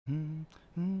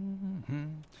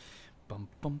Bum,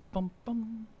 bum, bum,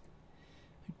 bum.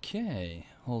 Okay,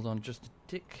 hold on just a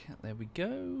tick. There we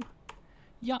go.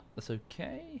 Yeah, that's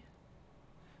okay.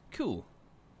 Cool.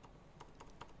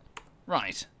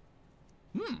 Right.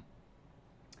 Do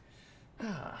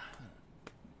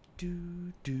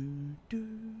do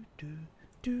do do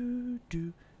do do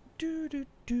do do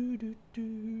do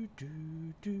do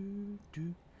do do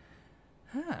do.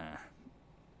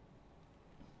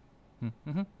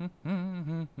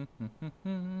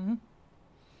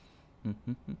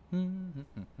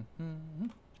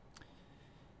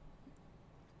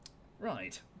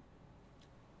 Right.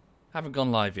 Haven't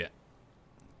gone live yet.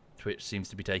 Twitch seems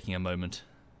to be taking a moment.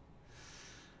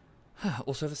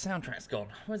 Also, the soundtrack's gone.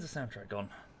 Where's the soundtrack gone?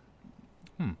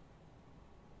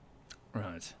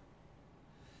 Right.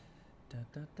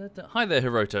 Hi there,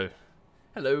 Hiroto.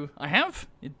 Hello. I have?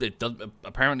 It does,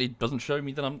 apparently doesn't show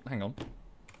me that I'm... Hang on.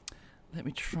 Let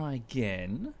me try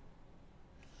again.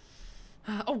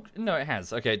 Oh, no, it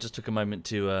has. Okay, it just took a moment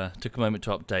to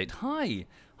update. Hi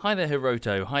there,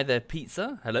 Hiroto. Hi there,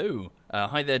 Pizza. Hello.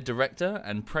 Hi there, Director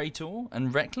and Praetor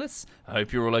and Reckless. I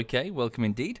hope you're all okay. Welcome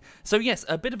indeed. So yes,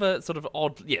 a bit of a sort of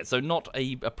odd, so not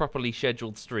a properly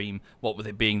scheduled stream, what with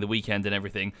it being the weekend and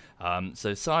everything.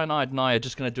 So Cyanide and I are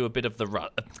just going to do a bit of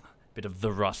Raft. We're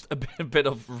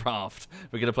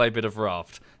going to play a bit of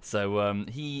Raft. So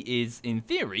he is, in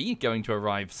theory, going to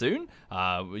arrive soon.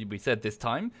 We said this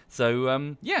time.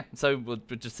 So yeah, so we'll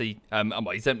just see.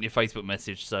 He sent me a Facebook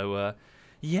message. So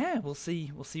yeah, we'll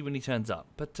see when he turns up.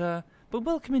 But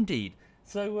welcome indeed.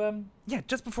 So yeah,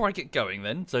 just before I get going,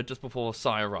 then. So just before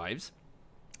Sai arrives,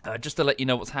 just to let you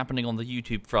know what's happening on the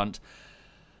YouTube front.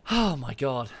 Oh my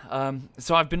God.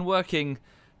 So I've been working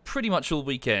pretty much all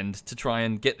weekend to try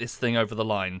and get this thing over the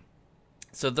line.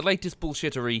 So the latest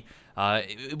bullshittery,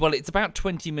 well, it's about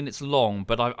 20 minutes long,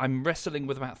 but I'm wrestling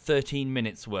with about 13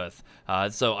 minutes worth.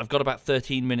 So I've got about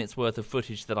 13 minutes worth of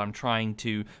footage that I'm trying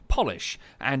to polish,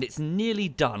 and it's nearly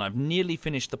done. I've nearly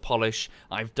finished the polish.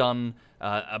 I've done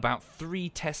about 3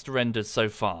 test renders so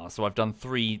far. So I've done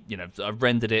 3, I've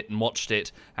rendered it and watched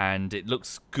it, and it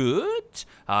looks good.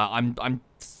 I'm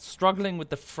struggling with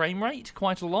the frame rate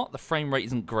quite a lot. The frame rate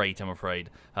isn't great, I'm afraid.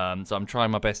 So I'm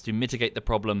trying my best to mitigate the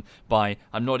problem by,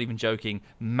 I'm not even joking,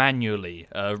 manually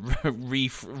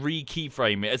reframing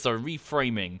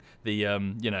the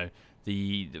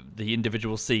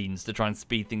individual scenes to try and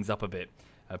speed things up a bit,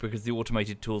 because the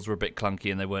automated tools were a bit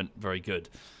clunky and they weren't very good.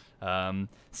 Yeah.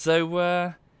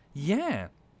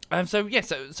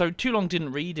 So Too Long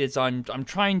Didn't Read is I'm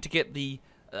trying to get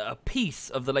a piece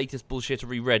of the latest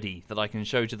bullshittery ready that I can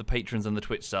show to the patrons and the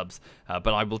Twitch subs,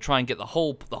 but I will try and get the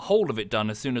whole of it done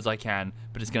as soon as I can,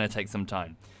 but it's going to take some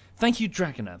time. Thank you,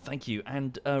 Dragoner, thank you,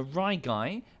 and Rye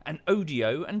Guy, and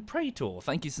Odio, and Praetor,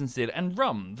 thank you sincerely, and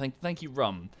Rum, thank you,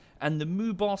 Rum, and the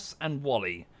Moo Boss and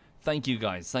Wally, thank you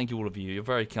guys, thank you all of you, you're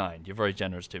very kind, you're very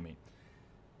generous to me.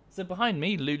 So behind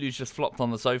me, Lulu's just flopped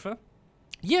on the sofa.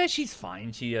 Yeah, she's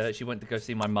fine. She went to go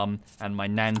see my mum and my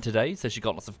nan today, so she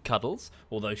got lots of cuddles,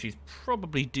 although she's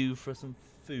probably due for some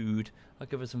food. I'll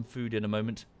give her some food in a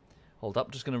moment. Hold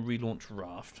up, just going to relaunch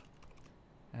Raft.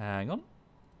 Hang on.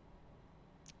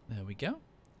 There we go.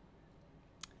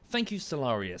 Thank you,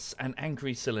 Solarius and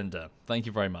Angry Cylinder. Thank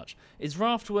you very much. Is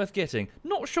Raft worth getting?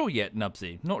 Not sure yet,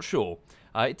 Nubsy. Not sure.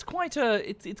 It's quite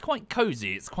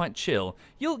cozy. It's quite chill.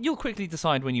 You'll quickly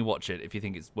decide when you watch it if you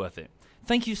think it's worth it.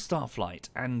 Thank you, Starflight,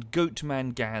 and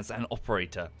Goatman, Gaz, and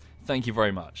Operator. Thank you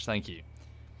very much. Thank you.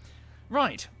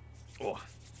 Right. Oh.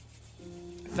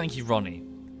 Thank you, Ronnie.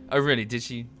 Oh, really? Did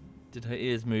her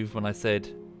ears move when I said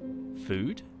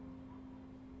food?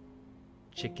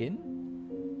 Chicken?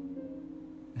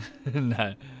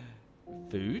 No.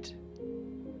 Food?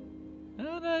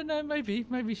 Oh, no, maybe.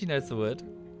 Maybe she knows the word.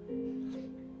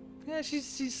 Yeah,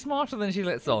 she's smarter than she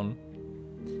lets on.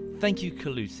 Thank you,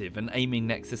 Collusive, and Aiming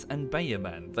Nexus, and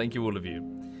Bayerman. Thank you, all of you.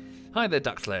 Hi there,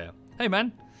 Duckslayer. Hey,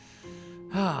 man.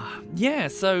 Yeah,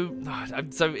 so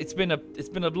it's been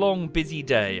a long, busy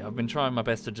day. I've been trying my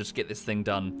best to just get this thing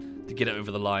done, to get it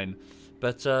over the line.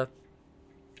 But, oh,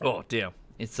 dear.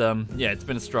 It's, yeah, it's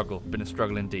been a struggle. Been a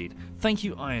struggle indeed. Thank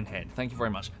you, Ironhead. Thank you very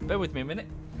much. Bear with me a minute.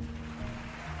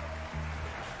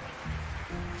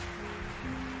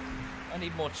 I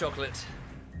need more chocolate.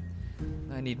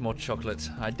 I need more chocolate.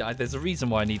 There's a reason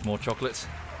why I need more chocolate.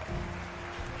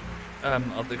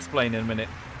 I'll explain in a minute.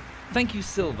 Thank you,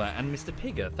 Silver and Mr.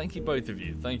 Pigger. Thank you, both of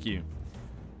you. Thank you.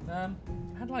 I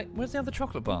had where's the other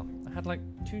chocolate bar? I had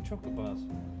 2 chocolate bars.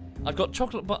 I've got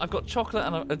chocolate, but I've got chocolate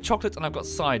and I've got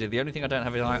cider. The only thing I don't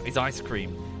have is ice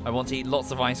cream. I want to eat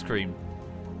lots of ice cream.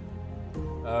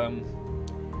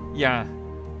 Yeah.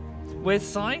 Where's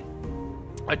Si?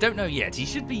 I don't know yet. He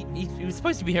should be. He was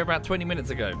supposed to be here about 20 minutes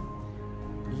ago.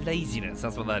 Laziness,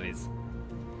 that's what that is.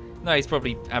 No, he's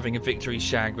probably having a victory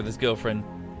shag with his girlfriend.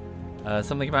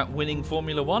 Something about winning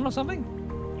Formula 1 or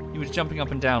something? He was jumping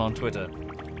up and down on Twitter.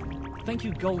 Thank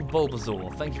you, Gold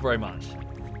Bulbasaur. Thank you very much.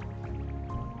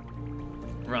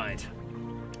 Right.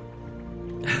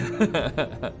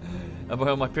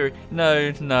 Well, my period.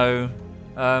 No.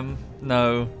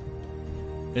 No.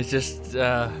 It's just.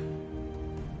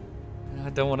 I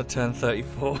don't want to turn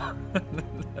 34.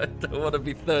 I don't want to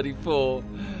be 34.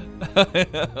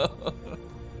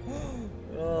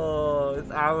 Oh, it's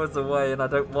hours away and I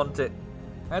don't want it.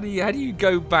 How do you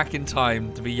go back in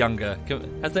time to be younger?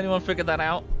 Has anyone figured that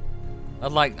out?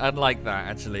 I'd like that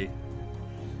actually.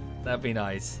 That'd be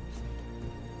nice.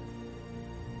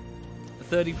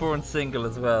 34 and single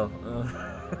as well.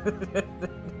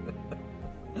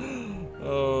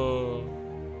 Oh.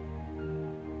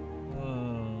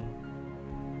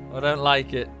 I don't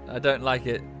like it. I don't like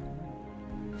it.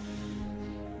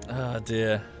 Oh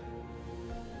dear.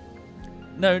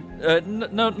 No,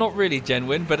 no, not really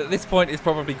genuine, but at this point it's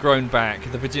probably grown back.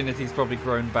 The virginity's probably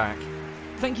grown back.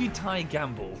 Thank you, Ty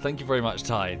Gamble. Thank you very much,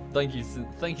 Ty. Thank you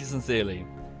sincerely.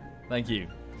 Thank you.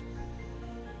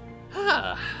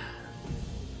 Ah.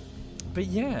 But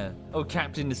yeah. Oh,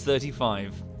 Captain is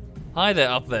 35. Hi there,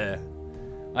 up there.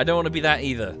 I don't want to be that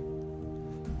either.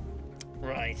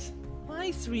 Right. Hi,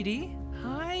 sweetie.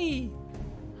 Hi.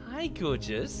 Hi,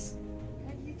 gorgeous.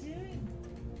 How you doing?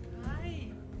 Hi.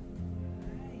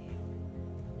 Hi.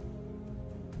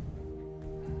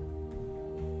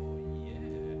 Oh, yeah.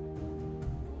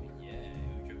 Oh, yeah.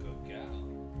 Who's your good gal?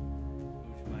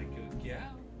 Who's my good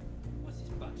gal? What's his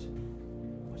butt?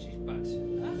 What's his butt?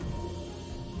 Huh?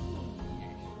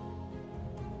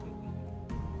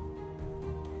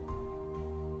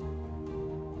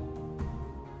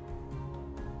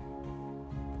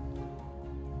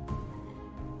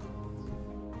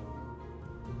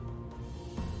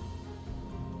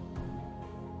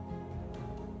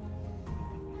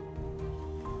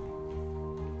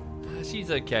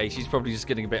 She's okay. She's probably just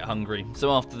getting a bit hungry.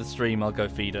 So after the stream, I'll go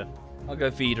feed her. I'll go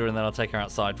feed her and then I'll take her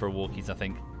outside for a walkies, I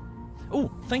think.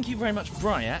 Oh, thank you very much,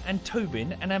 Briar and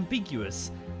Tobin and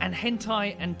Ambiguous and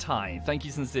Hentai and Ty. Thank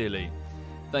you sincerely.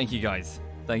 Thank you, guys.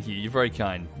 Thank you. You're very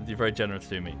kind. You're very generous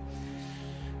to me.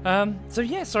 So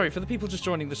yeah, sorry, for the people just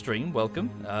joining the stream, welcome.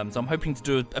 So I'm hoping to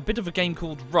do a bit of a game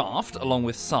called Raft along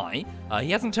with Si.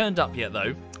 He hasn't turned up yet,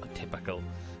 though. Typical.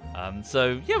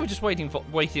 So yeah, we're just waiting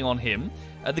on him.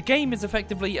 The game is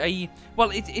effectively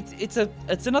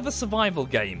it's another survival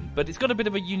game, but it's got a bit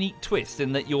of a unique twist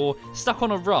in that you're stuck on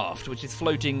a raft which is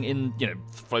floating in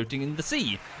the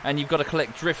sea, and you've got to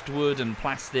collect driftwood and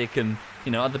plastic and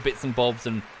other bits and bobs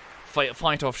and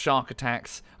fight off shark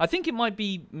attacks. I think it might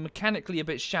be mechanically a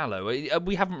bit shallow.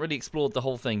 We haven't really explored the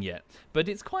whole thing yet, but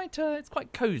it's quite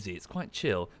cozy. It's quite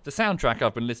chill. The soundtrack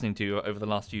I've been listening to over the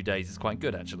last few days is quite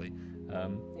good, actually.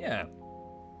 Yeah.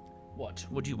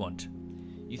 What do you want?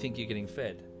 You think you're getting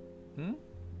fed?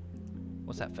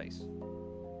 What's that face?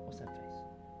 What's that face?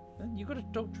 Huh? You got a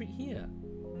dog treat here.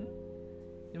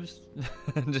 It was.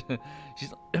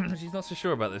 She's not so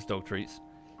sure about those dog treats.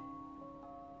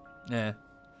 Yeah.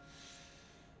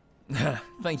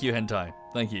 Thank you, Hentai.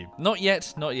 Thank you. Not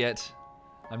yet. Not yet.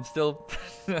 I'm still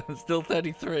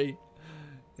 33.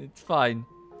 It's fine.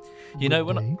 You know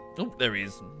when oh, there he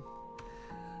is.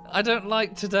 I don't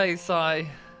like today, Si.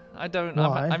 I don't.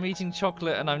 I'm eating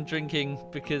chocolate and I'm drinking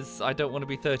because I don't want to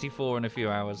be 34 in a few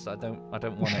hours. I don't want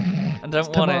it. I don't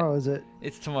want tomorrow, it. Is it?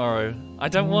 It's tomorrow. I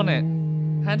don't want it.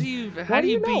 How do you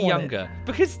be younger?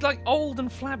 Because like old and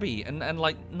flabby and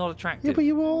like not attractive. Yeah, but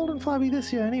you were old and flabby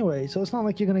this year anyway, so it's not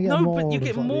like you're gonna get more. No, but you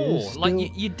get more. Still...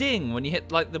 Like you ding when you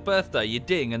hit like the birthday. You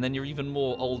ding, and then you're even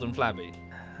more old and flabby.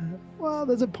 Well,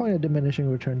 there's a point of diminishing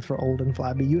returns for old and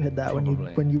flabby. You hit that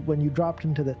Probably. when you dropped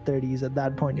into the 30s. At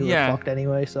that point, you were fucked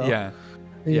anyway. So yeah.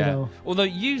 You know. Although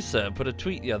you, sir, put a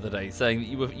tweet the other day saying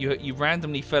that you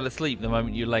randomly fell asleep the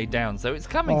moment you laid down. So it's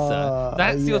coming, sir.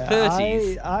 That's your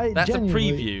 30s. That's a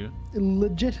preview.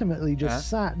 Legitimately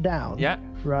just sat down. Yeah.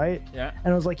 Right. Yeah.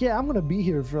 And I was like, yeah, I'm gonna be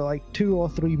here for like 2 or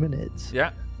 3 minutes. Yeah.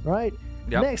 Right.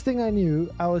 Yep. Next thing I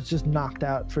knew, I was just knocked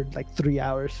out for like 3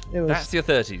 hours. That's your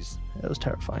 30s. It was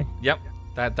terrifying. Yep.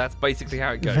 That's basically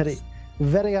how it goes. Very,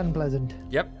 very unpleasant.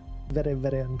 Yep. Very,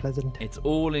 very unpleasant. It's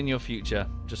all in your future.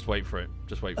 Just wait for it.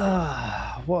 Just wait for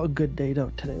it. What a good day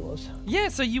today was. Yeah,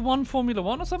 so you won Formula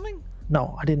 1 or something?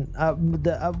 No, I didn't.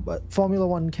 Formula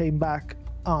 1 came back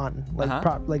on.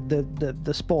 Like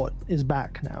the sport is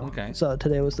back now. Okay. So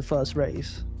today was the first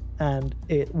race. And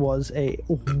it was a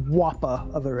whopper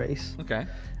of a race. Okay.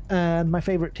 and my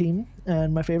favorite team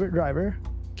and my favorite driver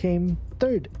came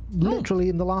third, literally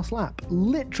in the last lap.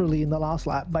 Literally in the last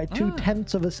lap by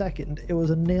 0.2 of a second. It was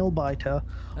a nail biter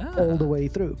all the way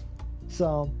through.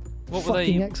 So,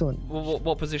 excellent.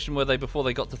 What position were they before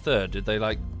they got to third? Did they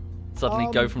like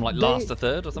suddenly go from like last to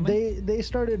third or something? They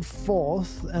started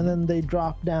fourth and then they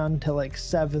dropped down to like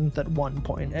seventh at one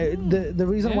point. The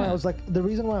reason why I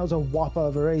was a whopper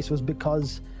of a race was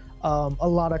because a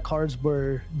lot of cars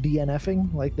were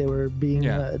DNFing, like they were being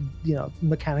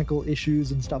mechanical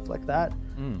issues and stuff like that.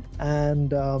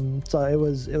 And so it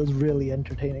was really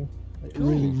entertaining.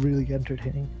 Cool. Really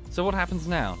entertaining. So what happens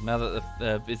now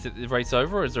that is it the race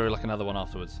over, or is there like another one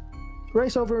afterwards?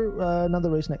 Race over, another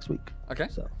race next week. Okay.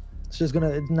 So it's just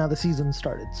now the season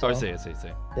started. So, I see.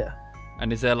 Yeah.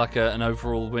 And is there like an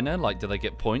overall winner? Like, do they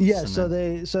get points? Yeah. So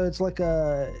it's like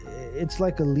a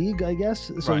league, I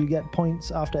guess. So you get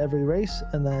points after every race,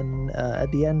 and then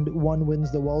at the end, one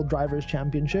wins the World Drivers'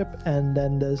 Championship, and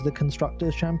then there's the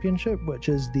Constructors' Championship, which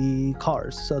is the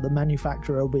cars. So the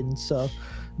manufacturer wins. So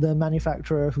the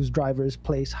manufacturer whose drivers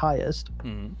place highest,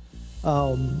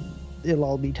 it'll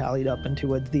all be tallied up, and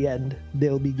towards the end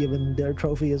they'll be given their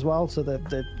trophy as well, so that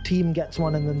the team gets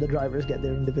one and then the drivers get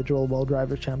their individual World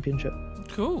Drivers Championship.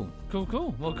 Cool.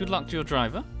 Well, good luck to your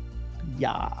driver.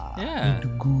 Yeah.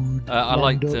 Good. I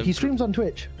like to... He streams on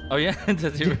Twitch. Oh yeah?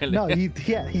 Does he really? No,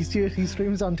 he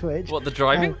streams on Twitch. What, the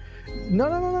driving? No.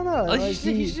 Oh, like,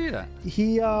 you should do that.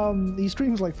 He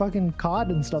streams like fucking COD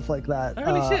and stuff like that.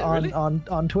 Holy shit, really?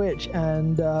 on Twitch,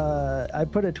 and I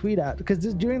put a tweet out because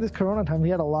during this Corona time he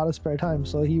had a lot of spare time,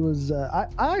 so he was. I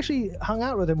actually hung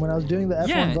out with him when I was doing the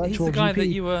F1 virtual he's the guy GP. that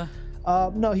you were.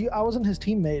 No, I wasn't his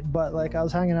teammate, but like I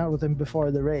was hanging out with him before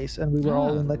the race, and we were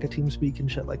all in like a team speak and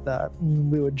shit like that.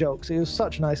 And we would joke. So he was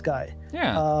such a nice guy.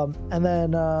 Yeah. And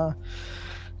then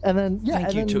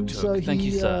Thank you, Tuk Tuk. So Thank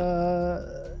you,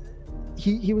 sir.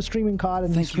 He was streaming COD,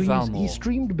 and he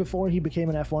streamed before he became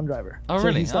an F1 driver. Oh, so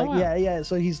really? He's like, yeah.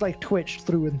 So he's like Twitch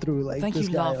through and through, like Thank this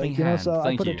you, guy. laughing Like, you know, hand. so I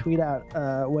Thank put you. a tweet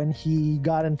out when he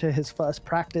got into his first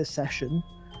practice session,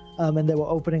 and they were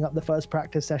opening up the first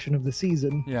practice session of the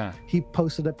season. Yeah. He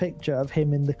posted a picture of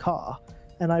him in the car,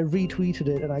 and I retweeted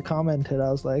it and I commented.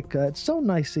 I was like, it's so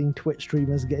nice seeing Twitch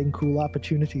streamers getting cool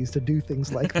opportunities to do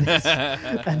things like this.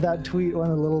 And that tweet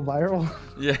went a little viral.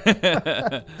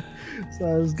 Yeah. So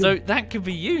it was good. So that could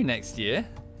be you next year.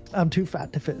 I'm too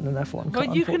fat to fit in an F1 car.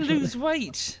 But you can lose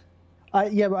weight.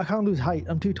 Yeah, but I can't lose height.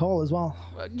 I'm too tall as well.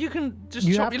 You can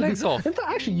just chop your legs off. In fact,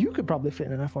 actually, you could probably fit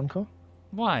in an F1 car.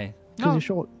 Why? Because you're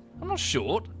short. I'm not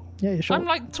short. Yeah, you're short. I'm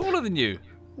like taller than you.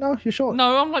 No, you're short.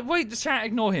 No, I'm like, wait, chat,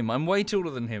 ignore him. I'm way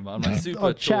taller than him. I'm like super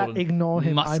tall chat, and ignore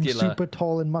him. muscular. I'm super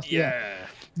tall and muscular. Yeah.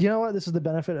 You know what? This is the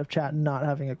benefit of chat not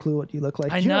having a clue what you look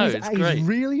like. I know, it's great. He's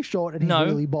really short and he's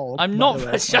really bald. I'm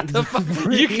not. Shut the fuck.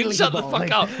 You can shut the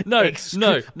fuck up. No.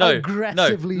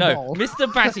 Aggressively bald.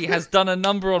 Mr. Batty has done a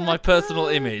number on my personal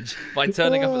image by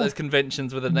turning up at those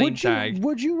conventions with a name tag.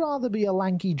 Would you rather be a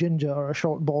lanky ginger or a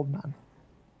short bald man?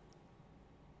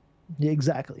 Yeah,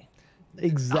 exactly.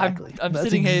 I'm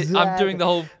sitting here. I'm doing the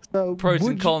whole pros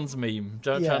and cons meme,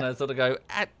 trying to sort of go.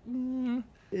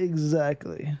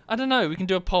 Exactly. I don't know. We can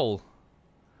do a poll.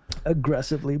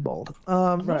 Aggressively bald.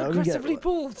 Aggressively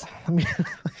bald.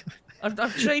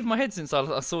 I've shaved my head since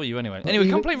I saw you anyway. Anyway,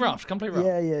 come play Raft. Yeah.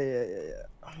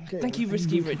 Okay, thank you,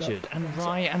 Risky Richard and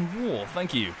Rye and War.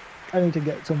 Thank you. I need to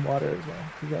get some water as well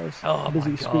because I was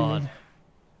busy screaming.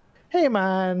 Hey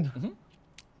man.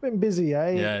 Been busy,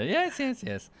 eh? Yeah,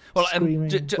 yes. Well,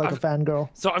 screaming like a fangirl.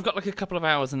 So I've got like a couple of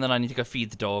hours, and then I need to go feed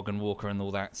the dog and walk her and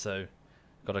all that. So,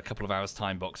 got a couple of hours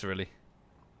time box really.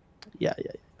 Yeah.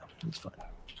 It's fine.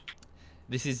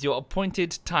 This is your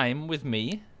appointed time with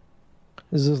me.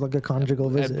 This is like a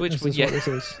conjugal visit. At which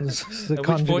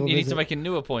point you need to make a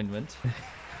new appointment.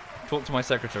 Talk to my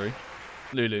secretary,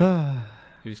 Lulu,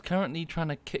 who's currently trying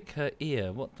to kick her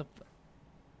ear. What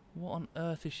on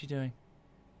earth is she doing?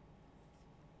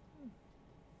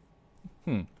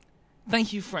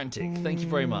 Thank you, Frantic. Thank you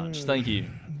very much. Thank you.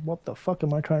 What the fuck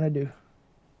am I trying to do?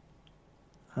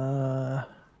 I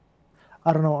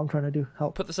don't know what I'm trying to do.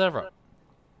 Help. Put the server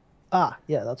up.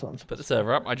 Yeah, that's what I'm supposed to Put the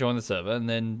server up, I join the server, and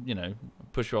then,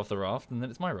 push you off the raft, and then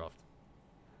it's my raft.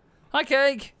 Hi,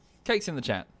 Cake! Cake's in the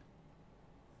chat.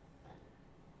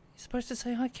 You're supposed to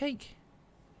say hi, Cake.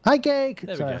 Hi, Cake!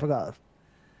 There Sorry, I forgot.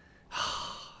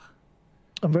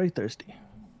 I'm very thirsty.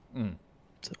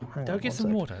 So, go get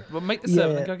some water. Well, make the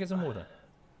server and go get some water.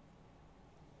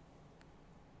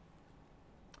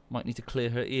 Might need to clear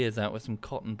her ears out with some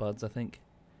cotton buds, I think.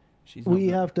 We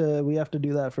have to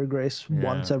do that for Grace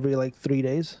once every like 3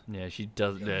 days. Yeah, she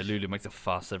does. Yeah, Lulu makes a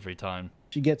fuss every time.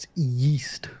 She gets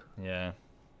yeast. Yeah.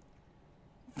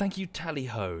 Thank you, Tally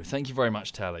Ho. Thank you very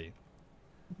much, Tally.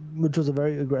 Which was a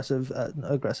very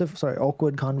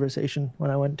awkward conversation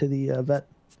when I went to the vet.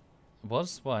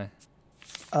 Was? Why?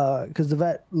 Because the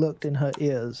vet looked in her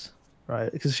ears,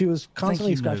 right? Because she was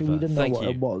constantly scratching. Nova. We didn't know what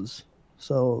it was.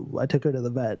 So I took her to the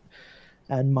vet,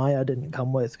 and Maya didn't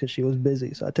come with because she was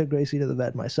busy. So I took Gracie to the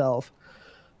vet myself.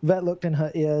 Vet looked in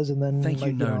her ears and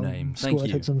then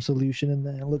squirted some solution in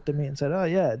there and looked at me and said, "Oh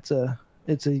yeah,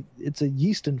 it's a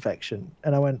yeast infection."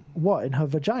 And I went, "What, in her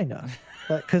vagina?"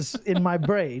 Because in my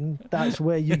brain, that's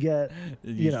where you get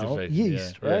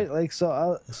yeast, right? Yeah. Like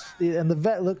and the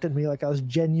vet looked at me like I was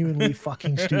genuinely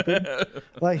fucking stupid.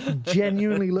 Like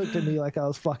genuinely looked at me like I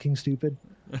was fucking stupid.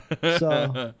 So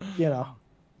that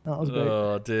was great.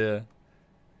 Oh dear.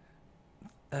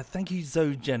 Thank you,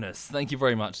 Zoe Genus. Thank you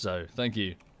very much, Zoe. Thank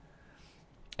you.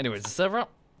 Anyways, the server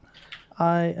up?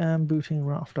 I am booting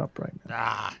Raft up right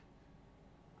now.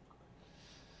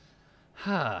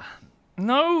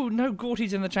 No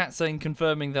Gorty's in the chat saying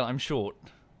confirming that I'm short.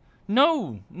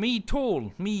 No, me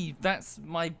tall. Me, that's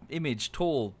my image.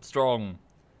 Tall, strong.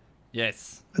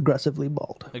 Yes. Aggressively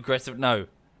bald. Aggressive, no,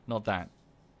 not that.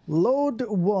 Lord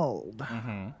Wald.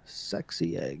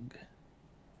 Sexy egg.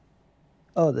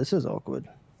 Oh, this is awkward.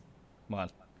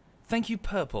 What? Thank you,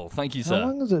 Purple. Thank you, sir. How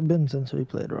long has it been since we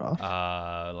played Raft?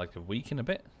 Like a week and a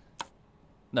bit.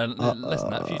 No, less than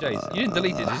that. A few days. You didn't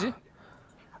delete it, did you?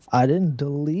 I didn't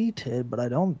delete it, but I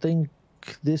don't think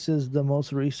this is the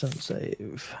most recent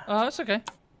save. Oh, that's okay.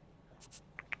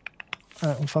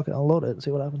 Alright, well, fuck it. I'll load it and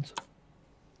see what happens.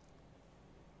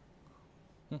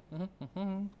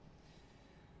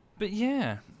 But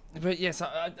yeah, yes,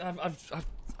 I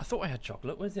thought I had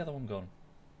chocolate. Where's the other one gone?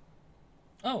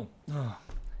 Oh,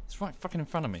 it's right fucking in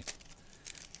front of me.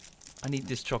 I need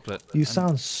this chocolate. You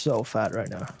sound so fat right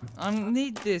now. I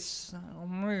need this.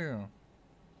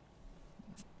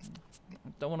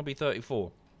 Don't want to be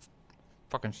 34.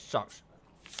 Fucking sucks.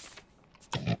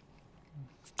 I'm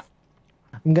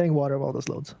getting water while this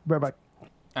loads. Be right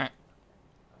back. Alright.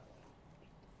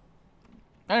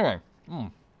 Anyway.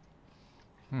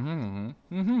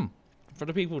 For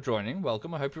the people joining,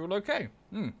 welcome. I hope you're all okay.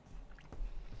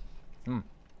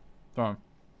 Sorry.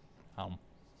 Are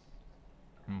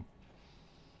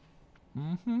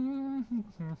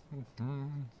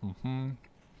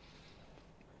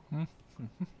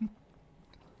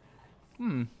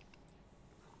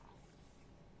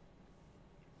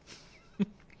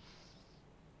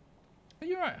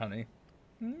you right, honey?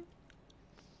 I'm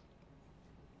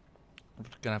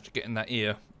gonna have to get in that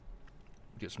ear.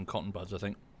 Get some cotton buds, I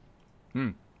think.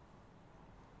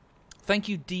 Thank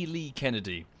you, D. Lee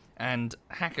Kennedy and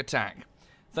Hack Attack.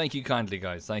 Thank you kindly,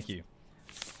 guys. Thank you.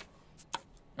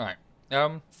 All right.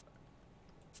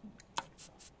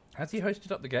 Has he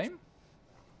hosted up the game?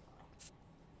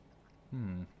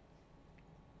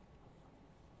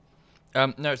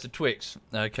 No, it's a Twix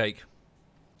cake.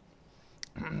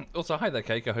 Also, hi there,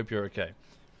 Cake. I hope you're okay.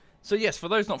 So yes, for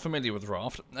those not familiar with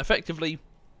Raft, effectively,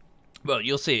 well,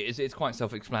 you'll see it's quite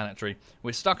self-explanatory.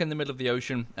 We're stuck in the middle of the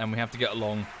ocean, and we have to get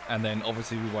along, and then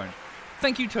obviously we won't.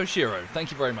 Thank you, Toshiro.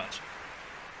 Thank you very much.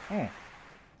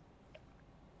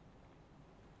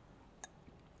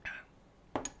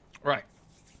 Right.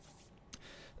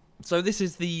 So this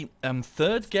is the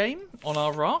third game on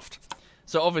our raft.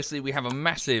 So obviously we have a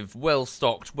massive,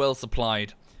 well-stocked,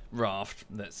 well-supplied raft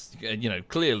that's,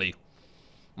 clearly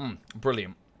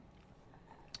brilliant.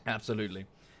 Absolutely.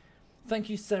 Thank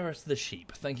you, Ceres the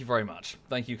Sheep. Thank you very much.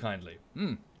 Thank you kindly.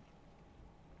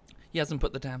 He hasn't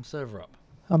put the damn server up.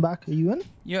 I'm back. Are you in?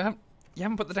 You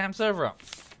haven't put the damn server up.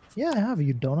 Yeah, I have.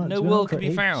 You don't. No world can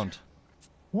be found.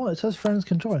 What? It says friends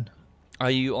can join.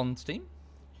 Are you on Steam?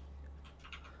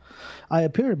 I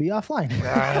appear to be offline.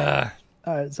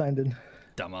 Alright, signed in.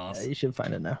 Dumbass. Yeah, you should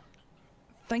find it now.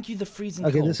 Thank you, the freezing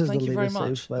cold. This is thank the you very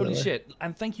much. Save, Holy shit.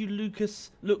 And thank you,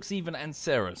 Lucas, Looks Even, and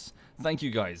Ceres. Thank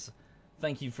you, guys.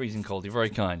 Thank you, freezing cold. You're very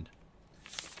kind.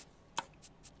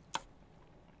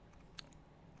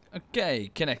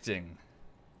 Okay, connecting.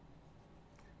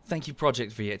 Thank you,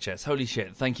 Project VHS. Holy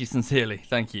shit. Thank you sincerely.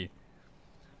 Thank you.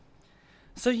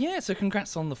 So yeah, so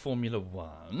congrats on the Formula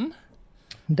 1.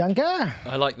 Danke.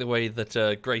 I like the way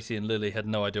that Gracie and Lily had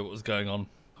no idea what was going on.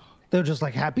 They're just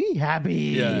like, happy?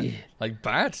 Yeah. Like,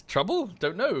 bad? Trouble?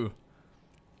 Don't know.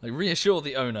 Like, reassure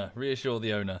the owner. Reassure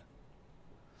the owner.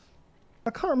 I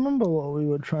can't remember what we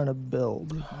were trying to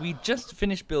build. We just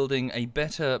finished building a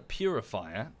better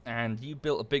purifier, and you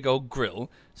built a big old grill,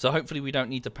 so hopefully we don't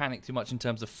need to panic too much in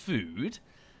terms of food.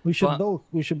 We should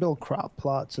build crop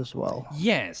plots as well.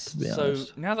 Yes. So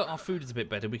now that our food is a bit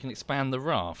better, we can expand the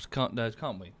raft, can't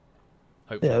we?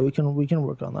 Hopefully. Yeah, we can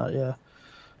work on that. Yeah.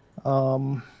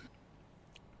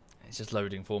 It's just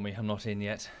loading for me. I'm not in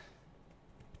yet.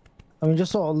 I mean,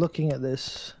 just sort of looking at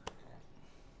this.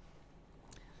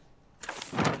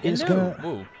 It's Hello. gonna.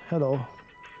 Whoa. Hello.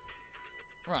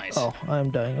 Right. Oh, I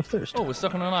am dying of thirst. Oh, we're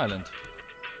stuck on an island.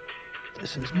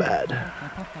 This is bad.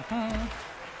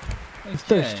 Okay.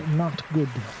 Thirst, not good.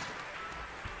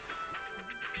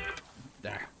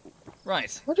 There.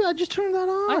 Right. What did I just turn that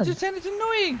on? I just said it's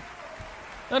annoying.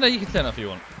 Oh no, you can turn it off if you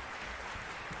want.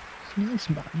 It's nice,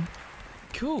 man.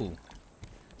 Cool.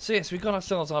 So yes, we got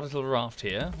ourselves our little raft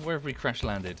here. Where have we crash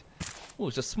landed? Oh,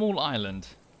 it's a small island.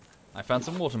 I found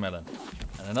some watermelon.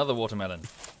 And another watermelon.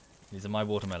 These are my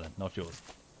watermelon, not yours.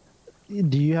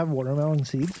 Do you have watermelon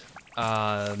seeds?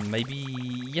 Maybe...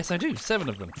 Yes, I do. 7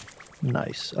 of them.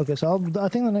 Nice. Okay, so I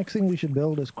think the next thing we should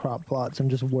build is crop plots and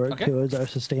just work towards our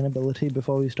sustainability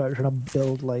before we start trying to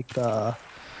build, like,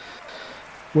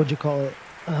 what'd you call it?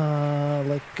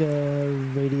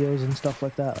 Radios and stuff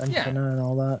like that, antenna and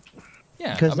all that.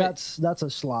 Yeah, because that's a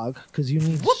slog. Because you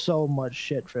need so much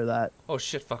shit for that. Oh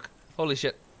shit! Fuck! Holy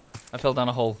shit! I fell down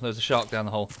a hole. There's a shark down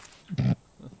the hole.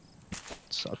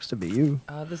 Sucks to be you.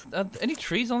 There's any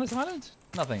trees on this island?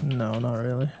 Nothing. No, not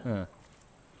really.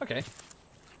 Okay.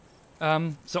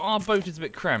 So our boat is a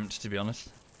bit cramped, to be honest.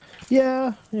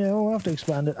 Yeah, we'll have to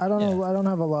expand it. I don't know. I don't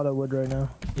have a lot of wood right now.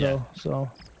 Yeah.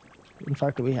 So, in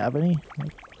fact, do we have any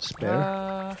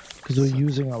spare? Because we're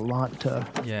using a lot to.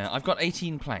 Yeah, I've got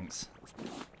 18 planks.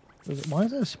 Why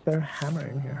is there a spare hammer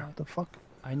in here? What the fuck?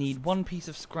 I need 1 piece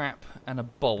of scrap and a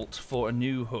bolt for a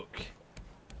new hook.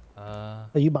 Are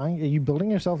you building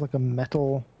yourself like a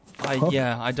metal? Hook?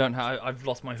 Yeah, I don't have. I've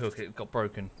lost my hook. It got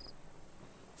broken.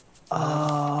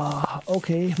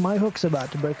 Okay. My hook's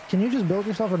about to break. Can you just build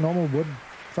yourself a normal wood,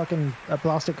 fucking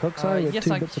plastic hook? Sorry, with yes,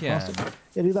 2 I bits can. of plastic.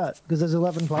 Yeah, do that because there's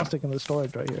 11 plastic in the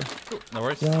storage right here. Cool. No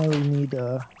worries. Now we need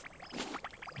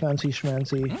fancy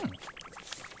schmancy.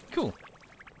 Cool.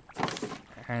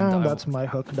 And that's my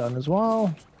hook done as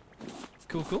well.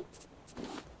 Cool.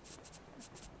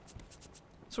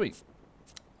 Sweet.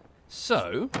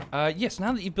 So, yes,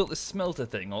 now that you've built this smelter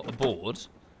thing on the board,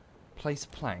 place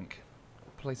plank.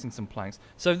 Placing some planks.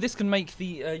 So this can make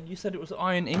the, you said it was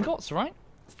iron ingots, right?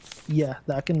 Yeah,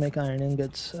 that can make iron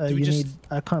ingots. You need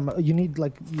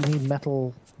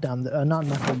metal down there. Not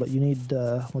metal, but you need,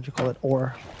 what do you call it,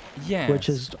 ore. Yeah. Which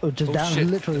is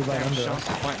down literally right under us.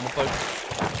 Right in the boat.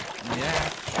 Yeah.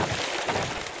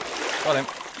 Got him.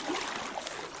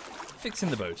 Fixing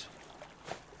the boat.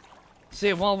 So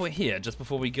yeah, while we're here, just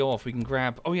before we go off, we can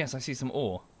grab... Oh yes, I see some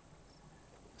ore.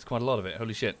 There's quite a lot of it.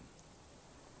 Holy shit.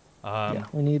 Yeah,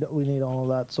 we need all of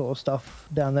that sort of stuff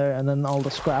down there, and then all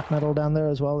the scrap metal down there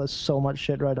as well. There's so much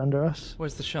shit right under us.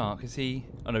 Where's the shark? Is he...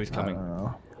 Oh no, he's coming. I don't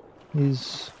know.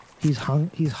 He's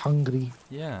hungry.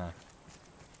 Yeah.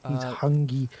 He's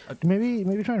hungry.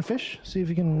 Maybe try and fish. See if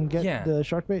you can get the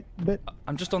shark bait bit.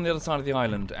 I'm just on the other side of the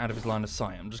island, out of his line of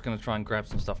sight. I'm just going to try and grab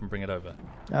some stuff and bring it over.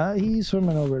 He's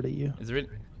swimming over to you. Is it really?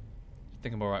 I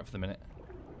think I'm alright for the minute.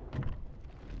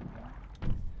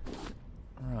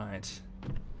 Right.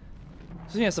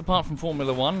 So yes, apart from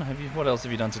Formula 1, what else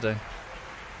have you done today?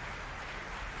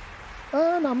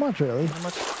 Not much really. Not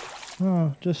much?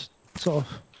 No, just sort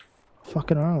of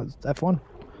fucking around with F1.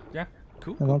 Yeah,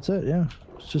 cool. And that's it, yeah.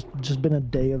 It's just been a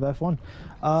day of F1.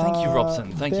 Thank you,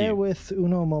 Robson. Thank you. Bear with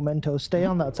uno momento. Stay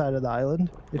on that side of the island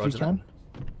if Roger you can.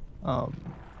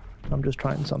 I'm just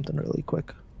trying something really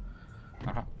quick.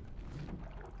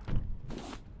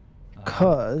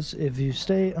 Because if you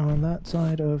stay on that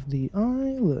side of the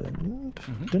island...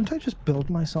 Didn't I just build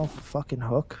myself a fucking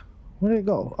hook? Where did it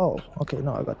go? Oh, okay,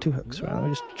 no, I got 2 hooks. Right, let me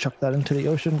just chuck that into the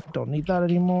ocean. Don't need that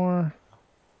anymore.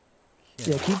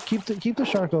 Yeah, keep the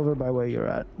shark over by where you're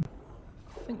at.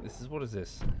 I think this is... What is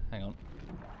this? Hang on.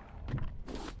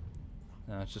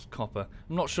 No, it's just copper.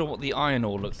 I'm not sure what the iron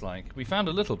ore looks like. We found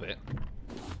a little bit.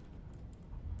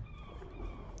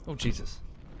 Oh, Jesus.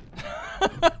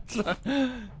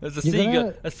 There's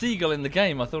a seagull in the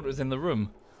game. I thought it was in the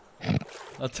room.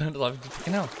 I turned it like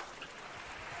fucking hell.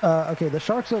 Okay, the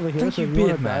shark's over here. Thank so you, if you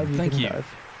Beard Man. Thank you.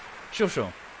 Dive.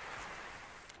 Sure.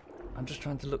 I'm just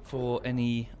trying to look for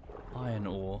any iron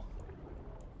ore.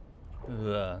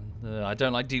 I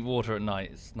don't like deep water at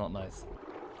night. It's not nice.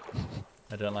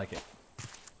 I don't like it.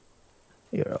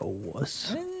 You're a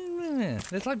wuss.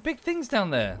 There's like big things down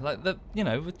there, like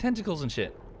with tentacles and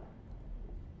shit.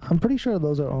 I'm pretty sure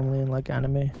those are only in like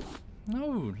anime.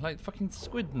 No, like fucking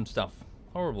squid and stuff.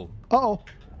 Horrible. Uh-oh.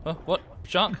 What?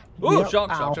 Shark? Oh, Yep.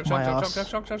 shark!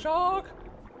 Shark!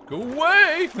 Go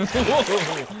away!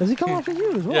 Does he come after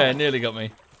you as well? Yeah, it nearly got me.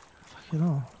 Fucking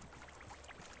hell.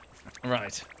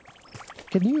 Right.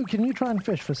 Can you try and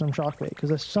fish for some shark bait? Because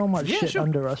there's so much shit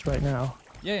under us right now.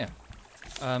 Yeah.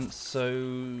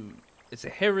 So it's a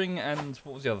herring and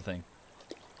what was the other thing?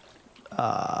 If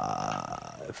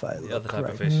I The look other type of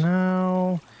right fish.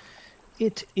 now,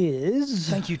 it is.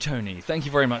 Thank you, Tony. Thank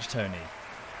you very much, Tony.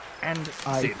 And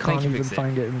I Sid, can't even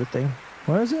find it in the thing.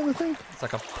 Where is it in the thing? It's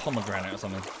like a pomegranate or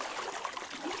something.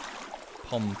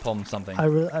 Pom something. I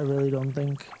really don't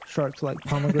think sharks like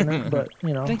pomegranate, but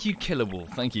you know. Thank you, Killer Wolf.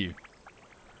 Thank you.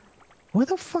 Where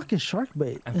the fuck is shark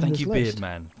bait? And in thank this you, list?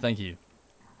 Beardman. Thank you.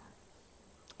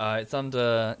 It's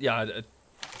under oh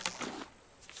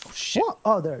shit. What?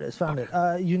 Oh, there it is. Found it.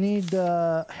 You need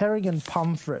herring and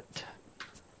pomfret.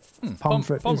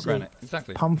 Pomegranate.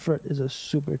 Exactly. Pomfret is a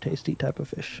super tasty type of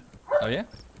fish. Oh yeah.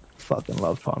 Fucking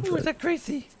love pomfret. Oh, is that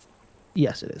Gracie?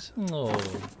 Yes, it is. Oh,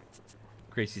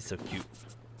 Gracie's so cute.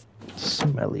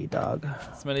 Smelly dog.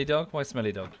 Smelly dog? Why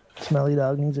smelly dog? Smelly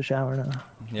dog needs a shower now.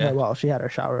 Yeah. Well, she had her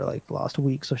shower like last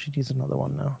week, so she needs another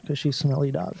one now because she's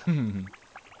smelly dog. Do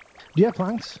you have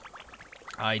planks?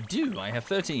 I do. I have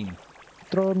 13.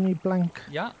 Throw me plank.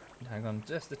 Yeah. Hang on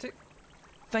just a tick.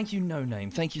 Thank you, No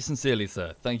Name. Thank you sincerely,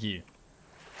 sir. Thank you.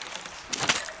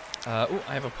 Oh,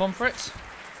 I have a pomfret.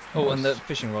 Oh, Nice. and the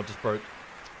fishing rod just broke.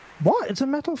 What? It's a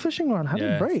metal fishing rod. How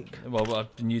did it break? Well,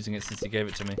 I've been using it since you gave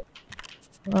it to me.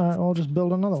 Alright, I'll just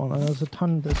build another one. There's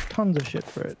tons of shit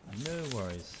for it. No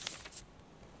worries.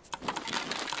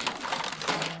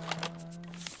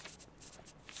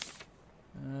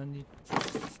 I need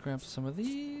to grab some of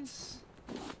these.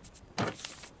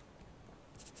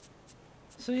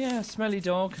 So yeah, smelly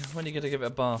dog. When are you gonna give it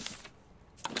a bath?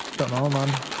 Don't know, man.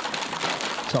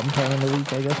 Sometime in the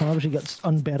week, I guess. Whenever she gets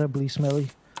unbearably smelly.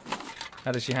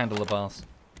 How does she handle the bath?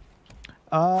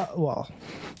 Well,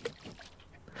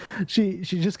 she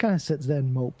just kind of sits there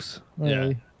and mopes.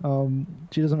 Really. Yeah.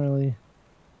 She doesn't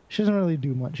really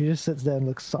do much. She just sits there and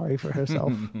looks sorry for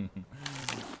herself.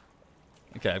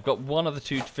 Okay, I've got one of the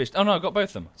two fish. Oh no, I've got both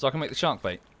of them, so I can make the shark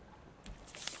bait.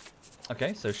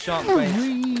 Okay, so shark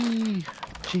bait.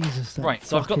 Jesus. Right,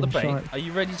 so I've got the bait. Shark. Are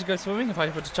you ready to go swimming? If I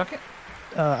were to chuck it?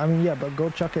 I mean, yeah, but go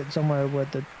chuck it somewhere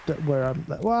where I'm.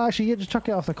 Well, actually, yeah, just chuck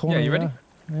it off the corner. Yeah, you ready?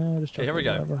 Yeah, just chuck Okay, here we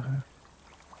go. Whatever.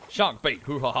 Shark bait,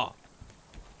 hoo ha ha.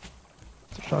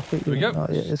 Shark bait. Here we go. Oh,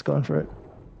 yeah, it's going for it.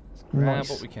 Grab Nice.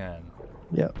 what we can.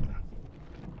 Yep.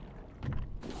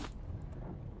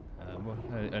 Well,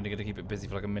 I'm only going to keep it busy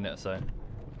for like a minute or so.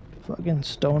 Fucking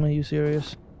stone, are you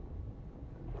serious?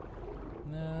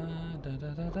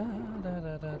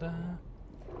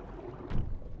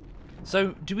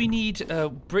 So, do we need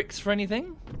bricks for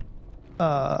anything?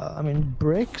 I mean,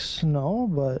 bricks, no,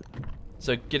 but...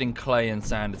 So, getting clay and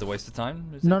sand is a waste of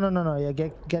time? No, yeah,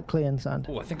 get clay and sand.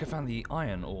 Oh, I think I found the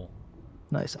iron ore.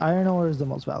 Nice. Iron ore is the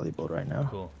most valuable right now.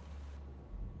 Cool.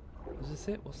 Is this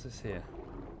it? What's this here?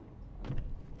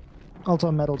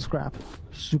 Also metal scrap.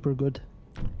 Super good.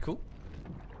 Cool.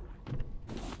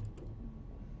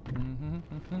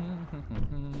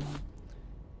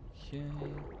 Okay.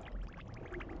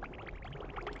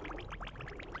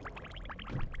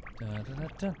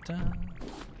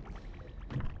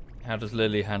 How does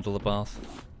Lily handle the bath?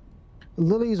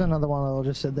 Lily's another one that'll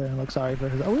just sit there and look sorry for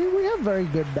herself. We have very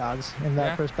good dogs in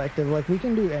that perspective. Like, we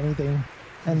can do anything,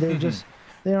 and they just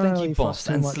they don't Thank really you, fuss boss,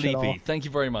 too and much at all. Sleepy. Thank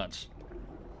you very much.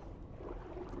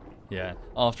 Yeah,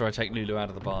 after I take Lulu out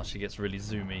of the bath, she gets really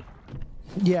zoomy.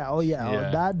 Yeah, oh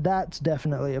yeah, oh, that's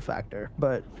definitely a factor.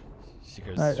 But she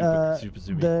goes super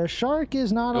zoomy. The shark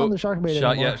is not on the shark bait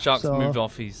anymore. Yeah, shark's so... moved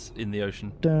off. He's in the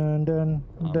ocean. Dun dun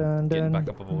dun getting dun back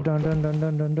up aboard. dun dun dun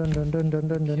dun dun dun dun dun dun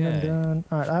dun dun dun.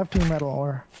 All right, I have 2 metal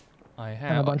ore. I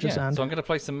have and a bunch of sand. So I'm going to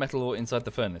place some metal ore inside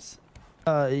the furnace.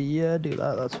 Yeah, do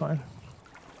that. That's fine.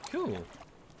 Cool.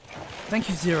 Thank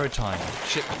you, Zero Time.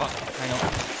 Shit, fuck. Hang on.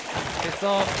 Piss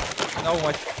off. Oh,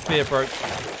 my spear broke.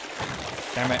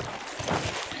 Damn it.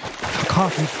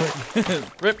 Coffee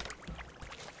prick.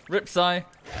 Rip, sigh.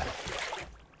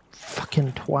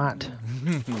 Fucking twat.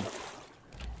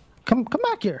 Come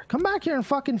back here. Come back here and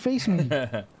fucking face me.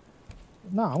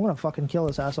 No, I'm gonna fucking kill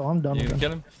this asshole. I'm done with him. You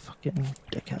kill him? Fucking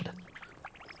dickhead.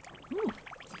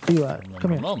 Where you at?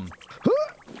 Come here.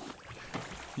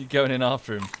 You going in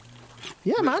after him?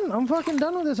 Yeah, man. I'm fucking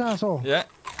done with this asshole. Yeah.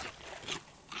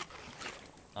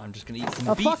 I'm just gonna eat some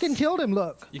beets. I fucking killed him,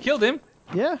 look. You killed him?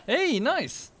 Yeah. Hey,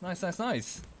 nice. Nice.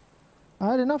 I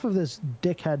had enough of this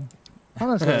dickhead.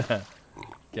 Honestly.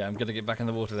 Yeah, I'm gonna get back in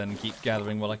the water then and keep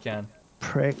gathering while I can.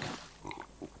 Prick.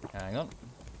 Hang on.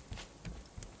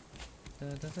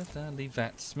 Leave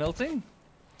that smelting.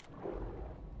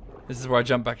 This is where I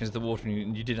jumped back into the water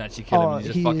and you didn't actually kill him. And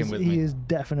you're just fucking with me. He is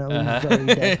definitely very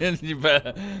dead. You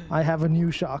better. I have a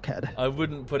new shock head. I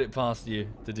wouldn't put it past you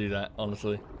to do that,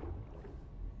 honestly.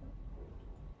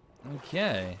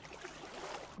 Okay.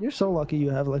 You're so lucky you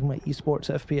have like my esports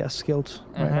FPS skills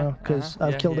right now, because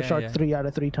I've killed a shark 3 out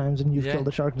of 3 times, and you've killed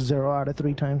a shark 0 out of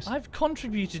 3 times. I've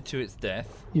contributed to its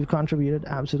death. You've contributed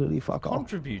absolutely fuck all.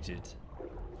 Contributed.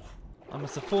 I'm a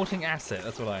supporting asset.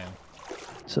 That's what I am.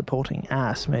 Supporting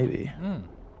ass, maybe.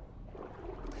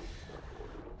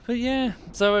 But yeah,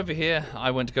 so over here,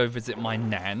 I went to go visit my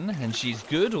nan, and she's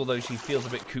good, although she feels a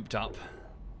bit cooped up.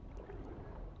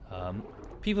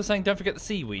 People saying don't forget the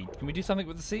seaweed. Can we do something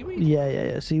with the seaweed?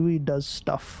 Yeah. Seaweed does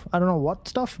stuff. I don't know what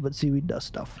stuff, but seaweed does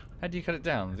stuff. How do you cut it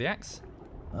down? With the axe?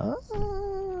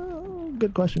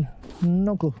 Good question.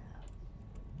 No clue.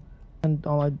 And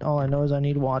all I know is I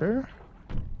need water.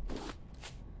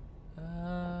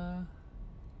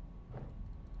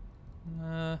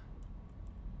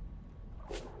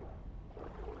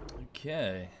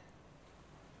 Okay.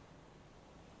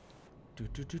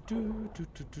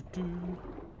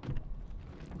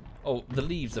 Oh, the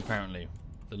leaves apparently.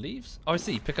 The leaves? Oh, I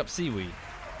see. Pick up seaweed.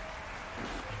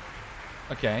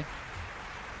 Okay.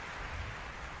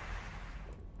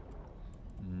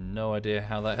 No idea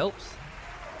how that helps.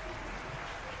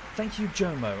 Thank you,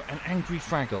 Jomo, and Angry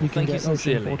Fraggle. Thank you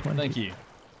sincerely. Thank you.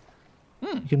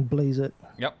 You can blaze it.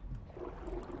 Yep.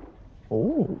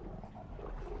 Oh.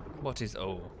 What is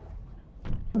oh?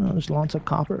 Oh, there's lots of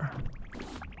copper.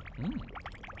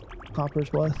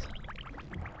 Copper's worth.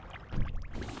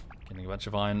 Getting a bunch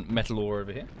of iron metal ore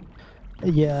over here.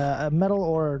 Yeah, metal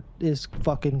ore is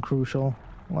fucking crucial.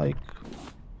 Like,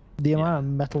 the amount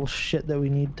of metal shit that we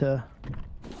need to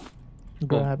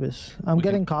grab is... I'm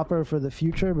getting copper for the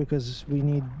future because we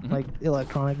need, like,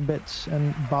 electronic bits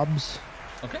and bobs.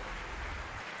 Okay.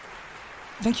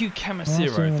 Thank you,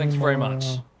 Kamasiro. Thanks very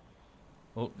much.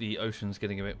 Oh, the ocean's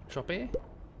getting a bit choppy.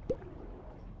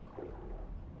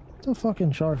 It's a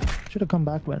fucking shark. Should have come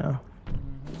back by now.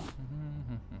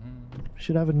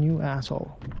 Should have a new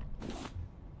asshole.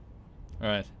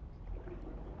 Alright.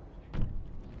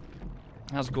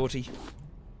 How's Gorty?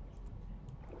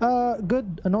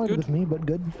 Good. Annoyed with me, but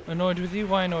good. Annoyed with you?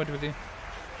 Why annoyed with you?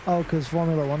 Oh, because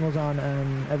Formula 1 was on,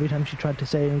 and every time she tried to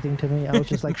say anything to me, I was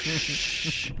just like,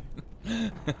 shh.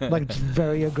 Like,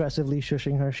 very aggressively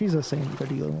shushing her. She's a saint for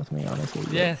dealing with me, honestly.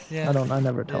 Yes, yeah. I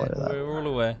never tell her that. We're all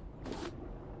aware.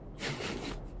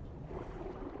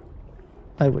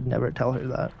 I would never tell her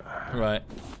that. Right.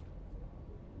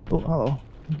 Oh, hello.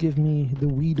 Give me the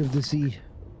weed of the sea.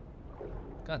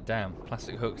 God damn,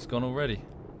 plastic hook's gone already.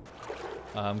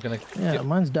 I'm gonna. Yeah,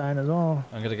 mine's dying as well.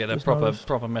 I'm gonna get a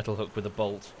proper metal hook with a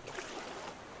bolt.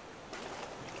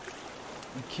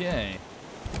 Okay.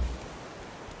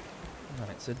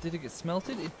 Right, so did it get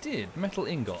smelted? It did. Metal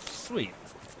ingot. Sweet.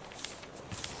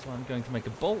 So I'm going to make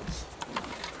a bolt.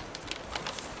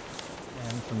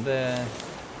 And from there...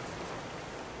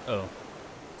 Oh.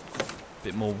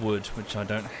 Bit more wood, which I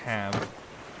don't have.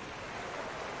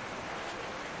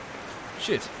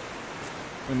 Shit.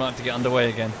 We might have to get underway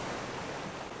again.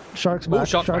 Shark's back. Ooh,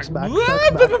 Shark's back. Ow,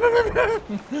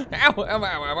 ow, ow,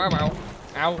 ow, ow,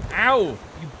 ow. Ow,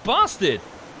 you bastard.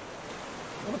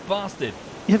 What a bastard.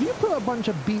 Have you put a bunch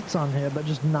of beets on here but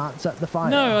just not set the fire?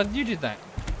 No, you did that.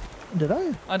 Did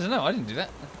I? I don't know, I didn't do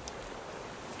that.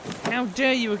 How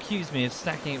dare you accuse me of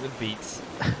stacking it with beets?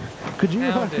 Could you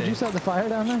set the fire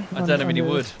down there? I don't have any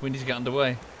wood. We need to get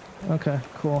underway. Okay,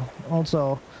 cool.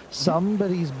 Also,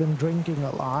 somebody's been drinking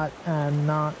a lot and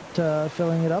not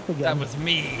filling it up again. That was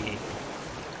me.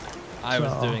 I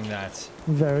was doing that.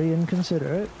 Very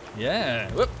inconsiderate.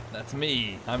 Yeah, whoop, that's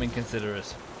me. I'm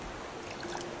inconsiderate.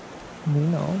 We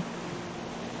know.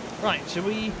 Right, shall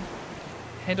we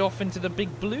head off into the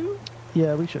big blue?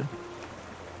 Yeah, we should.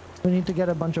 We need to get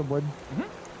a bunch of wood.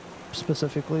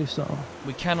 Specifically, so...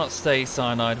 We cannot stay,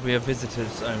 Cyanide. We are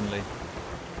visitors only.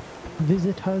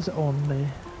 Visitors only.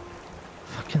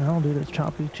 Fucking hell, dude, it's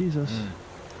choppy. Jesus.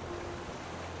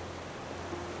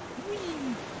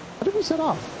 How did we set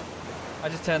off? I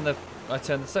just turned the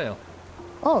sail.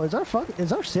 Oh, is our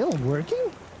sail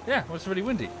working? Yeah, well, it's really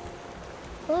windy.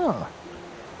 Oh.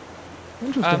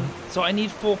 Interesting. So I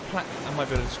need 4 planks. I might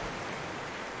be able to...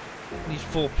 I need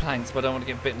 4 planks, but I don't want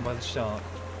to get bitten by the shark.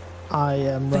 I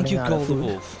am running out of food,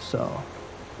 Wolf. so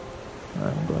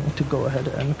I'm going to go ahead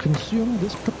and consume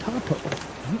this potato.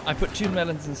 I put 2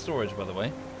 melons in storage, by the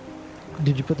way.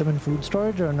 Did you put them in food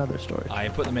storage or another storage? I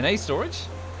put them in a storage.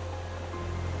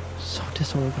 So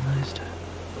disorganized.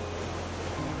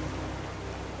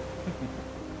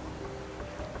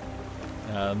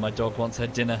 My dog wants her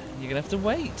dinner. You're gonna have to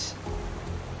wait.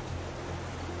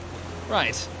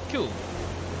 Right, cool.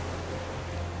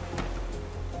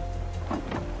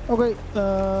 Okay,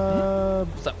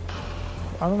 What's up?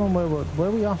 I don't know where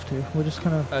are we off to? We're just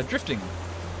kind of... Drifting.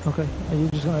 Okay, are you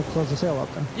just going to close the sail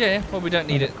up then? Yeah, well, we don't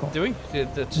need Okay, it, cool. do we?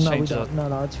 No, we don't.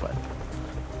 No, it's fine.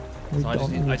 So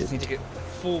I just need to get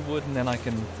forward and then I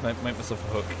can make myself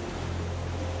a hook.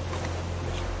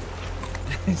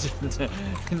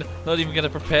 Not even going to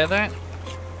prepare that?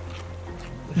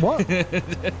 What?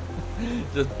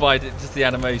 Just bite it, just the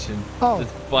animation. Oh.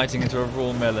 Just biting into a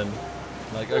raw melon.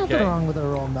 Like, Nothing okay. wrong with a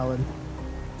raw melon.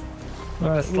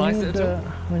 Like Right, to slice it at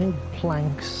all? we need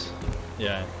planks.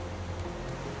 Yeah.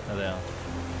 There they are.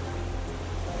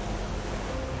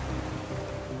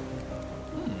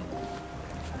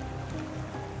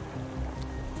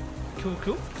 Cool,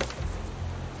 cool.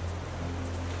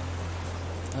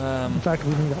 In fact,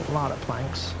 we need a lot of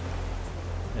planks.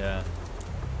 Yeah.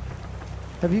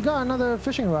 Have you got another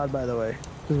fishing rod, by the way?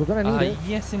 Because we're gonna need it.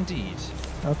 Yes, indeed.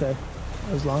 Okay.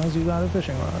 As long as you got a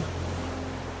fishing rod.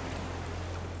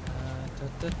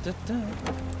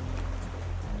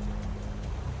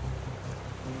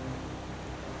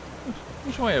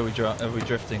 Which way are we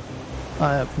drifting?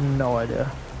 I have no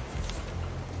idea.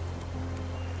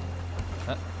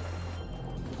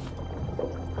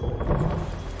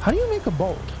 How do you make a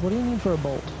bolt? What do you need for a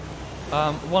bolt?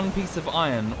 One piece of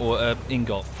iron or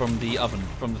ingot from the oven,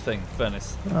 from the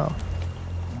furnace. Oh.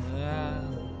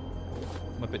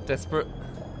 I'm a bit desperate.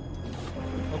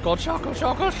 Oh god, shark! Oh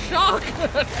shark! Oh shark!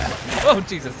 Oh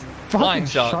Jesus! Flying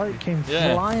Fucking shark! came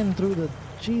flying through the...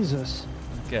 Jesus.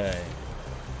 Okay.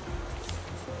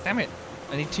 Damn it!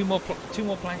 I need two more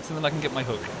planks and then I can get my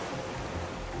hook.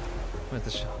 Where's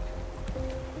the shark?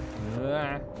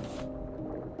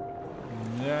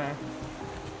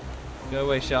 Go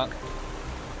away, shark.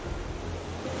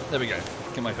 There we go.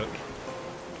 Get my hook.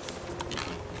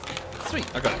 Sweet,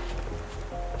 I got it.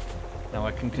 Now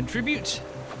I can contribute.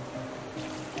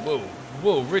 Whoa,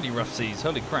 whoa, really rough seas.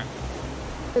 Holy crap.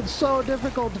 It's so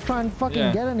difficult to try and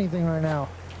fucking get anything right now.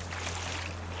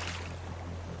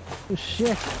 Oh,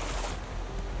 shit.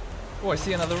 Oh, I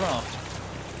see another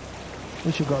raft.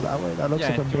 We should go that way. That looks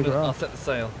like a big I'll raft. set the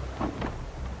sail.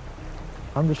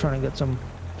 I'm just trying to get some...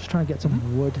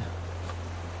 wood.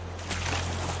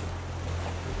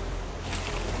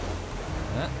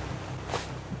 Yeah.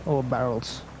 Oh,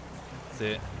 barrels. See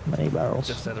it. Many barrels.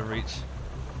 Just out of reach.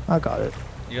 I got it.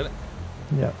 You got it?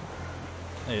 Yeah.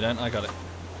 No, you don't. I got it.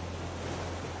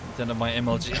 It's under my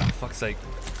MLG. Oh, fuck's sake.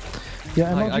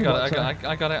 Yeah, I got it.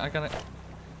 I got it.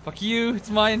 Fuck you. It's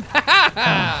mine.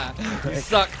 You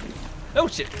suck. Oh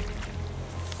shit.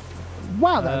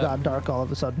 Wow, that got dark all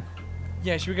of a sudden.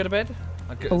 Yeah, should we go to bed?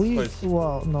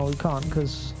 Well, no, we can't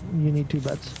because you need 2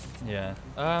 beds. Yeah.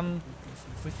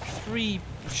 With 3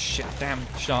 damn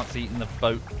sharks eating the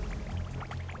boat.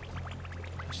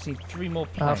 I just need 3 more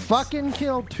I'll planks. fucking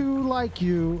kill 2 like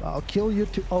you. I'll kill you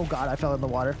too. Oh god, I fell in the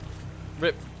water.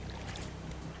 Rip.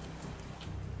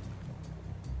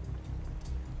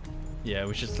 Yeah,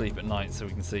 we should sleep at night so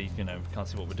we can see, we can't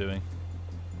see what we're doing.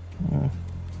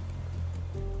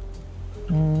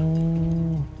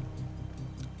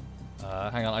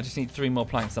 Hang on, I just need 3 more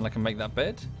planks and I can make that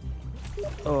bed.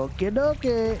 Okay,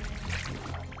 okay.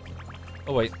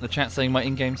 Oh wait, the chat's saying my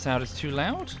in-game sound is too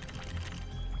loud?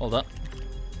 Hold up.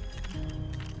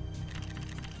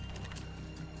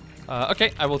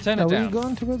 Okay, I will turn it down. Are we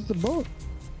going towards the boat?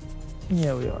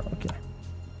 Yeah, we are. Okay.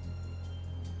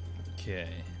 Okay.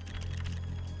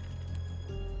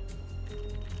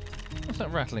 What's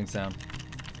that rattling sound?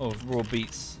 Oh, raw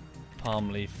beets,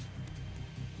 palm leaf.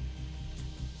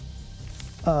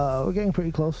 We're getting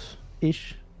pretty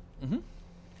close-ish. Mm-hmm. I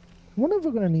wonder if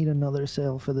we're going to need another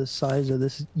sail for the size of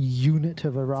this unit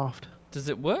of a raft. Does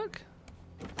it work?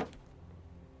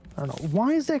 I don't know.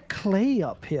 Why is there clay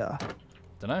up here?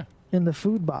 Dunno. In the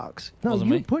food box. No, Wasn't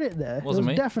you me. put it there. Wasn't it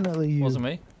was me. Definitely you. Wasn't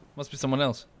me. Must be someone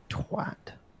else.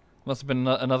 Twat. Must have been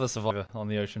another survivor on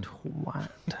the ocean. Twat.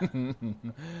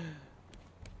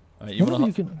 Alright, you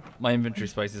want to... can... My inventory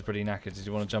space is pretty knackered. Did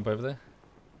you want to jump over there?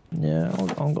 Yeah,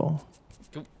 I'll go.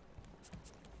 Cool.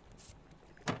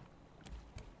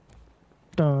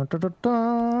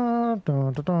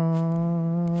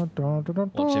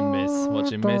 Watch him miss.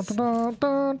 Watch him miss.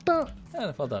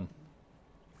 Yeah, well done.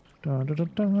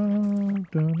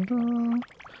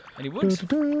 Any wood?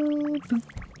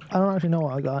 I don't actually know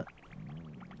what I got.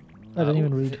 I didn't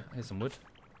even read. Here's some wood.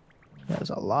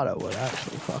 There's a lot of wood,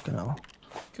 actually. Fucking hell.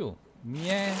 Cool.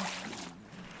 Yeah.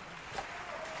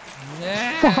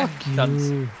 Yeah. Fuck you.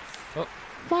 Dunce. Oh.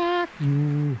 Fuck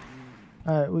you.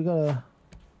 Alright, we gotta...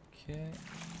 Okay.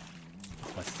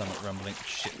 My stomach rumbling.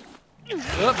 Shit.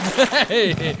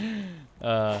 Hey.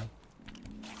 Hang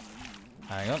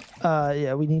on.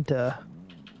 Yeah, we need to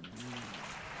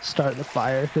start the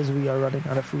fire because we are running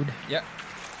out of food. Yeah.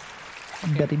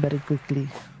 Very quickly.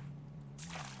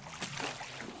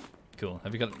 Cool.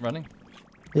 Have you got it running?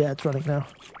 Yeah, it's running now.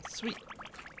 Sweet.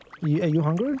 Are you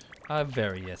hungry?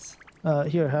 Very, yes.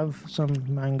 Here, have some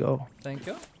mango. Thank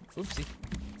you. Oopsie.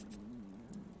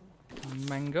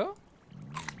 Mango?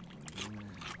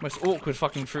 Most awkward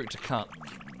fucking fruit to cut.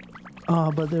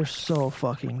 Oh, but they're so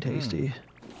fucking tasty.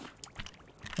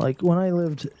 Like, when I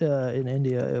lived in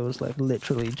India, it was like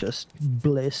literally just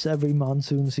bliss. Every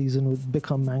monsoon season would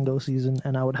become mango season,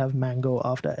 and I would have mango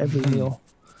after every meal.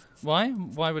 Why?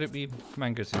 Why would it be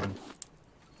mango season?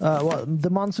 Well,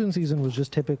 the monsoon season was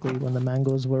just typically when the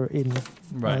mangoes were in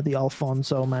the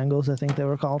Alfonso mangoes, I think they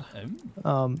were called.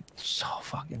 Oh. So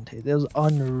fucking tasty. There's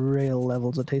unreal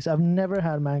levels of taste. I've never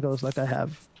had mangoes like I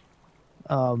have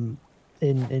in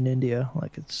India.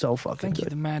 Like, it's so fucking Thank good. you,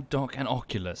 the Mad Doc and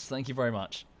Oculus. Thank you very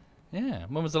much. Yeah.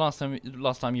 When was the last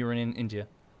time you were in India?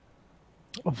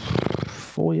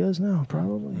 4 years now,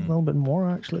 probably. A little bit more,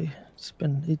 actually. It's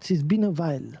been a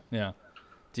while. Yeah.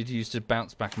 Did you used to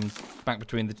bounce back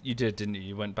between the? You did, didn't you?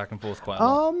 You went back and forth quite a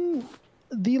lot.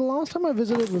 The last time I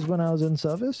visited was when I was in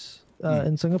service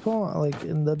in Singapore. Like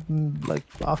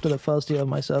after the first year of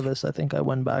my service, I think I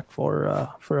went back for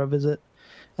a visit,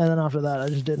 and then after that, I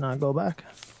just did not go back.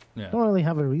 Yeah. I don't really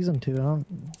have a reason to.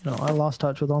 I lost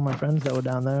touch with all my friends that were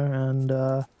down there,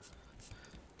 and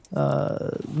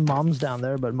mom's down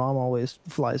there, but mom always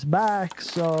flies back,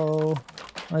 so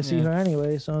I see her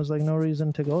anyway. So I was like, no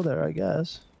reason to go there, I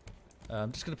guess.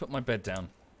 I'm just gonna put my bed down.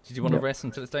 Did you want to rest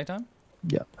until it's daytime?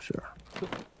 Yeah, sure. Cool.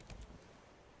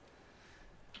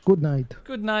 Good night.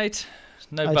 Good night.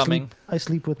 No bumming. I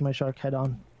sleep with my shark head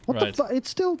on. What Right. the fuck? It's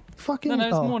still fucking... No,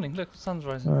 it's morning. Look, sun's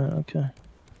rising. Alright, okay.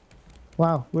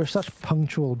 Wow, we're such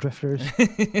punctual drifters.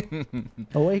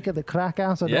 Awake at the crack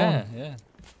ass of dawn. Yeah.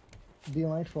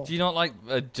 Delightful. Do you not like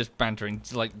just bantering?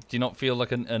 Do you not feel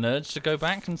like an urge to go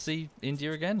back and see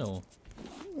India again, or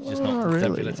just not really.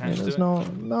 don't feel attached to it?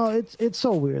 No, it's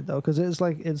so weird though, because it's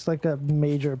like a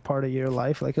major part of your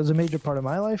life. Like, it was a major part of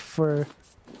my life for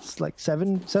like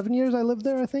seven years. I lived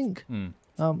there, I think.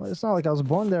 It's not like I was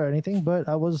born there or anything, but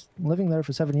I was living there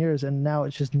for 7 years, and now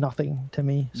it's just nothing to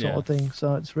me, sort of thing.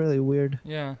 So it's really weird.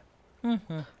 Yeah.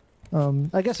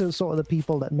 I guess it was sort of the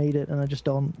people that made it, and I just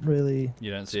don't really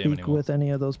speak with any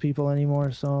of those people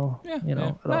anymore. So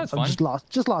that's fine. I've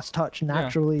just lost touch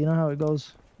naturally. You know how it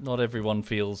goes. Not everyone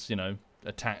feels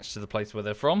attached to the place where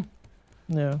they're from.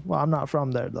 Yeah, well, I'm not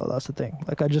from there though. That's the thing.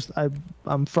 Like,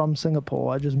 I'm from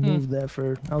Singapore. I just moved there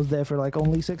I was there for like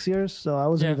only 6 years, so I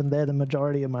wasn't even there the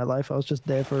majority of my life. I was just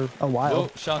there for a while.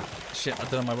 Oh, shark! Shit, I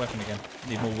don't have my weapon again.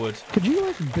 Need more wood. Could you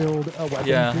like build a weapon?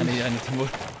 Yeah, please? I need some wood.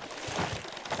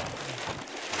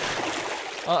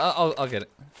 I'll get it.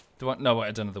 No, wait,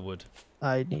 I don't have the wood.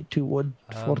 I need 2 wood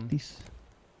for this.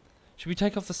 Should we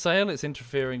take off the sail? It's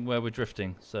interfering where we're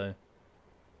drifting, so.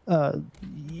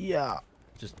 Yeah.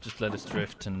 Just let us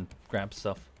drift and grab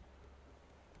stuff.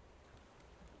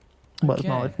 But it's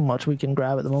not like much we can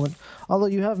grab at the moment. Although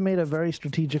you have made a very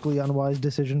strategically unwise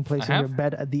decision placing your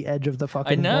bed at the edge of the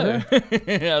fucking water. I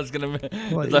know. I was gonna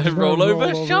roll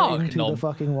over shark into the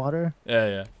fucking water.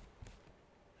 Yeah.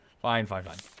 Fine.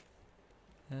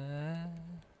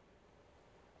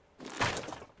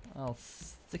 I'll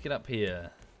stick it up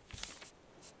here.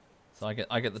 So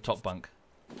I get the top bunk.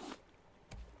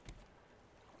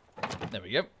 There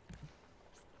we go.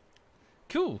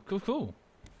 Cool.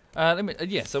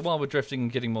 So while we're drifting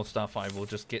and getting more stuff, I will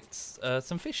just get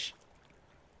some fish.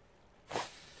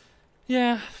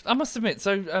 Yeah, I must admit.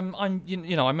 So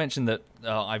I mentioned that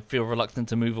I feel reluctant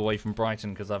to move away from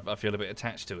Brighton because I feel a bit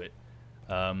attached to it.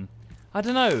 I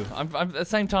don't know. I'm at the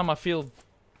same time I feel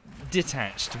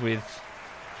detached with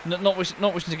not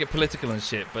wishing to get political and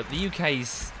shit, but the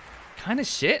UK's kind of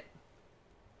shit.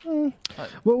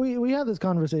 Well, we had this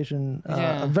conversation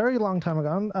a very long time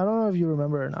ago. I don't know if you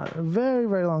remember or not. A very,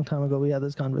 very long time ago, we had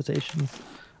this conversation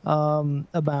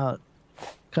about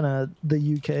kind of the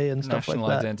UK and stuff like that.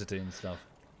 National identity and stuff.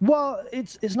 Well,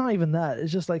 it's not even that.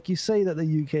 It's just like you say that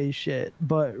the UK is shit,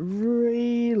 but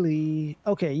really,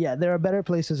 okay, yeah, there are better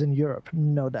places in Europe,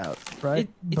 no doubt, right?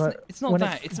 It's not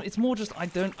that. It's more just I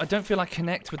don't feel I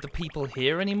connect with the people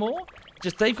here anymore.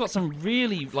 Just they've got some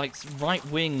really like right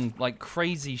wing like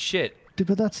crazy shit. Dude,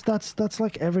 but that's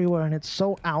like everywhere, and it's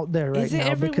so out there right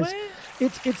now because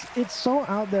it's so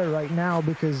out there right now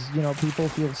because people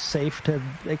feel safe to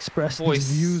express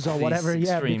these views or whatever.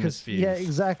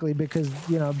 Exactly because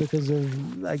because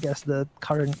of I guess the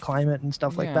current climate and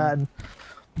stuff like that. And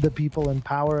the people in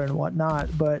power and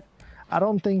whatnot, but I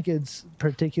don't think it's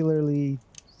particularly,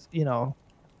 you know,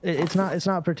 it's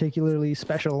not particularly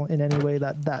special in any way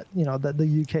that that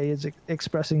the UK is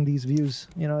expressing these views.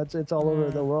 You know, it's all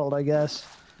over the world, I guess.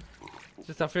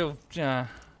 Just I feel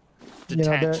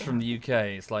detached from the UK.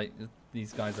 It's like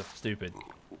these guys are stupid.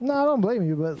 No, I don't blame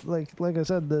you, but like I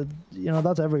said,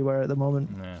 that's everywhere at the moment.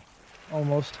 Yeah.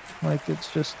 Almost like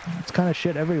it's kind of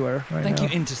shit everywhere right now. Thank you,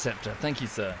 Interceptor. Thank you,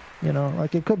 sir. You know,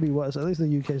 like it could be worse. At least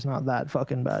the UK's not that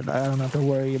fucking bad. I don't have to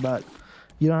worry about.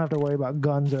 You don't have to worry about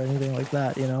guns or anything like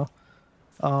that. You know.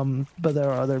 But there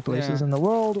are other places in the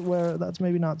world where that's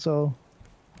maybe not so.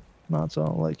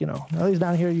 Like, you know, at least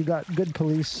down here you got good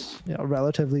police, you know,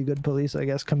 relatively good police, I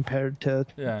guess, compared to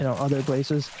you know, other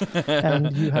places.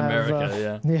 And you have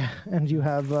America, and you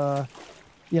have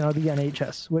you know, the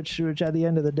NHS, which at the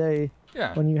end of the day,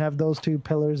 when you have those two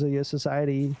pillars of your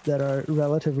society that are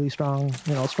relatively strong,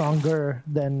 you know, stronger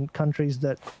than countries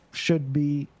that should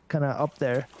be kind of up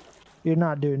there, you're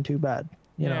not doing too bad,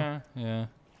 you know. Yeah.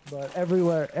 But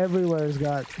everywhere's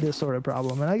got this sort of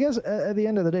problem, and I guess at the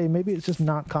end of the day, maybe it's just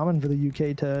not common for the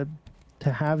UK to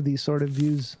have these sort of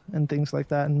views and things like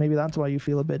that, and maybe that's why you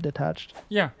feel a bit detached.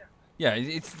 Yeah.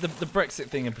 It's the Brexit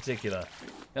thing in particular.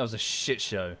 That was a shit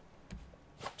show,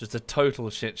 just a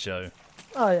total shit show.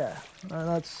 Oh yeah,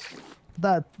 that's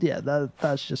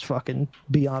just fucking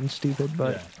beyond stupid,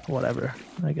 but whatever.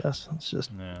 I guess it's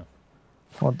just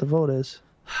what the vote is.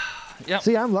 Yeah.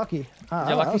 See, I'm lucky.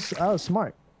 I was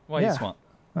smart. Why are you smart?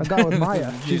 I got with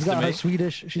Maya. She's got her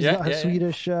Swedish. She's got her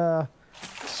Swedish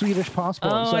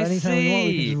passport. So anytime we want,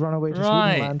 we can just run away to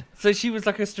Swedenland. So she was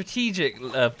like a strategic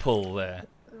pull there.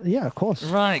 Yeah, of course.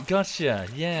 Right, gotcha.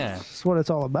 Yeah. That's what it's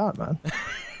all about, man.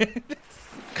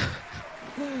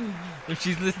 If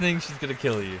she's listening, she's gonna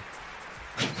kill you.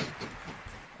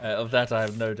 Of that, I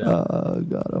have no doubt. Oh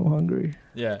God, I'm hungry.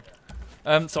 Yeah.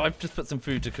 So I've just put some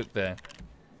food to cook there.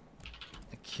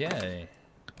 Okay.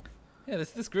 Yeah,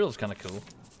 this grill's kind of cool.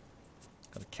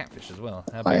 Got a catfish as well.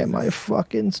 How Why am I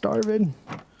fucking starving?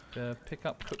 Pick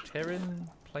up cooked herring.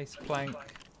 Place plank.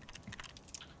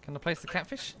 Can I place the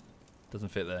catfish? Doesn't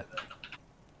fit there.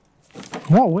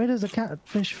 What? Where does the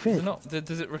catfish fit?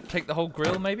 Does it take the whole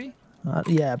grill, maybe?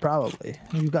 Yeah, probably.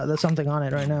 There's something on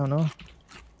it right now, no?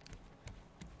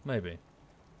 Maybe.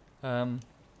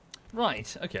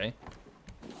 Right. Okay.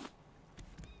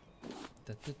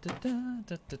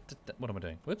 What am I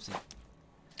doing? Whoopsie.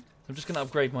 I'm just going to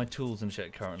upgrade my tools and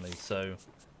shit currently, so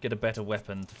get a better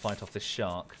weapon to fight off this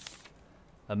shark.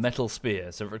 A metal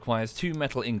spear, so it requires 2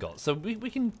 metal ingots. So we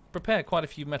can prepare quite a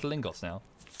few metal ingots now.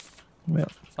 Yeah.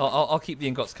 I'll keep the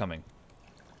ingots coming.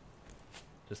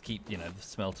 Just keep, you know, the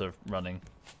smelter running.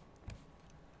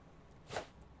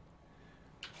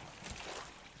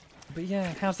 But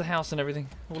yeah, how's the house and everything?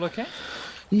 All okay?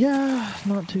 Yeah,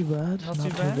 not too bad. Not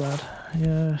too bad.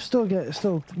 Yeah,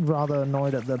 still rather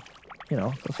annoyed at the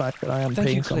fact that I am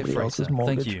paying somebody else's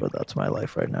mortgage, but that's my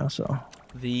life right now. So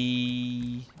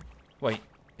wait,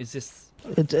 is this?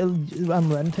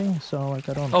 I'm renting, so like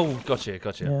I don't. Oh, gotcha.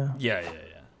 Yeah.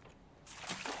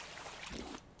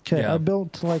 Okay, I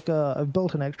built I've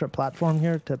built an extra platform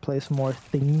here to place more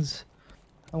things.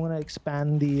 I'm gonna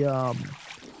expand the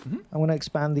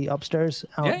upstairs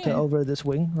out to over this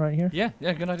wing right here. Yeah,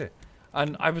 good idea.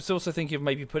 And I was also thinking of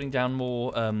maybe putting down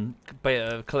more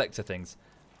collector things.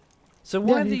 So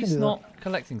why are these not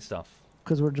collecting stuff?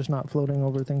 Because we're just not floating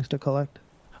over things to collect.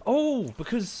 Oh,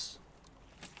 because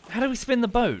how do we spin the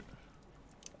boat?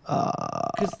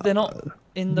 Because they're not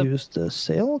in the. Use the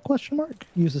sail? Question mark.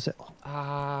 Use the sail.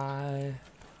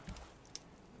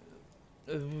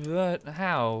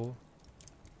 How?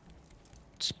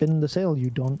 Spin the sail.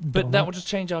 You don't. But that will just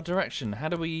change our direction. How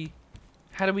do we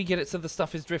get it so the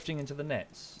stuff is drifting into the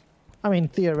nets? I mean,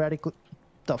 theoretically,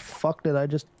 the fuck did I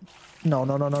just? No.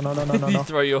 You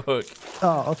throw your hook.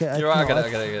 Oh, okay. I got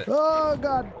it. Oh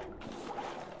God!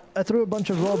 I threw a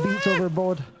bunch of raw beets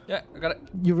overboard. Yeah, I got it.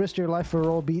 You risked your life for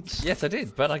raw beets. Yes, I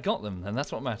did, but I got them, and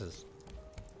that's what matters.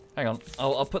 Hang on,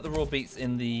 I'll put the raw beets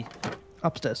in the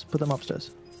upstairs. Put them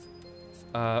upstairs.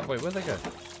 Wait, where'd they go?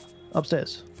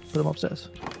 Upstairs. Put them upstairs.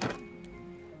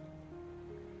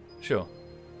 Sure.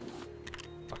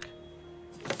 Fuck.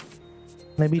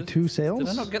 Maybe 2 sails? Did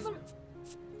I not get them?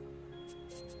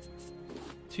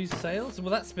 2 sails? Will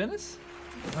that spin us?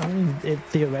 I mean,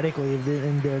 theoretically, if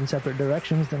they're in separate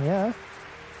directions, then yeah.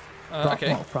 Okay.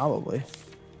 Well, probably.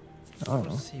 I don't know. What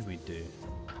does seaweed do?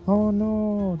 Oh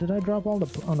no! Did I drop all the?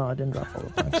 Oh no, I didn't drop all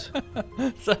the planks.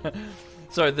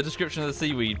 Sorry, the description of the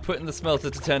seaweed: put in the smelter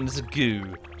to turn into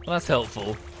goo. Well, that's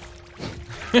helpful.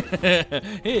 Here,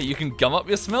 you can gum up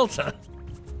your smelter.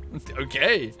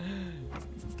 Okay.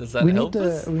 Does that help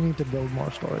us? We need to build more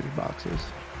storage boxes.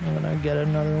 I'm gonna get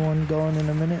another one going in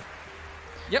a minute.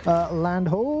 Yep. Land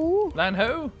ho. Land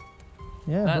ho.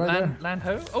 Yeah. Land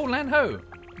ho. Oh, land ho.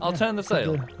 I'll turn the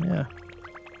sail. Yeah.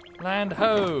 Land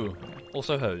ho.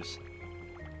 Also hose.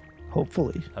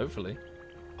 Hopefully. Hopefully.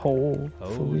 Hopefully.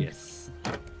 Oh yes.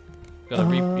 Gotta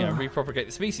repropagate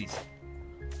the species.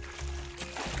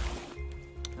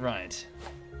 Right.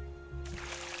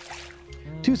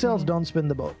 2 cells don't spin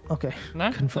the boat. Okay.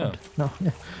 No? Confirmed. No. Yeah.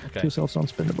 Okay. 2 cells don't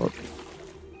spin the boat.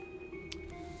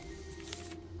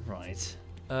 Right.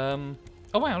 Oh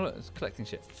wow, look, it's collecting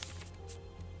shit.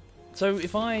 So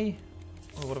if I...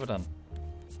 Oh, what have I done?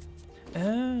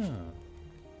 Oh.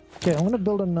 Okay, I'm gonna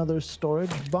build another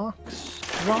storage box.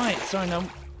 Right, sorry, no.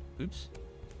 Oops.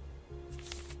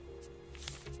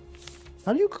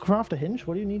 How do you craft a hinge?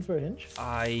 What do you need for a hinge?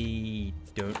 I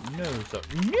don't know, sorry.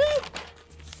 No!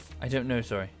 I don't know,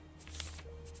 sorry.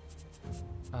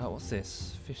 What's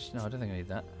this? Fish? No, I don't think I need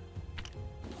that.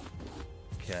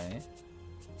 Okay.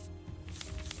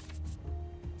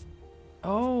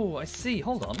 Oh, I see.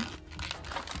 Hold on.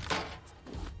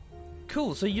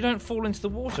 Cool, so you don't fall into the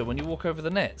water when you walk over the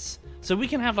nets. So we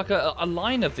can have like a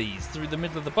line of these through the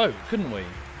middle of the boat, couldn't we?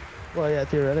 Well, yeah,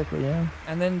 theoretically, yeah.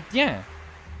 And then, yeah.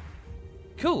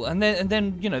 Cool, and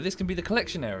then you know, this can be the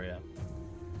collection area.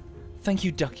 Thank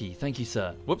you, Ducky. Thank you,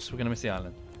 sir. Whoops, we're going to miss the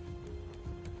island.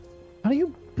 How do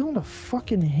you build a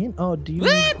fucking hinge? Oh, do you...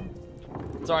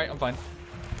 Sorry, I'm fine.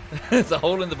 There's a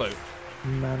hole in the boat.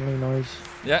 Manly noise.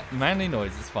 Yeah, manly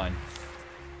noise is fine.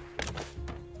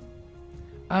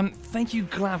 Thank you,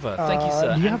 Glaver. Thank you,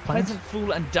 sir. Do you and have planks? Pleasant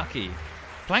Fool and Ducky.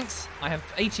 Planks? I have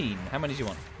 18. How many do you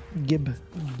want? Gib.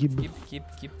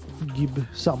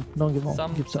 Some. Don't give all.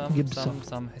 Give some. Give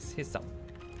some. Here's some.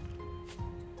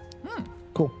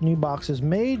 Cool. New box is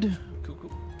made.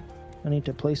 Cool. I need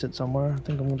to place it somewhere. I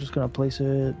think I'm just gonna place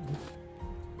it.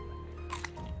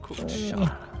 Cool.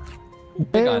 Shut.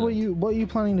 Hey, what are you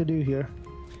planning to do here?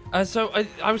 So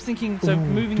I was thinking,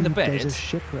 moving the bed. There's a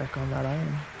shipwreck on that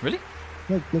island. Really?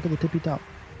 Look at the tippy top.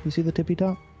 You see the tippy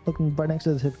top? Looking right next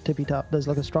to the tippy top. There's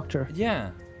like a structure.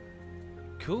 Yeah.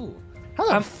 Cool. How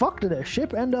the fuck did a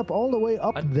ship end up all the way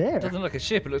up there? It doesn't look like a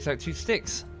ship. It looks like 2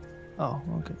 sticks. Oh,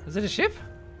 okay. Is it a ship?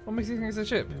 What makes you think it's a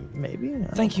ship? Maybe.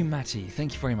 Thank you, Matty.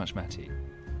 Thank you very much, Matty.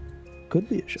 Could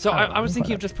be a ship. So I was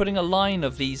thinking of just putting a line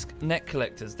of these net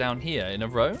collectors down here in a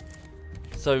row.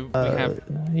 So we have...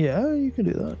 Yeah, you can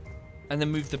do that. And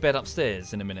then move the bed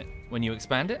upstairs in a minute when you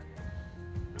expand it.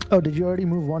 Oh, did you already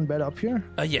move one bed up here?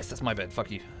 Yes, that's my bed.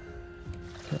 Fuck you.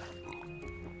 Okay.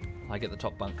 I get the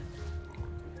top bunk.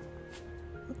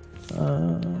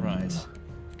 Right.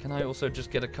 Can I also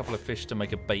just get a couple of fish to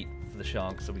make a bait for the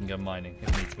sharks so we can go mining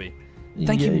if needs be?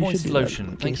 Thank you, Moist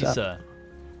Lotion. Thank you, sir.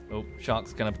 Oh,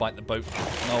 shark's gonna bite the boat.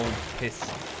 Oh, piss.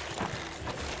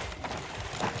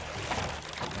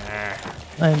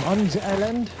 I'm on the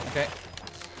island. Okay.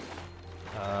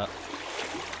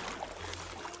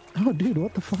 Oh, dude,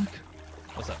 what the fuck?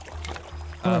 What's that?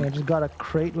 I just got a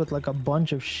crate with like a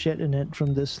bunch of shit in it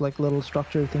from this like little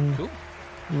structure thing. Cool.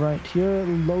 Right here,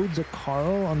 loads of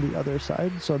coral on the other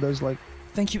side. So there's like.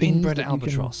 Thank you, Inbred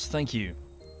Albatross. Thank you.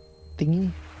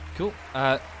 Thingy. Cool.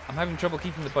 I'm having trouble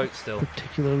keeping the boat still.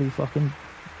 Particularly fucking.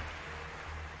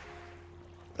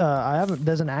 I haven't.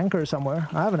 There's an anchor somewhere.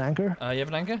 I have an anchor. You have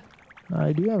an anchor?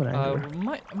 I do have an anchor.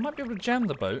 I might be able to jam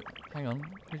the boat. Hang on.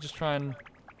 Let me just try and.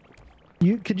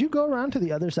 Could you go around to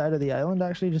the other side of the island?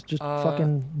 Actually, just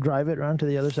fucking drive it around to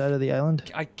the other side of the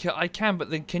island. I can, but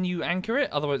then can you anchor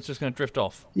it? Otherwise, it's just going to drift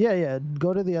off. Yeah.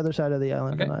 Go to the other side of the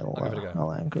island, okay. and I'll give it a go.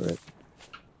 I'll anchor it.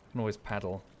 Can always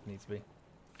paddle. Needs to be.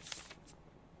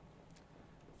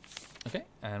 Okay,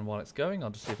 and while it's going, I'll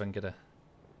just see if I can get a.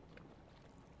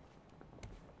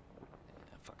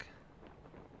 Fuck.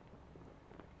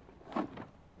 Okay,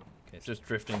 it's just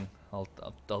drifting. I'll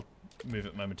move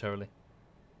it momentarily.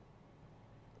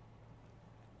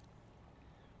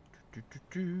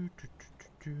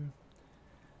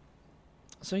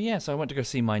 So yes, I went to go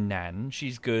see my nan.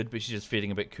 She's good, but she's just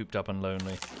feeling a bit cooped up and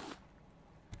lonely.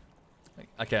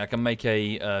 Okay, I can make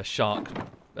a shark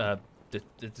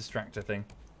distractor thing.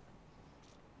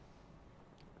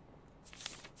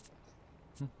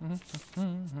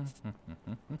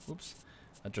 Oops.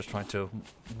 I just tried to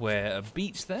wear a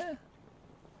beach there.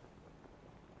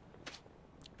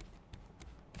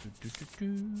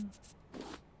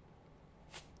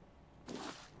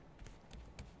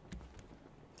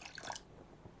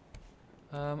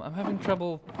 I'm having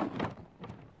trouble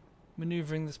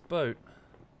maneuvering this boat.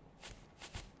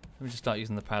 Let me just start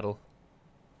using the paddle.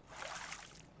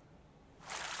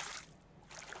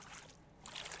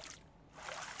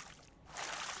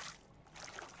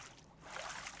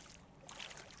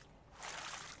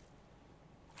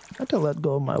 had to let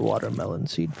go of my watermelon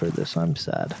seed for this. I'm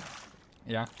sad.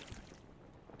 Yeah.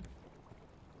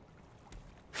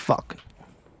 Fuck.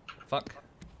 Fuck.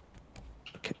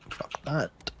 Okay, fuck that.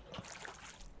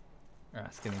 Ah,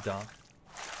 it's getting dark.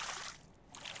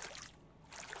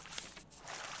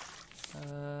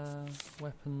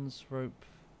 Weapons, rope,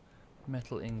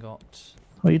 metal ingot.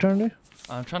 What are you trying to do?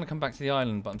 I'm trying to come back to the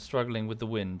island, but I'm struggling with the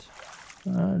wind.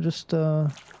 Hello,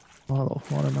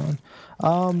 watermelon.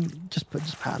 Just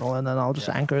paddle and then I'll just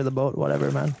anchor the boat,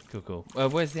 whatever, man. Cool.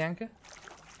 Where's the anchor?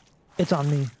 It's on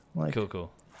me. Like,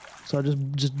 Cool. So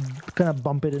just kind of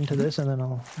bump it into this and then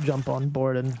I'll jump on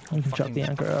board and we can chuck the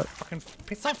anchor out. Fucking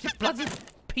piss off, you bloody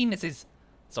penises.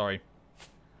 Sorry.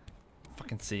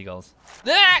 Fucking seagulls.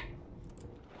 Ah!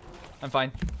 I'm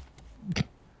fine.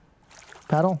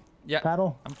 Paddle. Yeah.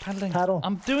 Paddle. I'm paddling. Paddle.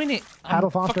 I'm doing it. Paddle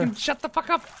faster. Fucking shut the fuck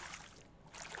up.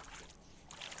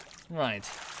 Right.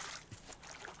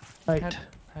 Right.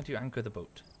 How do you anchor the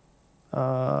boat? That's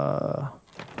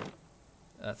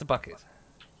a bucket.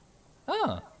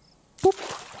 Ah. Boop.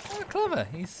 Oh, clever.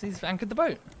 He's anchored the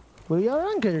boat. We are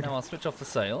anchored. Now I'll switch off the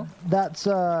sail. That's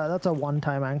a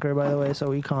one-time anchor, by the way, so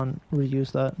we can't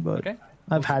reuse that. But Okay.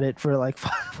 I've had it for like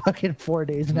fucking 4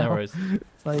 days now. No worries.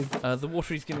 Like the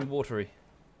watery's getting watery.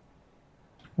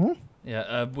 Hmm?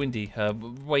 Yeah, windy,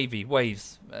 wavy,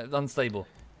 waves, unstable.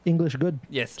 English good.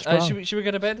 Yes. Strong. Should we go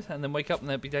to bed and then wake up and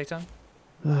there'll be daytime?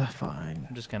 Fine.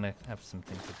 I'm just gonna have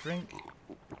something to drink.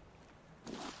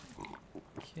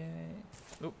 Okay.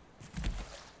 Oh.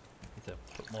 Need to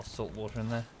put more salt water in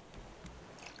there.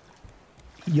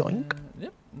 Yoink.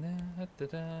 Yep.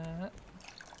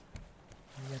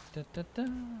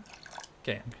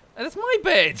 Okay. That's my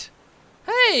bed.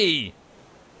 Hey.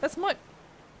 That's my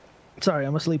Sorry,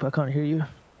 I'm asleep. I can't hear you.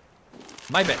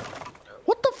 bed.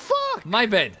 What the fuck? My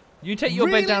bed. You take your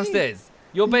Really? bed downstairs.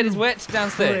 Your bed is wet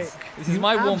downstairs. Prick. This is You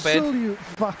my warm bed. Absolute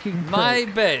fucking prick. My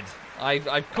bed.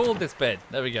 I've called this bed.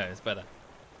 There we go. It's better.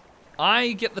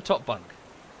 I get the top bunk.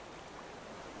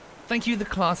 Thank you, the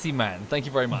classy man. Thank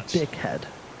you very much. Dickhead.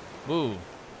 Woo.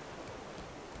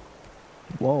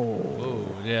 Whoa. Woo.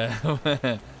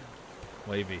 Yeah.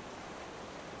 Wavy.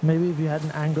 Maybe if you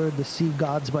hadn't angered the sea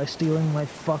gods by stealing my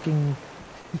fucking...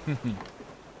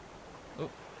 Oh.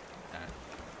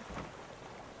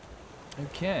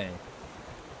 Okay.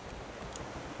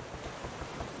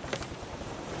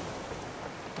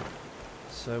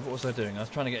 So what was I doing? I was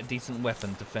trying to get a decent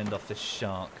weapon to fend off this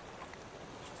shark.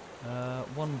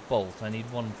 One bolt. I need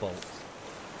one bolt.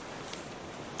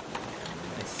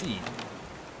 I see.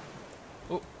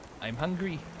 Oh, I'm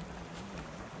hungry.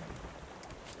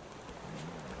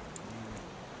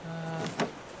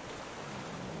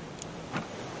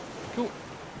 Cool.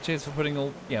 Cheers for putting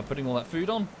all that food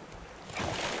on.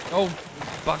 Oh,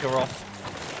 bugger off.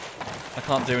 I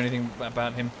can't do anything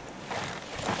about him.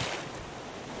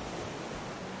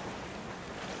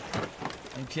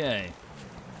 Okay.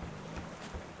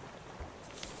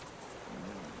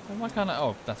 Why can't I?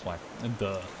 Oh, that's why.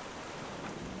 Duh.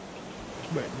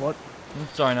 Wait, what?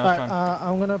 Sorry, no, I was Alright, trying.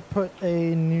 I'm gonna put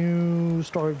a new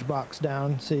storage box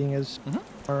down, seeing as...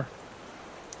 Or,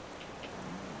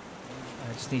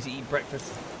 I just need to eat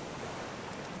breakfast.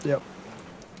 yep.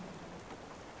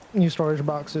 New storage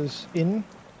box is in.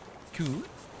 Cool.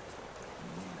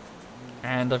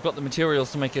 And I've got the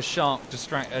materials to make a shark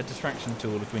distraction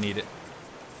tool if we need it.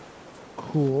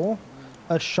 Cool.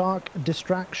 A shark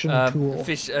distraction tool.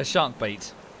 Shark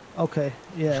bait. Okay,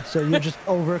 yeah, so you're just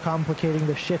overcomplicating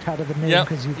the shit out of the name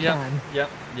because you can. Yep.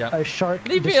 A shark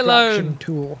Leave me distraction alone.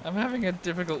 tool. I'm having a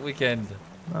difficult weekend.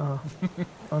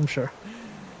 I'm sure.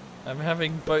 I'm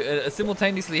having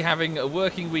simultaneously having a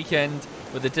working weekend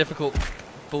with a difficult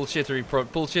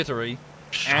bullshittery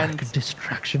Shark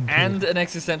distraction tool. and an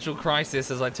existential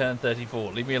crisis as I turn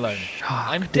 34. Leave me alone. Shark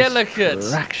I'm delicate.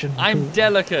 distraction I'm tool.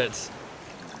 delicate.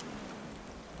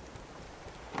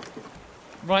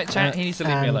 Right, chat. He needs to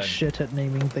leave me and alone. Shit at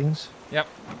naming things. Yep.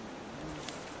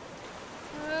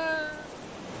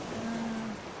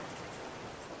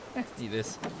 Eat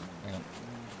this. Hang on.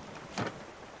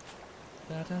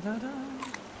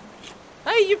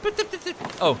 Hey, you put the.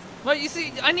 Oh, well, you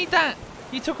see, I need that.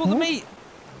 You took all the meat.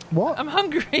 What? I'm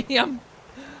hungry.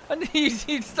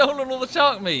 You've stolen all the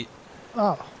shark meat.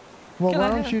 Oh. Well, Can why I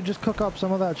don't have- you just cook up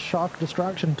some of that shark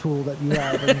distraction tool that you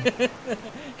have? And...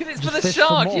 Because it's for Just the fish for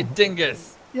shark, more. you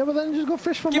dingus. yeah, but then just go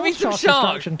fish for Give more me some shark shark.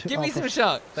 distraction tool. Give me Oh, some for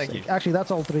shark. Thank sake. you. Actually,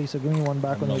 that's all 3, so give me one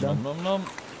back when Nom, you're done. nom, nom, nom.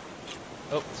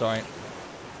 Oh, sorry.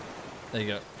 There you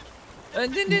go.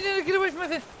 Get away from my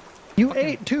thing. You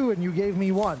ate 2 and you gave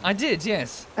me 1. I did,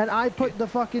 yes. And I put the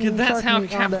fucking 'Cause that's shark how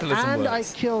meat on there, capitalism and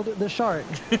works. I killed the shark.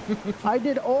 I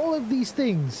did all of these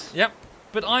things. Yep.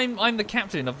 But I'm the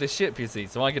captain of this ship, you see,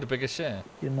 so I get a bigger share.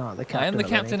 You're not the captain. I am the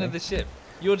captain of this ship.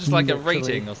 You're just like Literally. a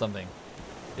rating or something.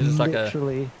 You're just like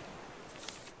Literally.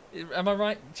 Am I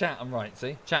right? Chat, I'm right.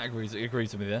 See, chat agrees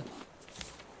with me there.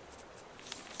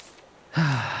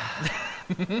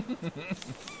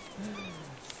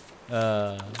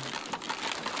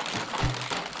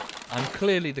 I'm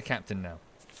clearly the captain now.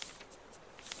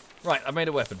 Right, I made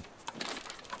a weapon.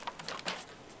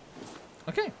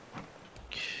 Okay.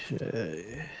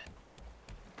 Okay.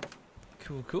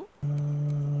 Cool.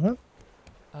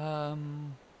 Uh,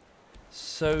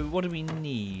 So what do we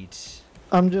need?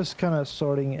 I'm just kind of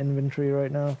sorting inventory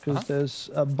right now because there's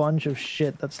a bunch of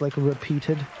shit that's like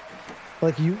repeated.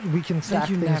 Like we can stack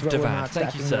you, things, but we're Navdevad. not Thank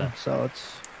stacking you, sir. them, so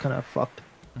it's kind of fucked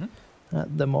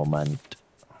at the moment.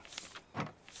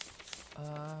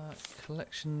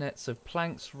 Collection nets of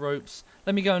planks, ropes.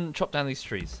 Let me go and chop down these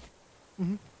trees.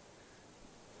 Mhm.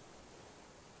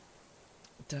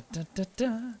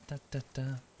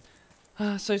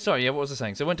 So sorry, yeah, what was I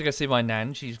saying? So I went to go see my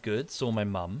nan, she's good. Saw my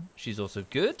mum, she's also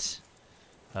good.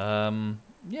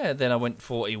 Yeah, then I went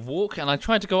for a walk and I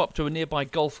tried to go up to a nearby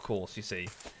golf course, you see.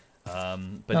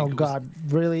 But Oh God,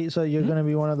 really? So you're gonna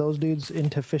be one of those dudes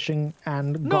into fishing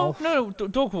and golf? No,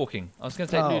 dog walking. I was going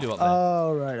to take Ludo up there.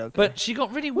 Oh, right, okay. But she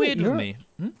got really weird with me.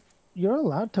 You're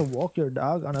allowed to walk your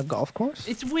dog on a golf course?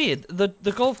 It's weird. The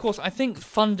golf course, I think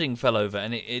funding fell over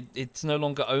and it's no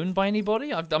longer owned by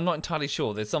anybody. I'm not entirely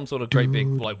sure. There's some sort of great big,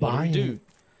 like, what do we do?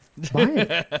 Buy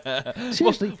it.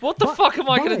 Seriously. What the fuck am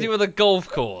I going buy to do it. with a golf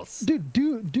course? Dude,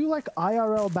 do like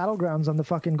IRL battlegrounds on the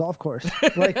fucking golf course.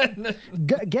 Like,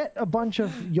 get a bunch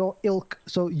of your ilk,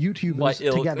 so YouTubers My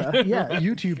ilk. together. Yeah,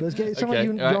 YouTubers. Get some Okay,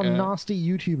 of your nasty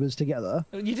YouTubers together.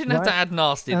 You didn't have to add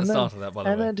nasty at the start of that, by the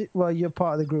way. And then, well, you're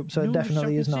part of the group, so it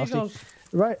definitely is nasty.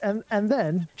 Right, and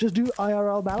then just do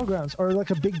IRL battlegrounds or like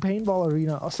a big paintball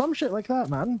arena or some shit like that,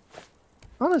 man.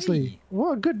 Honestly, Hey.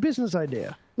 what a good business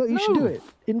idea. Look, you should do it.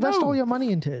 Invest all your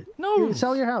money into it. No.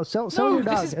 Sell your house. Sell your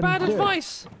dog. This is and bad do it.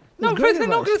 advice. No, It's Chris, great they're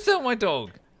not advice. going to sell my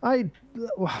dog.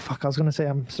 Fuck, I was going to say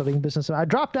I'm studying business. I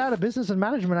dropped out of business and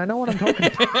management. I know what I'm talking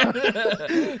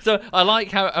about. So I like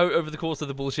how over the course of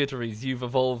the bullshitteries, you've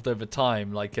evolved over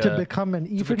time. Like To become an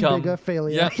even bigger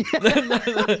failure. Yeah.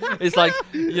 It's like,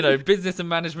 business and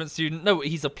management student. No,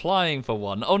 he's applying for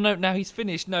one. Oh, no, now he's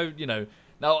finished. No,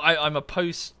 now I'm a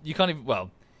post. You can't even, well,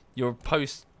 your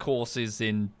post courses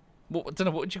in, I don't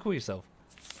know, what would you call yourself?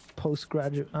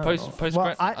 Postgraduate.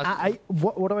 Postgrad.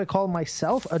 Well, what do I call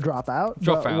myself? A dropout.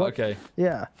 Dropout, okay.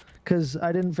 Yeah, because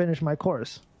I didn't finish my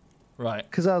course. Right.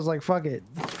 Because I was like, fuck it,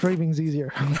 streaming's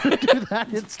easier. I'm gonna do that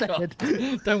instead.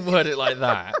 Don't word it like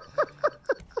that.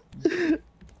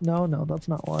 No, that's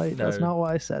not why. No. That's not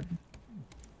what I said.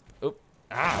 Oh,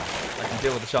 I can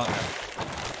deal with the shark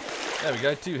now. There we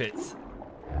go, 2 hits.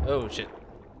 Oh shit.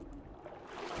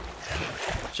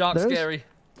 Shark's scary.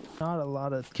 Not a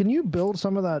lot of. Can you build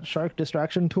some of that shark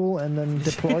distraction tool and then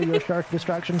deploy your shark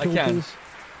distraction tool, please?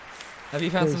 Have you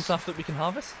found some stuff that we can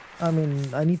harvest? I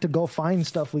mean, I need to go find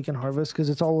stuff we can harvest because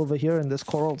it's all over here in this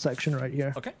coral section right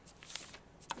here. Okay.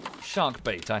 Shark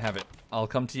bait, I have it. I'll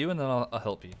come to you and then I'll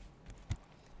help you.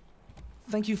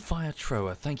 Thank you, Fire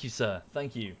Trower. Thank you, sir.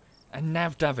 Thank you. And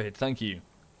Nav David, thank you.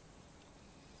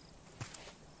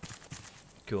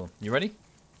 Cool. You ready?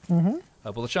 Mm-hmm.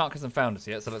 Well, the shark hasn't found us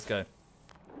yet, so let's go.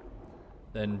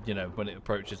 Then, when it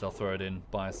approaches, I'll throw it in,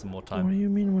 buy us some more time. What do you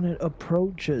mean when it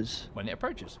approaches? When it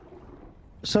approaches.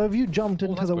 So have you jumped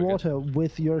into that's the quicker. water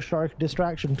with your shark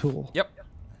distraction tool? Yep.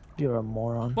 You're a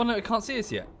moron. Well, no, it can't see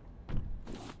us yet.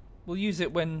 We'll use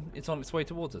it when it's on its way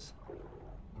towards us.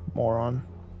 Moron.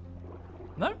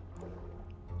 No?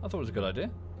 I thought it was a good idea.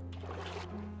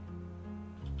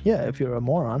 Yeah, if you're a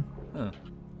moron. Huh.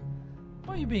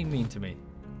 Why are you being mean to me?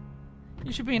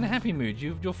 You should be in a happy mood.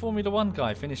 Your Formula 1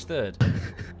 guy finished 3rd.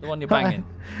 The one you're banging.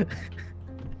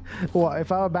 What,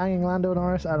 if I were banging Lando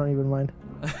Norris? I don't even mind.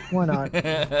 Why not?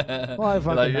 Why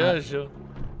fucking Like, yeah, not? sure.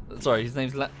 Sorry, his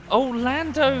name's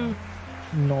Lando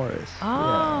Norris.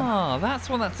 Ah, that's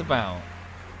what that's about.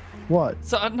 What?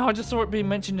 So no, I just saw it being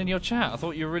mentioned in your chat. I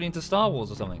thought you were really into Star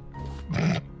Wars or something.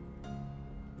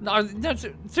 No,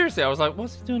 seriously, I was like,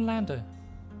 what's he doing, Lando?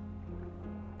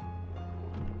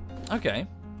 Okay.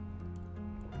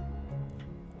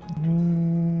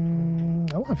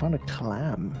 Oh, I found a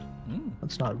clam.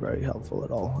 That's not very helpful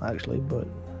at all, actually. But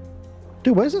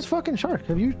dude, where's this fucking shark?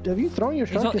 Have you thrown your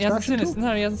shark He hasn't distraction seen us. tool?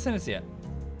 No, he hasn't seen us yet.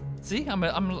 See,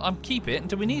 I'm keep it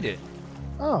until we need it.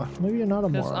 Oh, maybe you're not a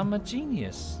Because moron. I'm a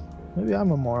genius. Maybe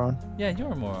I'm a moron. Yeah,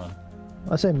 you're a moron.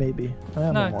 I say maybe. I am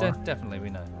a No, moron. definitely we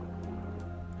know.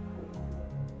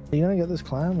 Are you gonna get this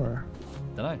clam or?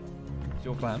 Don't know. It's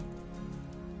your clan.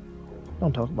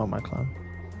 Don't talk about my clown.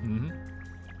 Mm-hmm.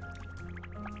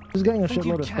 He's getting a Thank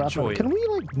you, shitload of scrap metal. Catjoy. Can we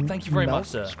like Thank you very melt much,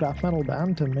 sir. scrap metal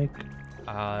down to make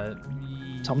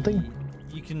something?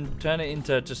 You can turn it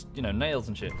into just, you know, nails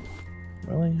and shit.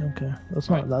 Really? Okay. That's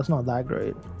Right. not that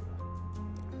great.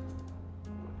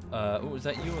 Oh, is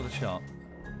that you or the shark?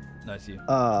 No, it's you.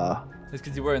 It's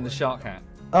because you're wearing the shark hat.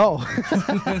 Oh.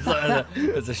 It's like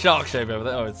there's a shark shape over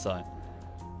there. Oh, it's fine.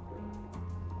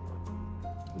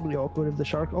 Really awkward if the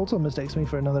shark also mistakes me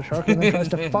for another shark and then tries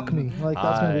to fuck me. Like,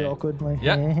 that's gonna be awkward. Like,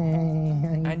 yeah. how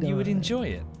And you would doing? enjoy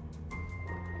it.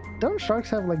 Don't sharks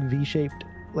have like V-shaped,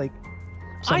 like?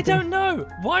 Something? I don't know.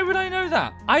 Why would I know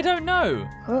that? I don't know.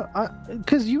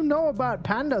 Because you know about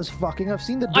pandas fucking. I've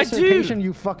seen the I do. dissertation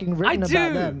you fucking written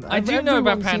about them. I do know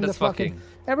about Everyone's seen pandas the fucking.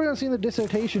 Everyone's seen the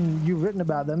dissertation you've written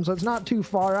about them, so it's not too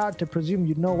far out to presume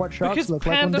you'd know what sharks Because look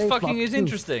like when panda they fucking fuck is too.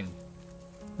 interesting.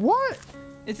 What?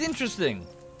 It's interesting.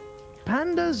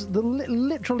 Pandas,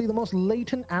 literally the most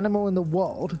latent animal in the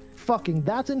world. Fucking,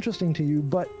 that's interesting to you,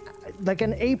 but like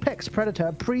an apex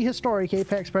predator, prehistoric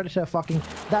apex predator fucking,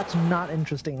 that's not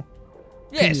interesting.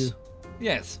 Yes.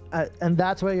 Yes. And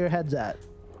that's where your head's at.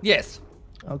 Yes.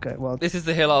 Okay, well. This is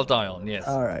the hill I'll die on. Yes.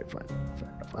 All right, fine. Fair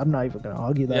enough. I'm not even going to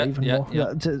argue that even more.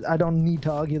 Yeah. I don't need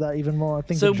to argue that even more. I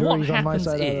think So the what jury's on my happens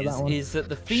side out of that one. is that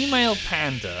the female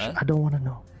panda. I don't want to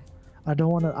know. I don't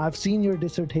want to. I've seen your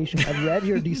dissertation. I've read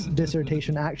your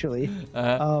dissertation actually.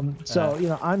 So you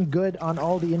know, I'm good on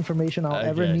all the information I'll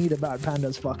ever need about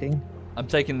pandas fucking. I'm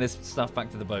taking this stuff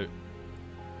back to the boat.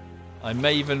 I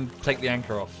may even take the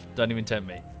anchor off. Don't even tempt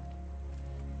me.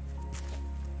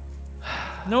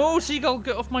 No, seagull,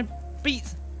 get off my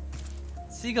beats.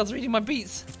 Seagull's reading my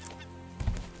beats.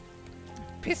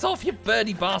 Piss off, you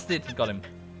birdie bastard. Got him.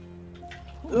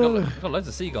 Ooh, got loads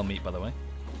of seagull meat, by the way.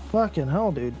 Fucking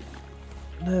hell, dude.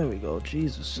 There we go.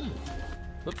 Jesus.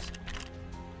 Whoops.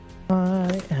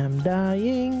 I am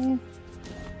dying.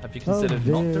 Have you considered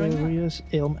not doing that? Various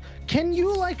ailment. Can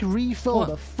you like refill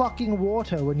the fucking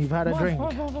water when you've had a drink?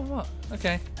 What?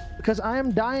 Okay. Because I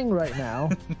am dying right now.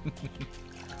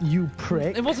 You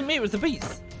prick. It wasn't me, it was the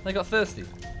beats. They got thirsty.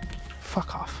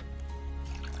 Fuck off.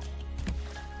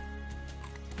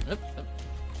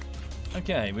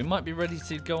 Okay, we might be ready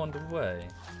to go underway.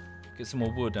 Get some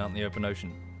more wood out in the open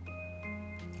ocean.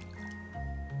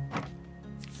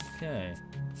 Okay.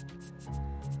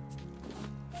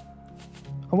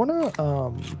 I wanna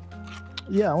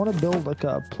I wanna build like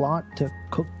a plot to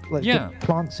cook like to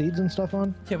plant seeds and stuff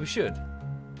on. Yeah, we should.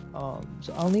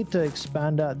 So I'll need to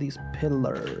expand out these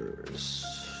pillars.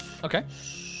 Okay.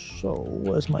 So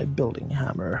where's my building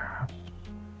hammer?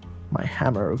 My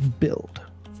hammer of build.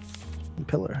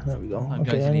 Pillar. There we go. I'm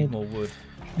going to need more wood.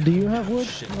 Do you have wood?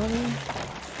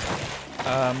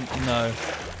 No.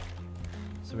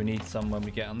 So we need some when we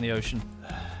get on the ocean.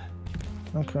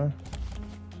 Okay.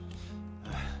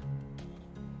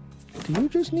 Do you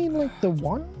just need like the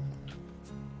one?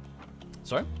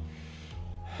 Sorry?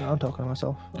 No, I'm talking to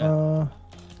myself. Yeah.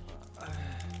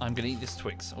 I'm gonna eat this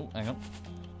Twix. Oh, hang on.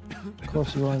 Of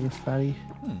course you are, you fatty.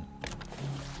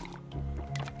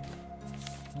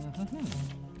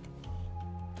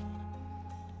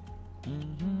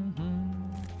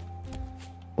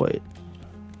 Wait.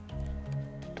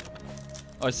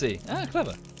 Oh, I see. Ah,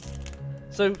 clever.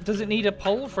 So, does it need a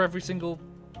pole for every single...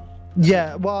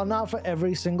 Yeah, well, not for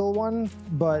every single one,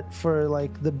 but for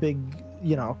like the big,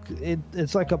 you know,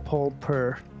 it's like a pole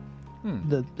per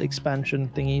the expansion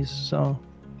thingies. So,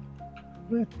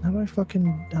 how do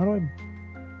I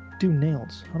do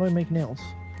nails? How do I make nails?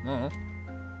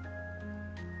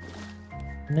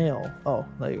 Nail. Oh,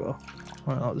 there you go.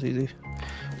 Oh, that was easy.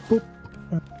 Boop.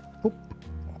 Boop.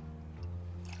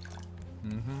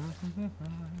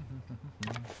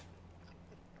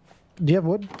 Do you have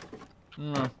wood?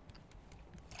 No.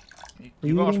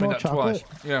 You've asked me more that chocolate?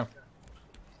 twice. Yeah.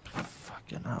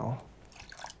 Fucking hell.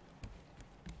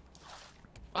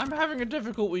 I'm having a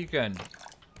difficult weekend.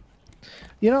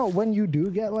 You know, when you do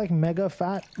get like mega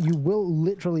fat, you will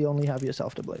literally only have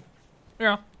yourself to blame.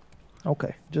 Yeah.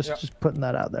 Okay, just putting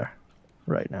that out there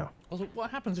right now. Also, what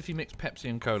happens if you mix Pepsi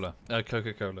and cola?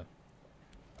 Coca-Cola?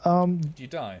 Do you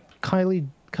die? Kylie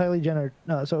Jenner.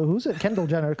 No, so who's it? Kendall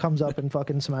Jenner comes up and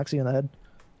fucking smacks you in the head.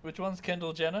 Which one's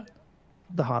Kendall Jenner?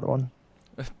 The hot one.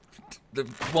 The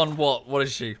one what? What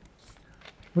is she?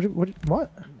 What? What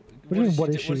do you mean? What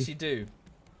is she? What does she do?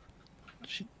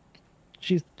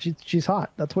 She's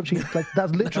hot. That's what she like.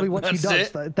 That's literally what she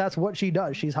does. It? That's what she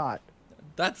does. She's hot.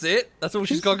 That's it. That's all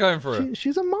she's got going for her.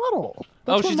 She's a model.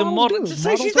 That's she's a model. Do. Just say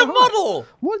Models she's a model.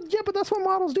 Well, yeah, but that's what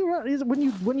models do. Right? Is when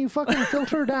you fucking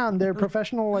filter down their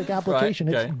professional like application,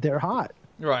 Right, okay. they're hot.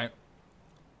 Right.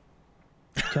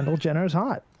 Kendall Jenner's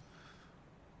hot.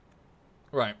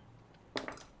 Right.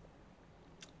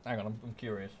 Hang on, I'm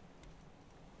curious.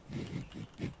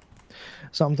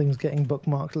 Something's getting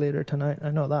bookmarked later tonight. I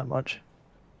know that much.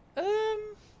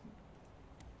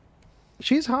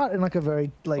 She's hot in like a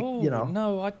very Oh, you know.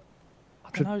 no, I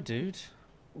don't know, dude.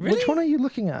 Really? Which one are you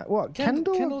looking at? What,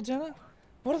 Kendall? Kendall Jenner?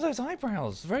 What are those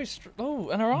eyebrows? Very oh,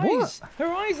 and her eyes. What? Her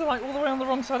eyes are like all the way on the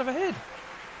wrong side of her head.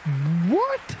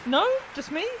 What? No,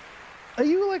 just me. Are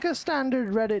you like a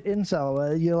standard Reddit incel?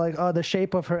 Where you're like, oh, the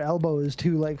shape of her elbow is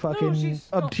too like fucking she's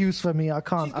obtuse for me. I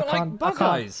can't. She's got, I can't. like, bug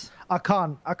eyes. I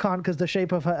can't because the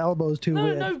shape of her elbow is too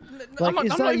weird. No, Like, I'm is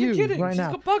not that even you kidding. right She's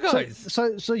now? got bug eyes.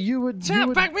 So you would. Chat, you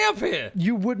would, back me up here.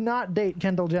 You would not date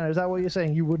Kendall Jenner. Is that what you're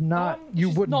saying? You would not. You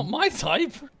she's would not my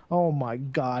type. Oh my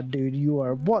god, dude, you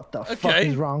are. What the fuck Okay.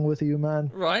 is wrong with you, man?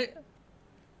 Right.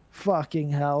 Fucking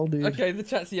hell, dude. Okay, the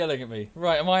chat's yelling at me.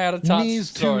 Right, am I out of touch?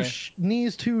 Sorry.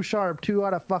 Knees too sharp. 2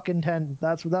 out of fucking 10.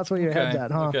 That's where your head's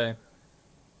at, huh? Okay.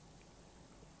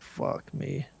 Fuck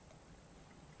me.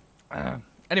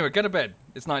 Anyway, go to bed.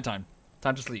 It's nighttime.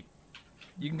 Time to sleep.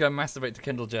 You can go masturbate to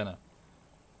Kendall Jenner.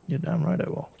 You're damn right I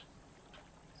will.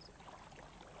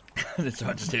 So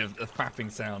I just hear a fapping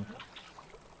sound.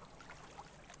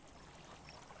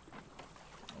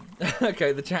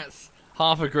 Okay, the chat's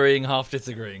half agreeing, half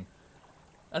disagreeing.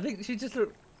 I think she just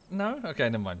looked... No? Okay,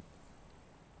 never mind.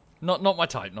 Not my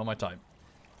type, not my type.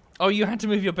 Oh, you had to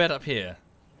move your bed up here.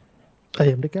 I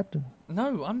am the captain.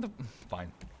 No, I'm the...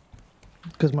 Fine.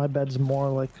 Because my bed's more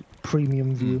like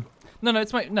premium view. No,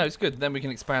 it's good. Then we can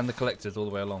expand the collectors all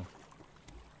the way along.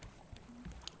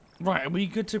 Right, are we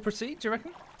good to proceed, do you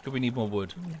reckon? Do we need more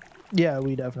wood? Yeah,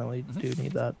 we definitely do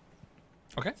need that.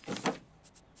 Okay.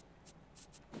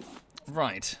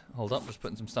 Right, hold up, just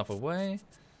putting some stuff away.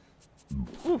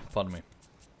 Ooh, pardon me.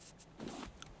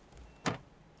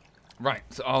 Right,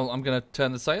 so I'm going to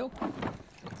turn the sail. Do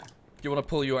you want to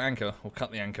pull your anchor, or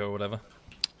cut the anchor, or whatever?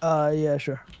 Yeah,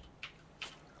 sure.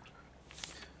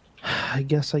 I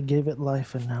guess I gave it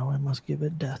life, and now I must give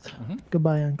it death.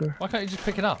 Goodbye, anchor. Why can't you just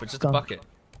pick it up? It's just a Gone. bucket.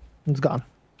 It's gone.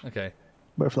 Okay.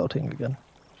 We're floating again.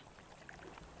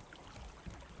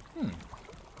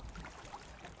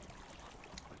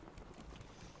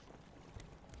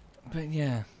 But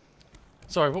yeah.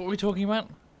 Sorry, what were we talking about?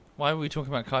 Why were we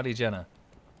talking about Kylie Jenner?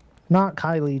 Not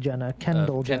Kylie Jenner,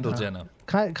 Kendall Jenner. Kendall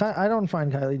Jenner. I don't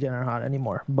find Kylie Jenner hot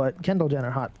anymore, but Kendall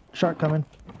Jenner hot. Shark coming.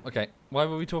 Okay, why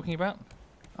were we talking about?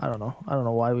 I don't know. I don't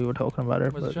know why we were talking about her,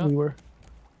 Where's the but shark? we were.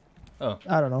 Oh.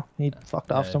 I don't know. He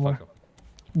fucked off Yeah, somewhere. fuck off.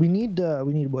 We need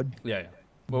wood. Yeah.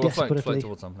 Well, we'll float Desperately.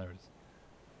 towards some. There it is.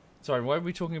 Sorry, why were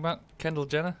we talking about Kendall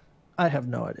Jenner? I have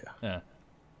no idea. Yeah.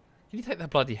 Can you take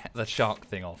that the shark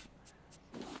thing off?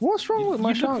 What's wrong with my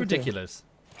you shark look thing? ridiculous.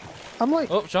 I'm like,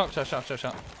 Oh, shark.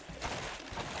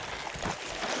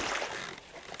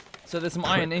 So there's some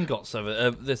iron ingots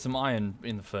over. There's some iron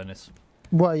in the furnace.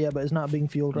 well, yeah, but it's not being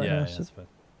fueled right now. Yeah, So that's fair.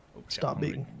 Oh, stop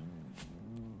hungry. being.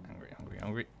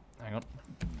 Hungry. Hang on.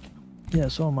 Yeah,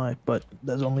 so am I, but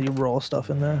there's only raw stuff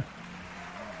in there.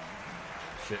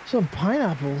 Shit. Some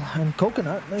pineapple and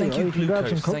coconut. There Thank you go. you, You can grab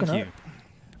some glucose. coconut.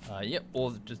 Thank you. Yep,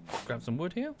 or just grab some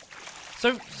wood here.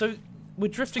 So we're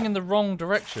drifting in the wrong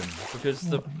direction because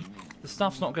the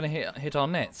stuff's not going to hit our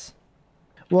nets.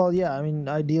 Well, yeah, I mean,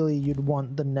 ideally you'd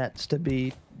want the nets to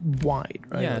be wide,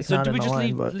 right? Yeah. Like, So not do in we the just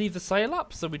line, leave the sail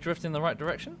up so we drift in the right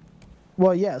direction?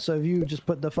 Well, yeah. So if you just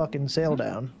put the fucking sail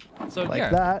down So like yeah,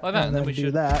 that, like that, and then we do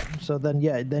should. that, so then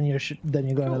yeah, then you're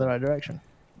going in the right direction.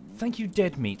 Thank you,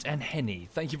 Dead Meat and Henny.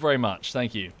 Thank you very much.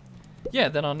 Thank you. Yeah,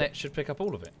 then our net should pick up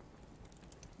all of it.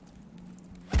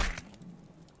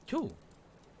 Cool.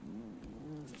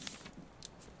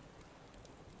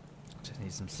 Just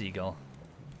need some seagull.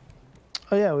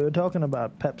 Oh yeah, we were talking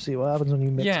about Pepsi. What happens when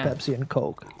you mix Yeah. Pepsi and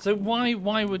Coke? So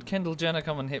why would Kendall Jenner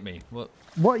come and hit me? What?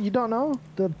 What, you don't know?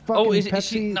 The fucking is Pepsi.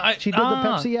 she- no, she did the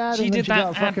Pepsi ad, she and then did she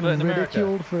got that fucking advert in America.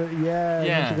 ridiculed for and then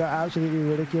Yeah. she got absolutely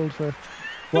ridiculed for,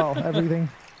 well, everything.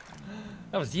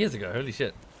 That was years ago. Holy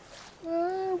shit.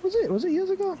 Was it years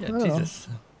ago? Yeah, I don't know. Jesus.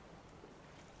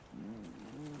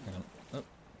 Hang on. Oh.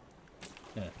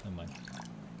 Yeah, never mind.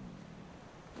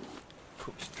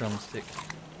 Cooked drumstick.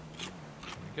 There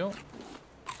we go.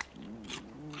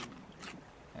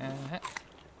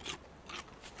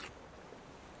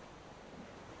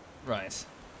 Right.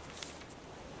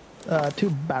 2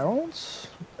 barrels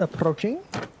approaching.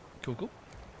 Cool.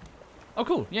 Oh,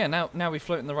 cool. Yeah, now we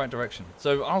float in the right direction.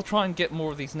 So I'll try and get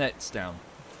more of these nets down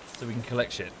so we can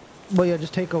collect shit. Well, yeah,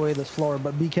 just take away this floor,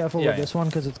 but be careful Yeah, with yeah. this one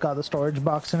because it's got the storage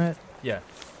box in it. Yeah.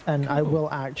 And I Cool. will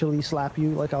actually slap you.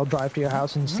 Like, I'll drive to your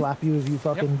house and slap you if you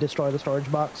fucking destroy the storage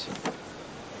box.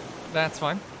 That's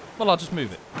fine. Well, I'll just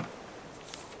move it.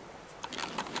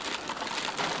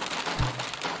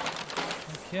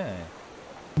 Okay.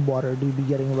 Water do be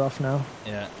getting rough now.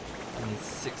 Yeah. I need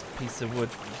 6 pieces of wood.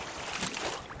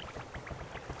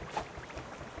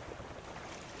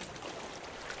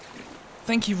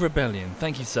 Thank you, Rebellion.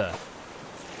 Thank you, sir.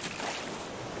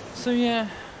 So, yeah.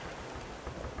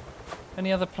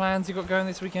 Any other plans you got going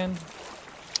this weekend?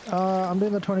 I'm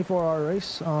doing the 24-hour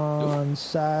race on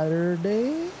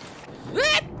Saturday.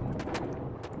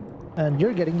 And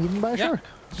you're getting eaten by a shark.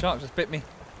 Shark just bit me.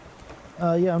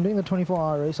 Yeah, I'm doing the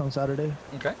 24-hour race on Saturday.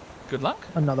 Okay. Good luck.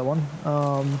 Another one.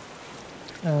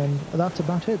 And that's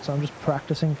about it, so I'm just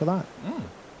practicing for that.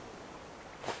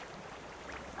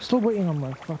 Still waiting on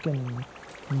my fucking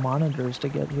monitors to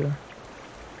get here.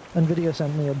 Nvidia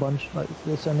sent me a bunch, like,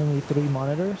 they're sending me 3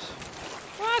 monitors.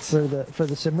 What? For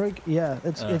the sim rig. Yeah,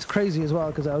 it's crazy as well,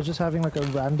 because I was just having like a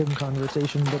random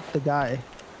conversation with the guy.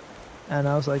 And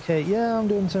I was like, hey, yeah, I'm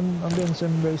doing sim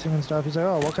racing and stuff. He's like,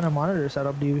 oh, what kind of monitor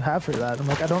setup do you have for that? I'm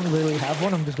like, I don't really have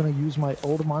one. I'm just going to use my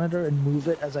old monitor and move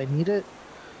it as I need it,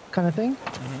 kind of thing.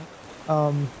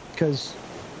 Because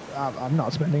I'm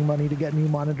not spending money to get new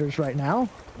monitors right now.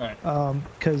 Right.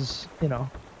 Because, you know,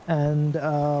 and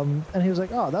he was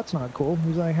like, oh, that's not cool.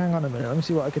 He's like, hang on a minute, let me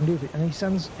see what I can do for you. And he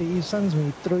sends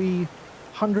me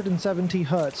 370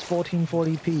 hertz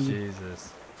 1440p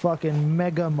Jesus. fucking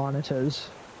mega monitors.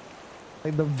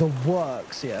 Like the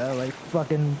works, yeah, like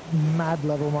fucking mad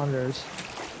level monitors.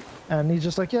 And he's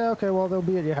just like, yeah, okay, well, they'll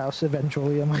be at your house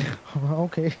eventually. I'm like, oh,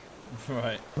 okay.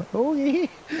 Right. Okay.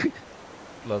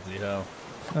 Bloody hell.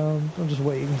 I'm just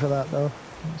waiting for that, though.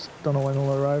 Just don't know when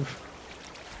it'll arrive.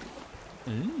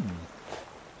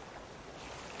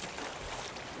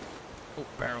 Oh,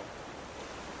 barrel.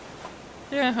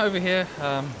 Yeah, over here,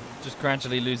 just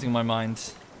gradually losing my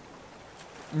mind.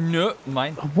 No,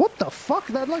 mine. What the fuck?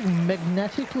 That like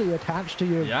magnetically attached to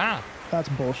your... Yeah. That's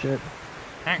bullshit.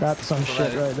 Hacks. That's some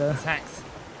shit right there. It's hacks.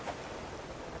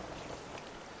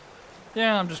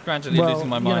 Yeah, I'm just gradually losing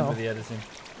my mind with the editing.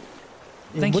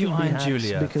 Thank you, Iron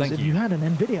Julia. Because Thank if you. you had an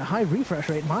Nvidia high refresh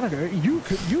rate monitor, you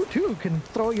too can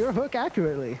throw your hook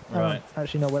accurately. Right.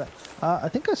 Actually, no. What? I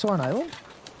think I saw an island.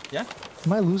 Yeah.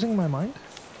 Am I losing my mind?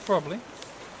 Probably.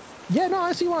 Yeah. No,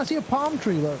 I see one. I see a palm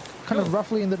tree. Look, kind of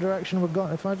roughly in the direction we're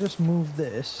going. If I just move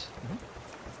this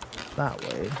that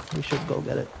way, we should go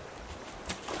get it.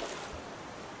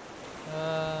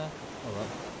 Hold on.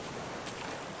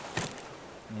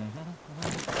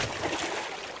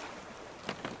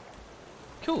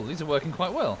 Cool, these are working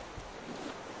quite well.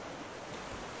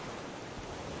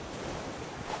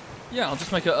 Yeah, I'll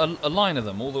just make a line of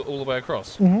them all the way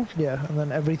across. Yeah, and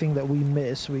then everything that we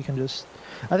miss, we can just...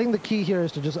 I think the key here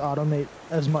is to just automate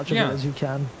as much of it as you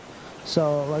can.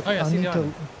 So, like,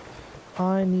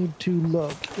 I need to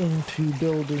look into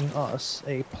building us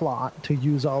a plot to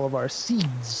use all of our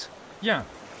seeds. Yeah.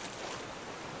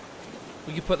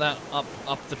 We could put that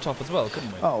up the top as well,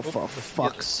 couldn't we? Oh, for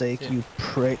fuck's sake, you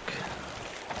prick.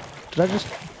 Did I just...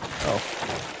 Oh.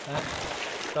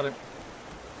 Got it.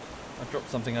 I dropped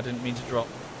something I didn't mean to drop.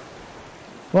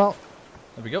 Well...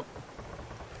 There we go.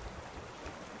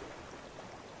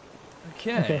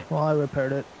 Okay. Okay, well, I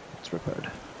repaired it. It's repaired.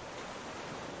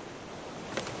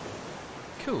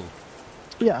 Cool.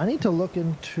 Yeah, I need to look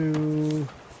into...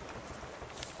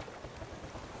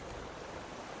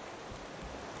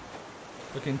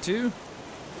 Look into...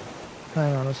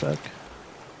 Hang on a sec.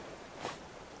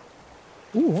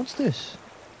 Ooh, what's this?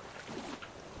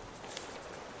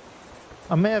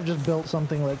 I may have just built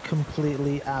something like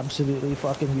completely, absolutely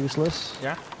fucking useless.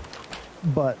 Yeah?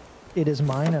 But it is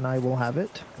mine and I will have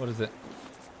it. What is it?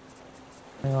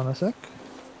 Hang on a sec.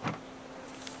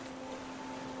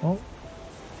 Oh,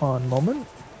 one moment.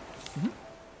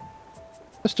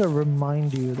 Just to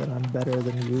remind you that I'm better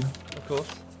than you. Of course.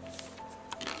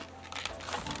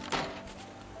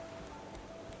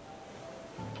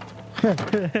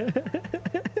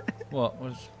 What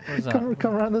is that?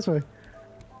 Come around this way.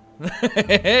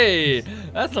 Hey,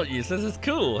 that's not useless. It's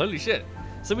cool. Holy shit!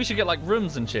 So we should get like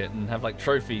rooms and shit and have like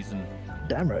trophies and.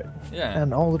 Damn right. Yeah.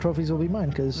 And all the trophies will be mine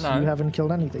because you haven't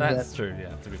killed anything yet. That's true.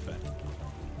 Yeah. To be fair.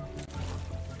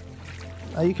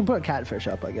 You can put a catfish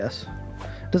up, I guess.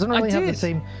 Doesn't really have the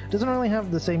same. Doesn't really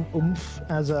have the same oomph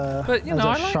as a. But you know,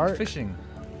 I like shark. fishing.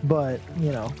 But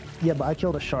you know, yeah. But I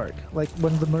killed a shark. Like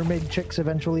when the mermaid chicks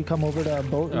eventually come over to a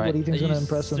boat, what do you think's gonna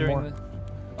impress them more?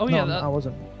 Oh no, yeah, I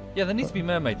wasn't. Yeah, there needs to be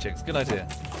mermaid chicks. Good idea.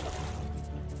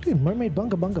 Dude, mermaid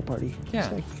bunga bunga party. Yeah.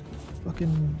 It's like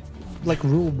fucking like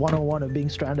rule 101 of being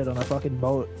stranded on a fucking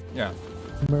boat. Yeah.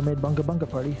 Mermaid bunga bunga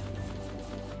party.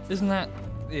 Isn't that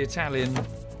the Italian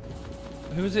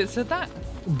Who was it said that?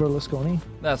 Berlusconi.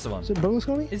 That's the one. Is it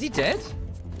Berlusconi? Is he dead?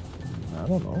 I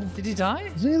don't know. Did he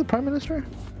die? Is he the prime minister?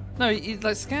 No, he's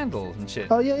like scandal and shit.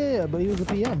 Oh yeah. But he was the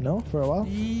PM, no, for a while.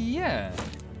 Yeah.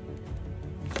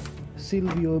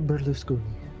 Silvio Berlusconi.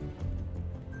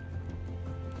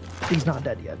 He's not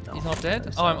dead yet. No. He's not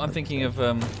dead. Oh, I'm thinking of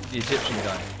the Egyptian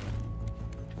guy.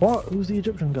 What? Who's the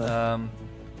Egyptian guy?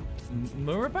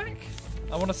 Murabak?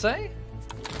 I want to say.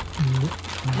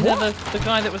 You know, the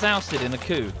guy that was ousted in a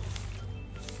coup.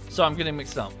 So I'm getting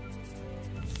mixed up.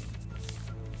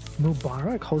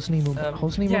 Mubarak?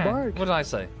 Hosni Yeah. Mubarak? What did I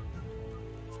say?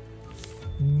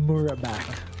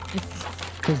 Murabak.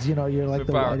 Because you're like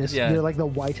the Mubarak, whitest. yeah. You're like the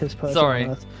whitest person Sorry.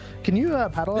 on earth. Can you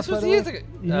paddle us? This was by the years way? ago.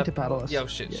 You need to paddle us. Yeah,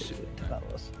 shit. You need to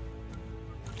paddle us.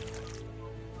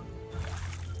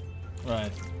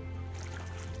 Right.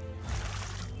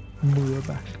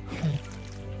 Murabak.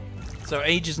 So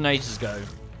ages and ages ago,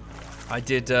 I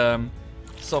did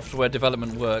software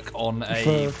development work on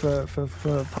a. For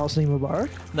Hosni Mubarak?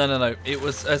 No. It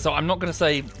was so I'm not going to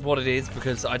say what it is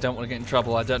because I don't want to get in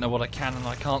trouble. I don't know what I can and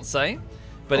I can't say,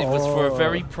 but it was for a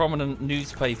very prominent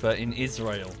newspaper in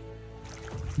Israel.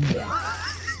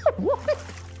 What?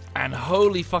 And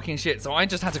holy fucking shit! So I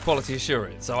just had to quality assure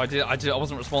it. So I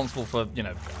wasn't responsible for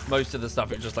most of the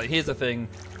stuff. It was just like here's the thing.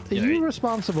 Are you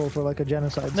responsible for like a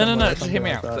genocide? No. somewhere or Just hear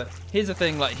me something out. like So here's the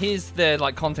thing. Like here's their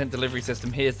like content delivery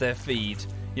system. Here's their feed.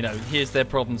 Here's their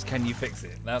problems. Can you fix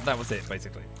it? That was it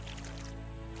basically.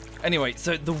 Anyway,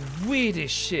 so the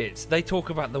weirdest shit. They talk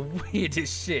about the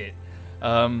weirdest shit.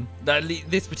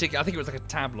 This particular, I think it was like a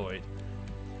tabloid,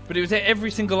 but it was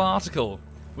every single article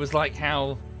was like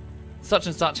how such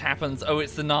and such happens. Oh,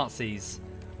 it's the Nazis,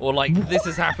 or like this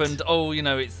has happened. Oh,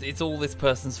 it's all this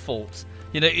person's fault.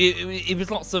 It was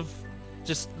lots of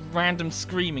just random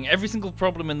screaming. Every single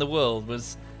problem in the world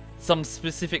was some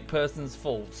specific person's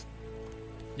fault.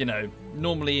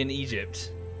 Normally in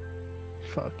Egypt.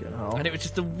 Fucking hell. And it was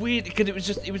just a weird, because it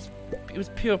was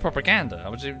pure propaganda. I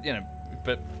was,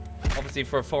 but obviously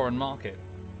for a foreign market.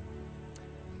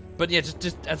 But yeah,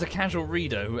 just as a casual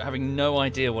reader, having no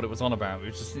idea what it was on about,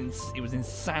 it was it was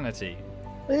insanity.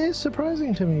 It's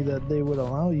surprising to me that they would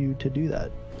allow you to do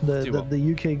that.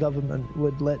 The UK government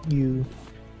would let you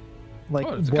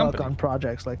work on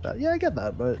projects like that. Yeah, I get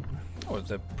that, but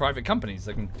it's a private companies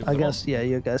that can do I guess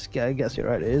you're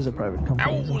right. It is a private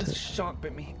company. Ow, this shark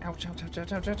bit me. Ouch. I'm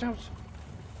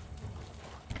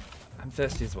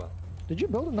thirsty as well. Did you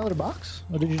build another box,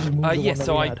 or did you just move the yes, one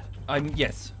so that we had?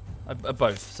 yes,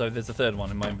 both. So there's a third one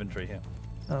in my inventory here.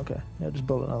 Okay, yeah, just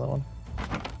build another one.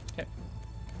 Okay.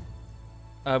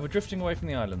 We're drifting away from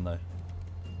the island though.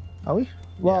 Are we?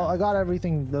 Well, Yeah. I got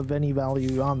everything of any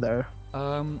value on there.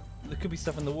 There could be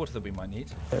stuff in the water that we might need.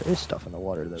 There is stuff in the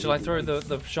water. Shall I throw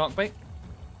the shark bait?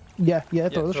 Yeah.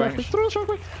 Throw the shark bait. Throw the shark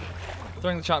bait.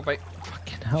 Throwing the shark bait.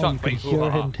 Fucking hell! Shark You can bait, hear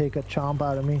hoo-ha-ha. him take a chomp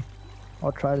out of me.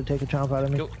 Or try to take a chomp out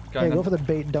of me. Cool. Hey, go for the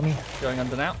bait, dummy. Going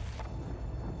under now.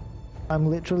 I'm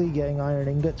literally getting iron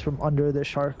ingots from under the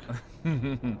shark.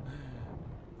 Okay.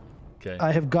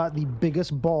 I have got the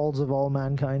biggest balls of all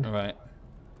mankind. All right.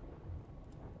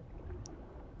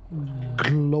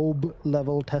 Globe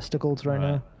level testicles right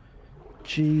now.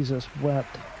 Jesus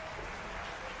wept.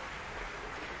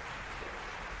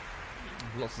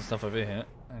 Lots of stuff over here.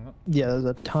 Hang on. Yeah, there's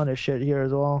a ton of shit here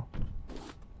as well.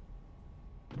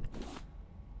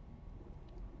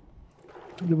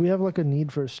 Do we have like a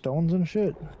need for stones and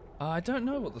shit? I don't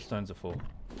know what the stones are for.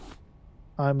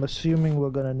 I'm assuming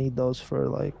we're gonna need those for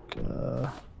like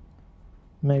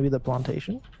maybe the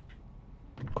plantation?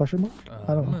 Question mark?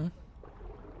 I don't know.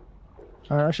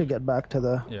 Alright, I should get back to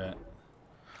the... Yeah.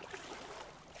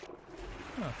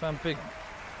 Oh, I found big...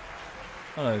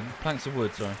 Oh no, planks of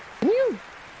wood, sorry. Can you...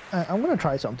 I'm gonna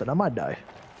try something. I might die.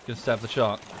 Gonna stab the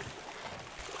shark.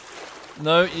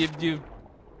 No, you...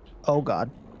 Oh god.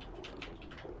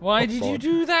 Why did you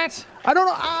do that? I don't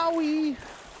know. Owie!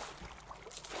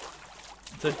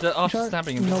 So after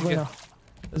stabbing him,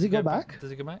 does he go back? Does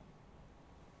he go back?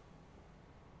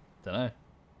 Don't know.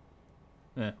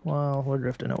 Yeah. Well, we're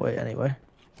drifting away anyway.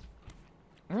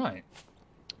 Right.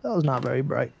 That was not very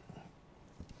bright.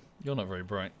 You're not very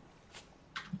bright.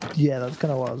 Yeah, that's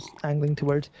kind of what I was angling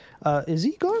towards. Is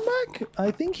he going back? I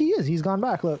think he is. He's gone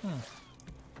back. Look.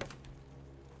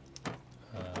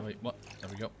 Wait, what? There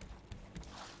we go.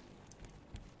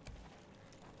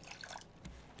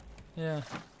 Yeah.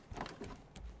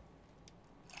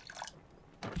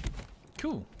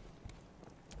 Cool.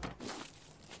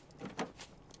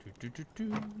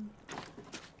 I'm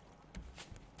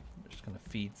just gonna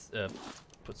feed,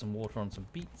 put some water on some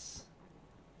beets.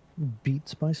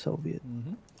 Beats by Soviet.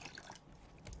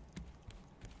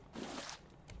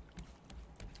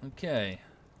 Okay.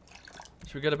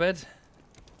 Should we go to bed?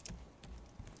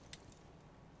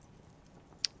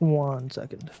 1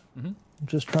 second. I'm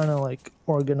just trying to like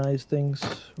organize things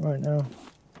right now.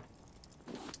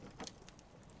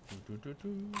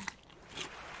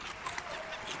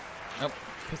 Oh,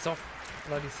 piss off,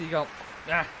 bloody seagull.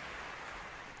 Ah.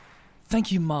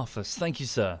 Thank you, Marthas. Thank you,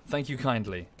 sir. Thank you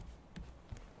kindly.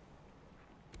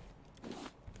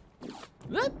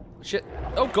 Ah, shit.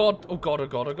 Oh god. Oh god. Oh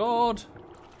god. Oh god.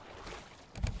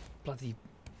 Bloody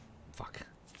fuck.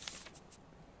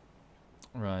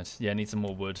 Right. Yeah, I need some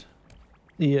more wood.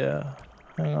 Yeah.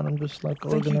 Hang on, I'm just like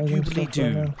Thank you, organizing Goobly stuff right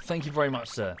Doo. now. Thank you very much,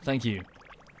 sir. Thank you.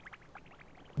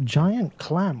 Giant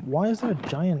clam. Why is there a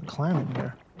giant clam in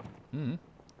here?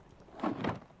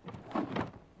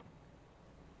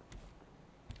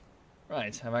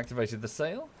 Right, I've activated the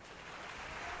sail.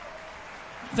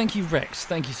 Thank you, Rex.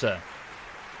 Thank you, sir.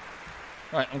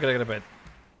 Right, I'm gonna go to bed.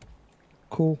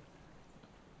 Cool.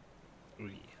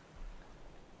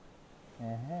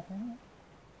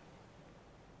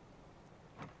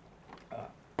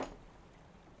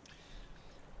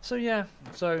 So yeah,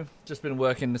 just been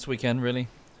working this weekend really.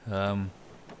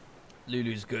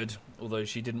 Lulu's good, although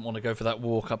she didn't want to go for that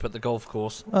walk up at the golf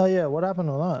course. Oh yeah, what happened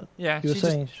with that? Yeah, You were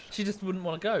saying she just wouldn't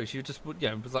want to go. She just would,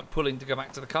 was like pulling to go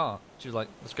back to the car. She was like,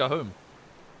 "Let's go home."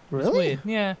 really? It's weird.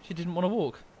 Yeah, she didn't want to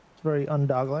walk. It's very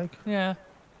undog-like. Yeah.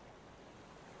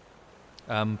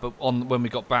 But when we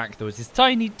got back, there was this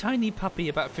tiny puppy,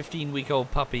 about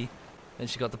 15-week-old puppy, that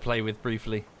she got to play with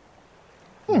briefly.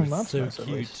 It was That's so nice at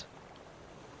cute. least.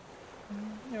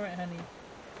 You're right, honey.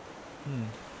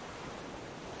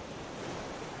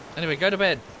 Anyway, go to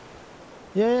bed.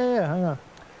 Yeah, hang on.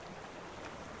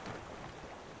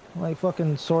 I'm like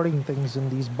fucking sorting things in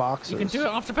these boxes. You can do it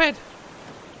after bed.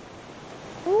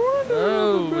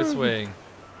 Oh, we're swaying.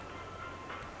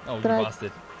 Oh, you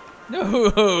bastard.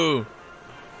 No!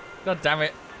 God damn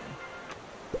it.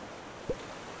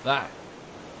 That.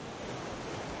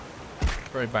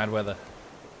 Very bad weather.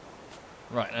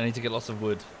 Right, I need to get lots of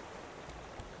wood.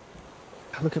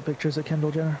 Look at pictures of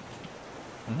Kendall Jenner.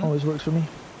 Always works for me.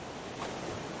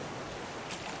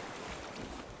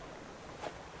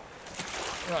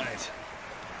 Right.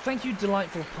 Thank you,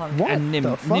 Delightful Punk What and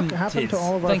the fuck happened to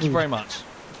all of our Thank you food? very much.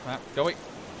 Right, go away.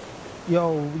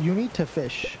 Yo, you need to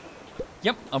fish.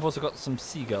 Yep, I've also got some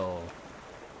seagull.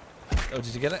 Oh,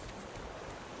 did you get it?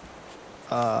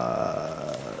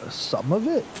 Some of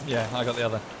it. Yeah, I got the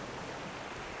other.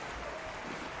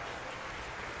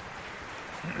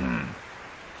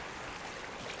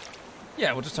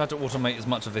 Yeah, we'll just try to automate as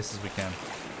much of this as we can.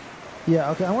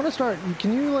 Yeah, okay, I want to start.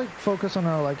 Can you like focus on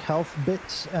our like health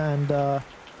bits, and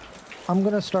I'm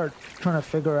gonna start trying to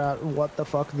figure out what the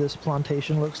fuck this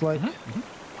plantation looks like.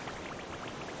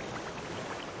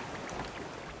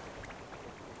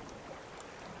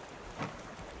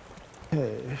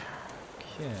 Okay.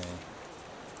 Okay.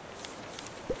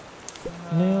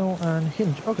 Nail and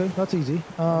hinge. Okay, that's easy.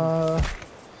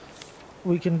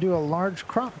 We can do a large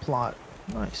crop plot.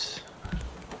 Nice.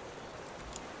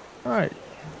 Alright.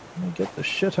 Let me get the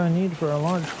shit I need for a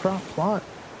large crop plot.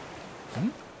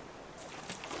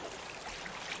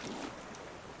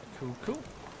 Cool.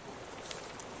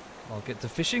 I'll get to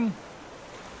fishing.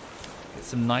 Get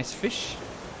some nice fish.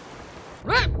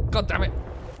 Ah, God damn it!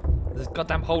 There's a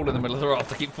goddamn hole in the middle of the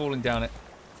raft. I keep falling down it.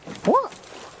 What?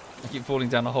 I keep falling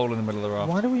down a hole in the middle of the raft.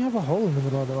 Why do we have a hole in the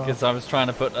middle of the raft? Because I was trying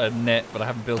to put a net, but I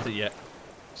haven't built it yet.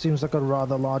 Seems like a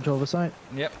rather large oversight.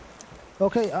 Yep.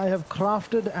 Okay, I have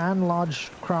crafted and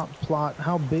large crop plot.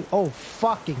 How big? Oh,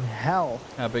 fucking hell.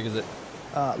 How big is it?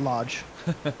 Large.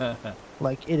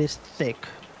 Like, it is thick.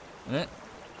 Yeah.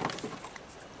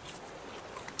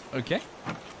 Okay.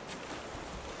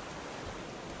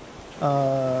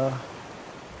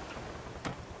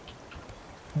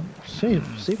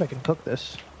 See if I can cook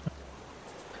this.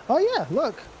 Oh yeah,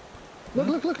 look.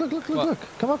 Look.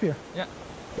 Come up here. Yeah.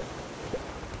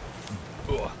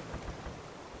 Ooh.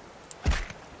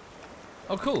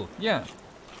 Oh, cool. Yeah.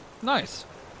 Nice.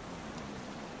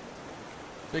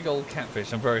 Big old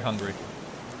catfish. I'm very hungry.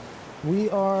 We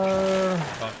are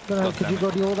gonna. Could you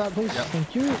go deal with that, please? Yep.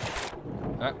 Thank you.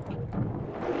 Right.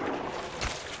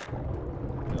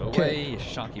 Go away, you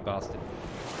sharky bastard.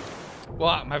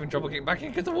 What? I'm having trouble getting back in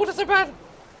because the water's so bad.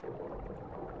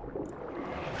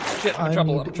 Shit, I'm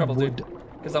in trouble, dude.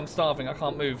 Because I'm starving, I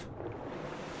can't move.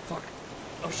 Fuck.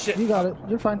 Oh shit. You got it.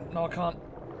 You're fine. No, I can't.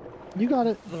 You got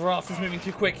it. The raft is moving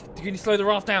too quick. Can you slow the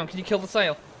raft down? Can you kill the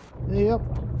sail? Yep.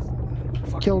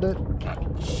 Fuck. Killed it.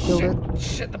 Killed it.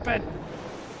 Shit, the bed.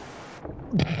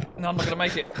 No, I'm not gonna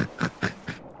make it.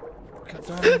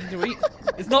 Do I have anything to eat?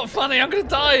 It's not funny. I'm gonna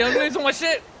die. I'm gonna lose all my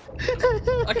shit.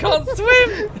 I can't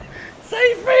swim!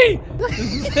 Save me!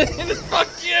 Fuck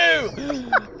you!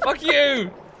 Fuck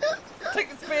you! Take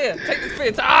the spear! Take the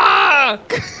spear! Ah!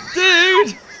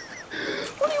 Dude!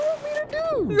 What do you want me to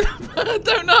do? I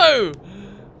don't know!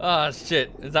 Ah,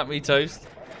 shit. Is that me toast?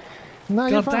 No,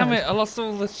 you're God damn fine. it, I lost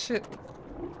all the shit.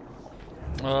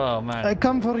 Oh, man. I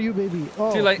come for you, baby.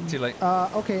 Oh. Too late, too late.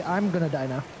 Okay, I'm gonna die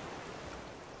now.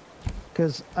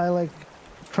 Because I, like,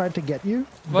 tried to get you,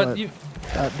 But but you...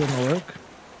 that didn't work.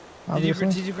 Obviously.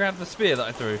 Did you grab the spear that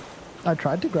I threw? I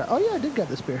tried to grab... Oh, yeah, I did get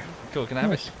the spear. Cool, can I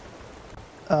have it?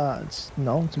 It's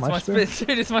my spear.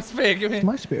 Dude, it's my spear. Give me, It's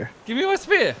my spear. give me my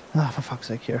spear. Ah, for fuck's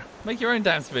sake, here. Make your own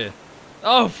damn spear.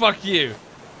 Oh, fuck you.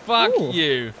 Fuck Ooh.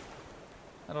 you.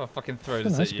 How do I fucking throw It's a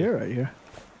this nice at you? spear right here.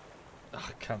 Oh,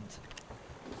 cunt.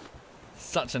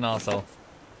 Such an arsehole.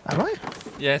 Am I?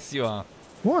 Yes, you are.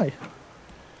 Why?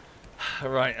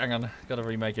 Right, hang on. Gotta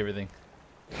remake everything.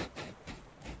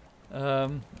 There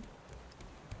we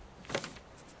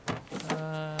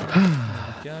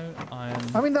go.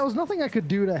 I mean, there was nothing I could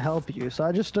do to help you, so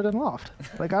I just stood and laughed.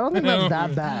 Like, I don't think that's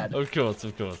that bad. Of course,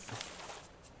 of course.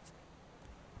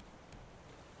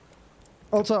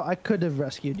 Also, I could have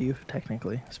rescued you,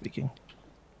 technically speaking.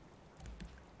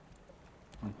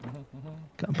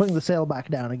 Okay, I'm putting the sail back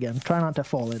down again. Try not to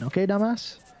fall in, okay,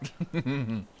 dumbass?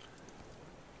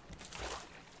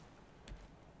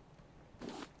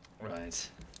 Right.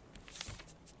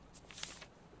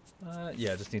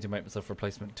 Yeah, I just need to make myself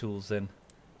replacement tools then.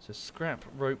 So scrap,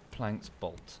 rope, planks,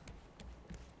 bolt.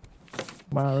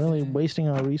 Wow, really wasting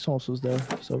our resources there.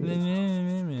 So, oh,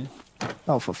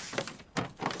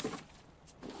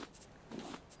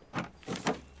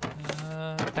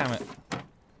 damn it.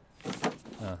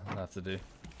 Oh, I'll have to do.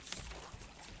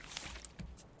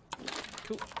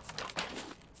 Cool.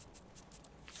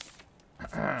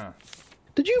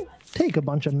 Did you take a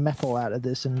bunch of metal out of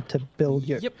this and to build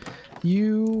your... Yep.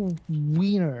 You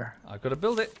wiener. I've got to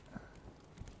build it.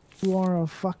 You are a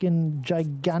fucking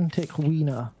gigantic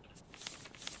wiener.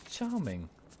 Charming.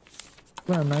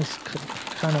 What a nice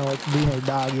kind of like wiener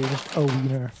dog. You're just a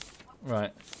wiener.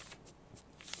 Right.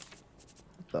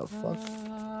 What the fuck?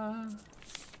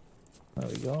 There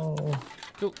we go.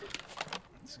 Cool.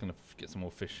 Just gonna get some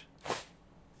more fish.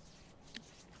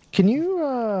 Can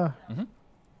you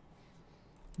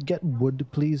get wood,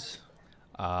 please?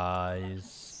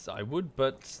 I would,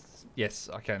 but yes,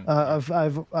 I can.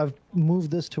 I've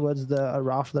moved this towards the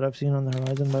raft that I've seen on the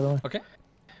horizon. By the way. Okay.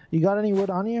 You got any wood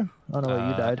on you? Oh no,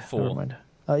 you died. 4. Never mind.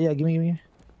 Yeah, give me.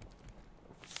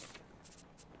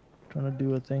 Trying to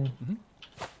do a thing.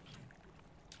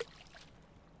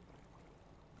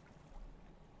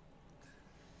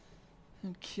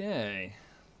 Okay.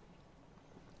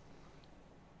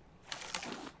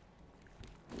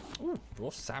 Ooh, raw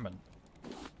salmon.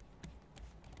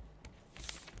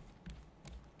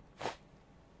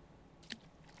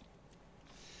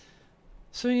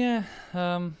 So yeah,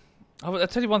 I'll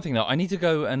tell you one thing though. I need to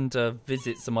go and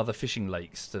visit some other fishing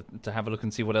lakes to have a look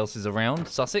and see what else is around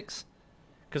Sussex,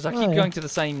 because I keep going to the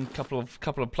same couple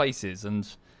of places, and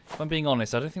if I'm being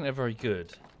honest, I don't think they're very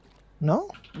good.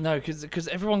 No? No, because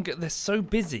they're so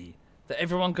busy that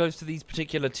everyone goes to these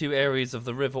particular 2 areas of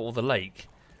the river or the lake,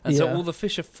 and so all the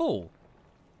fish are full.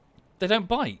 They don't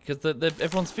bite because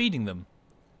everyone's feeding them.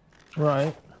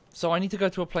 Right. So I need to go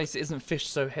to a place that isn't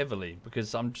fished so heavily,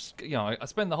 because I'm just, I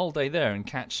spend the whole day there and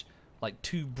catch like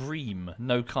 2 bream,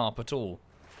 no carp at all.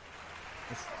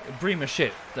 Bream are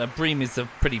shit. Bream is a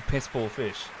pretty piss poor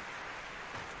fish.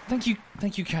 Thank you,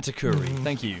 Katakuri.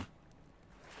 Thank you.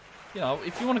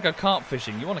 If you want to go carp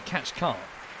fishing, you want to catch carp.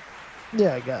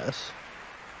 Yeah, I guess.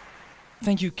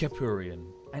 Thank you, Capurian.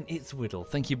 And it's Whittle.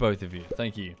 Thank you, both of you.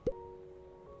 Thank you.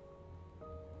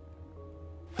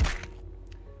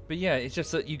 But yeah, it's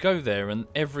just that you go there and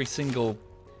every single,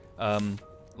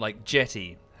 like,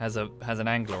 jetty has an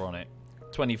angler on it,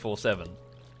 24/7.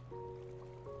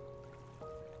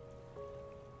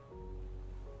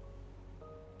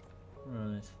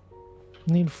 Right.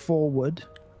 Need 4 wood.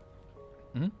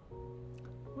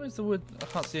 Where's the wood? I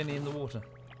can't see any in the water.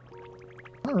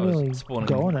 Not really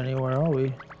going anywhere, are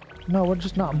we? No, we're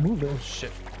just not moving. Oh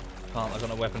shit! Can't. I've got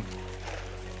no weapon.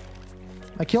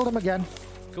 I killed him again.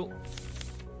 Cool.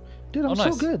 Dude, I'm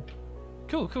so good.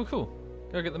 Cool.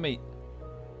 Go get the meat.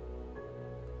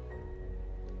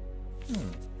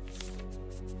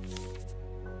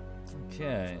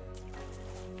 Okay.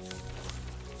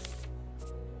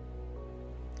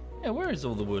 Yeah, where is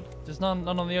all the wood? There's none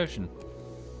on the ocean.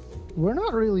 We're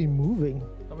not really moving.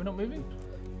 Are we not moving?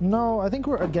 No, I think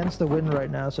we're against the wind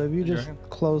right now, so if you just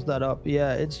close that up.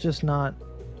 Yeah, it's just not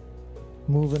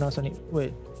moving us any...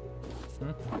 Wait.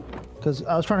 Because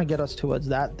I was trying to get us towards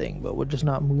that thing, but we're just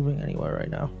not moving anywhere right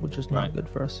now, which is not good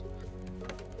for us.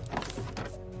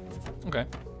 Okay.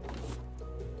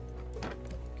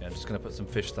 Okay, I'm just gonna put some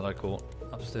fish that I caught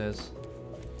upstairs.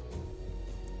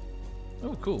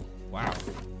 Oh, cool. Wow.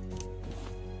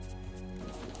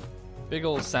 Big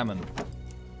old salmon.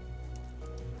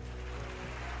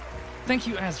 Thank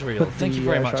you, Azrael. Thank you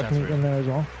very much, shark meat Azrael. in there as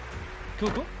well. Cool,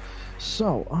 cool.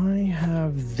 So I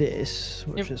have this,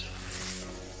 which is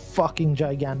fucking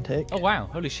gigantic. Oh wow!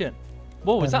 Holy shit!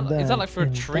 Whoa, is that like for a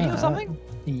tree or something?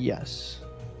 Yes.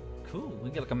 Cool.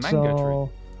 We get like a mango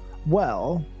tree.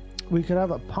 Well, we could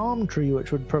have a palm tree,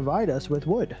 which would provide us with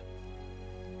wood,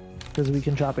 because we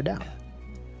can chop it down.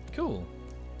 Cool.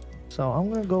 So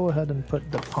I'm gonna go ahead and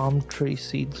put the palm tree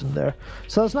seeds in there.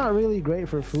 So it's not really great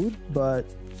for food, but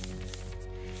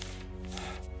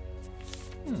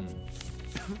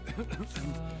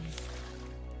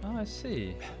oh, I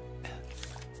see.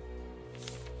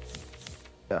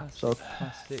 yeah. So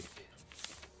Plastic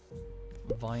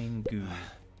vine goo.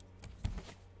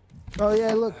 oh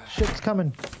yeah, look, shit's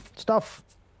coming. Stuff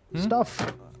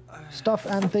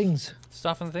and things.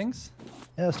 Stuff and things.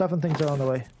 Yeah, stuff and things are on the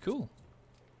way. Cool.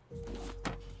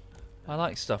 I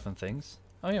like stuff and things.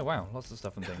 Oh yeah, wow, lots of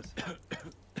stuff and things.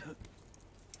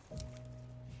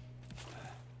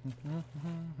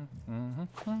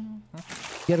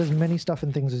 Get as many stuff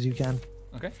and things as you can,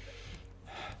 Okay.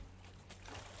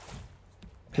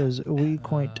 because we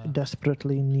quite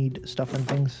desperately need stuff and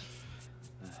things.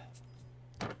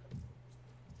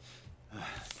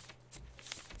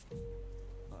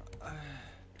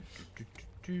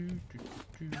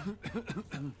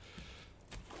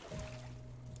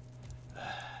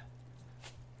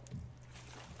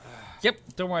 Yep,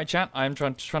 don't worry, chat. I'm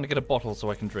trying to get a bottle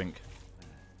so I can drink.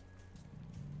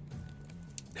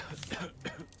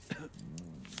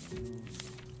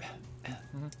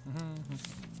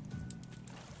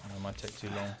 It might take too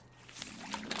long.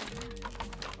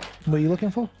 What are you looking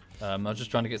for? I was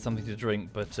just trying to get something to drink,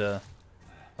 but I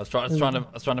was trying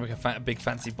to make a big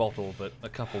fancy bottle, but a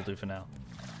couple do for now.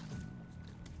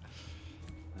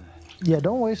 Yeah,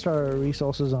 don't waste our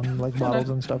resources on like bottles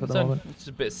and stuff at the moment. It's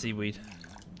a bit of seaweed.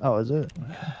 Oh, is it?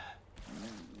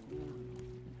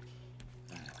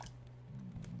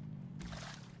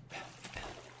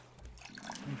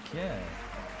 Okay.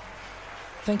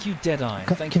 Thank you, Deadeye.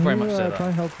 Thank you very much, Deadeye.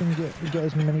 Try helping get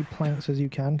as many planks as you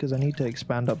can, because I need to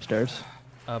expand upstairs.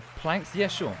 Planks? Yeah,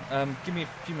 sure. Give me a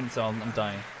few minutes. I'm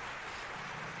dying.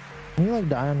 Can you like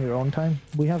die on your own time?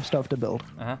 We have stuff to build.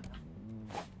 Uh-huh.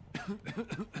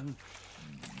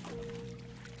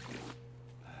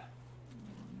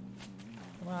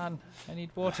 Come on, I need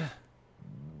water.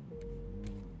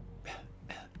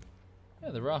 Yeah,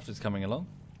 the raft is coming along.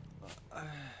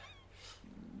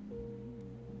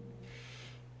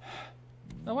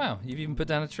 Oh wow, you've even put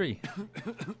down a tree.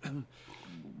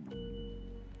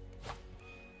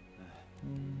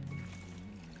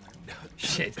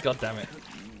 Shit, god damn it.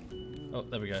 Oh,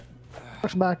 there we go.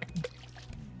 Push back.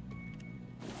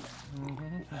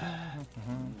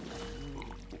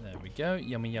 There we go.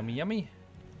 Yummy, yummy, yummy.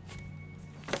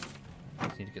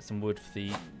 Just need to get some wood for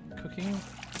the cooking.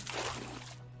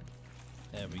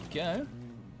 There we go.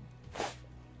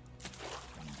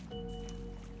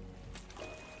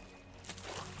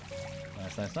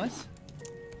 Nice, nice, nice.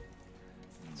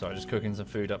 Sorry, just cooking some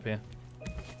food up here.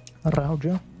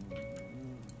 Rauja.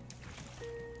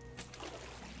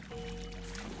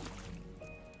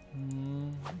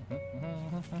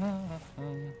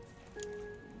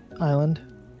 Island.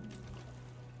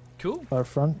 Cool. Our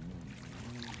front.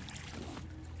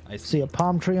 I See a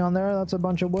palm tree on there? That's a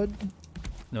bunch of wood.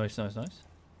 Nice, nice, nice.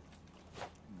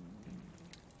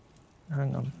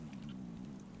 Hang on.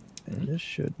 This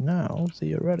should now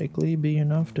theoretically be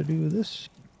enough to do this.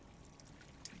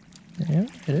 Yeah,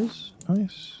 it is.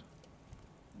 Nice.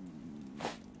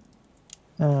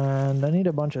 And I need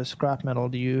a bunch of scrap metal.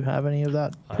 Do you have any of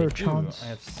that per chance? I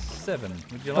have 7.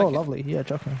 Would you like Oh, it? lovely. Yeah,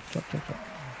 chuck me. Chuck.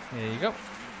 There you go.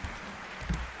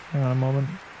 Hang on a moment.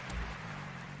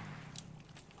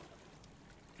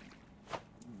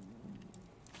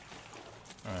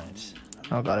 Alright.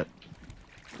 Oh, got it.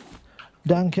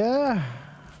 Danke.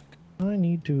 I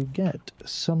need to get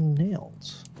some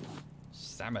nails.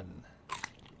 Salmon.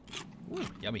 Ooh,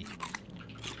 yummy.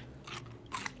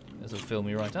 This will fill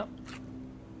me right up.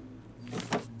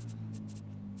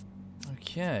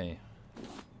 Okay.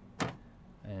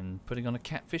 And putting on a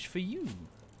catfish for you.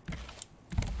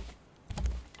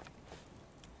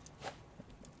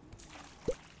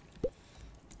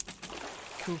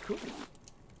 Cool, cool.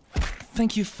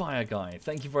 Thank you, Fire Guy.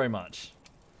 Thank you very much.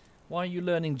 Why are you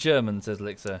learning German? Says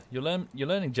Elixir. You're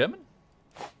learning German?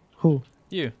 Who?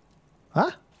 You?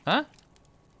 Huh? Huh?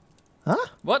 Huh?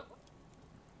 What?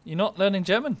 You're not learning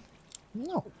German?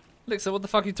 No. Elixir, what the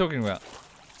fuck are you talking about?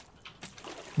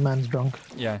 Man's drunk.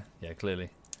 Yeah, clearly.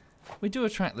 We do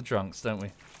attract the drunks, don't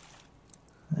we?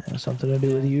 Something to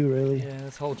do with you, really. Yeah,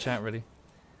 this whole chat, really.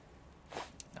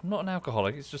 I'm not an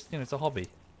alcoholic. It's just, it's a hobby.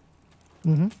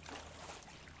 Mm-hmm.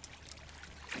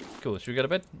 Cool. Should we go to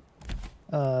bed?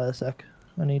 A sec.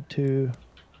 I need to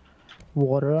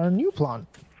water our new plant.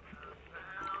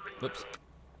 Whoops.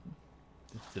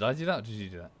 Did I do that or did you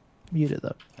do that? You did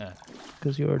that. Yeah.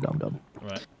 Because you were dumb.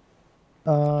 Right.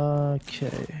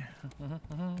 Okay.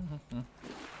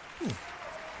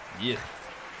 Yeah.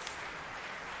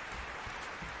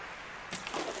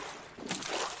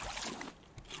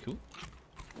 Cool.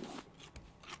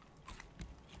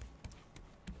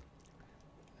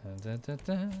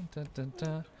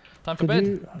 Time for Could bed.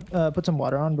 you put some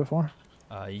water on before?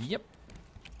 Yep.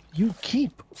 You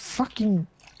keep fucking...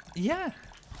 Yeah.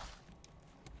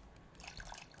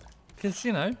 Because,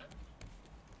 I'm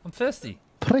thirsty.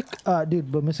 Prick.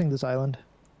 Dude, we're missing this island.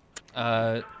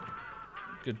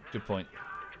 Good point.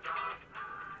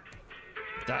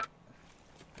 That.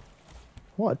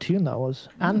 What a tune that was.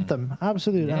 Anthem.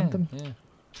 Absolute anthem. Yeah.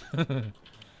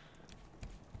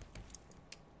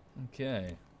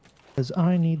 Okay. Because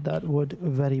I need that wood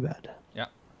very bad. Yeah.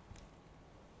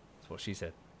 That's what she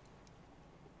said.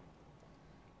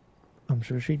 I'm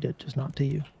sure she did, just not to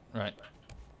you. Right.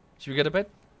 Should we go to bed?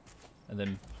 And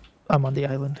then... I'm on the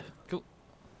island. Cool.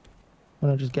 I'm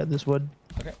gonna just get this wood.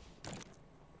 Okay.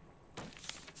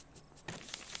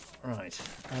 Right.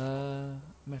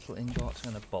 Metal ingot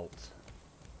and a bolt.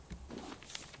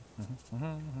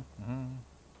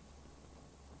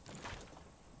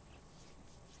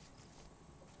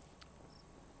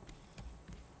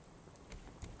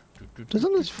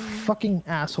 Doesn't this fucking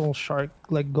asshole shark,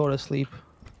 like, go to sleep?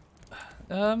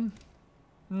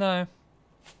 No.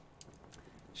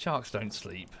 Sharks don't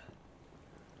sleep.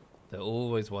 They're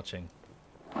always watching.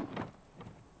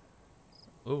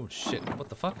 Oh shit, what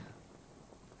the fuck?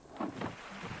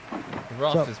 The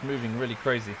raft is moving really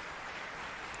crazy.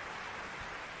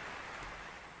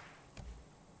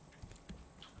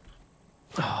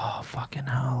 Oh, fucking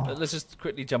hell. Let's just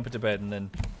quickly jump into bed and then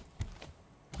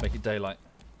make it daylight.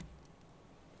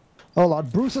 Oh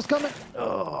Lord, Bruce is coming!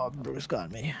 Oh, Bruce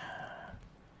got me.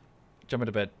 Jump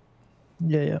into bed.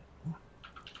 Yeah.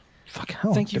 Fuck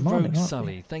hell. Thank you, demanding, Rogue aren't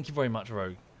Sully. Thank you very much,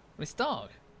 Rogue. Well, it's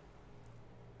dark.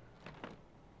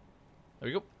 There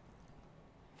we go.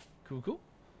 Cool.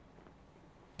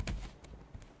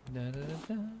 Da.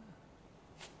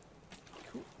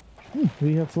 Cool.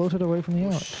 we have floated away from the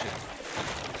Oh, yacht. shit.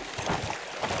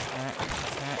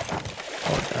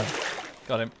 Oh, God.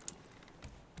 Got him.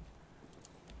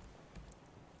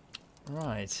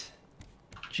 Right.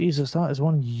 Jesus, that is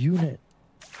one unit.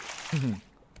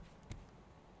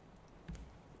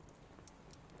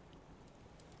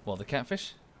 What, the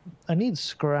catfish? I need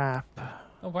scrap.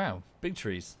 Oh, wow. Big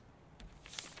trees.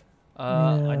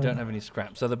 I Yeah. don't have any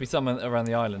scrap, so there'll be some around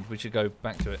the island. We should go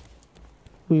back to it.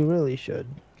 We really should.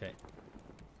 Okay.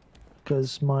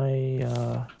 Because my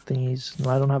thingies...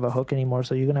 I don't have a hook anymore,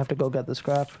 so you're going to have to go get the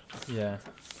scrap. Yeah.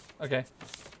 Okay.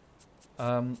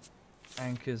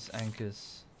 Anchors.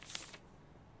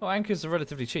 Oh, anchors are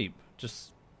relatively cheap.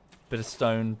 Just a bit of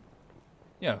stone.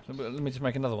 Yeah, let me just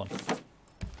make another one.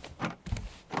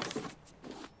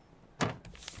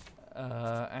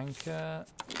 Anchor.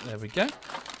 There we go.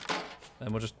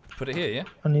 Then we'll just put it here, yeah?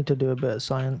 I need to do a bit of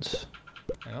science.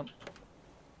 Hang on.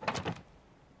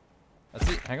 That's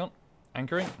it. Hang on.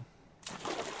 Anchoring.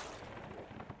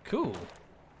 Cool.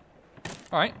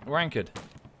 Alright, we're anchored.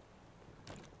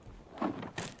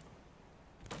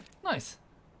 Nice.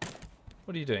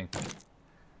 What are you doing?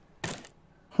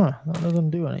 Huh, that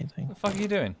doesn't do anything. What the fuck are you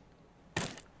doing?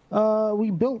 We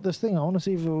built this thing. I want to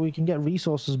see if we can get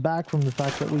resources back from the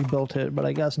fact that we built it, but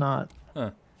I guess not.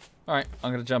 Huh. Alright,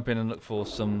 I'm going to jump in and look for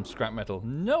some scrap metal.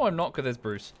 No, I'm not, because there's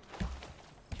Bruce.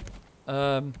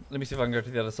 Let me see if I can go to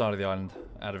the other side of the island,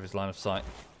 out of his line of sight.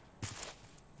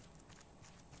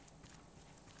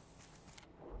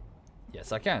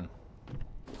 Yes, I can.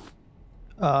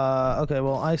 Okay,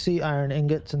 well, I see iron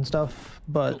ingots and stuff,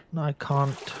 but I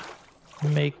can't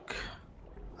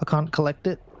collect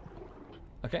it.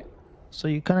 Okay. So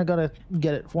you kind of gotta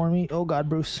get it for me. Oh God,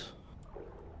 Bruce.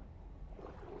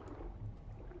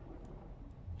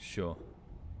 Sure.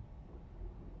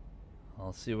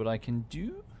 I'll see what I can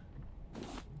do.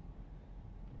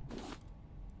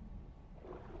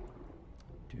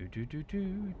 Do.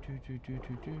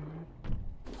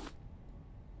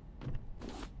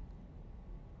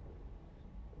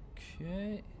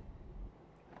 Okay.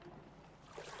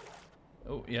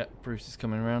 Oh, yeah, Bruce is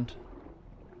coming around.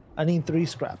 I need 3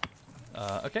 scrap.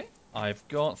 Okay, I've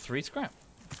got 3 scrap.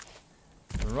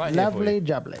 Right here for Lovely you.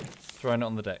 jubbly. Throwing it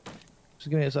on the deck. Just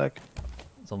give me a sec.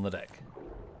 It's on the deck.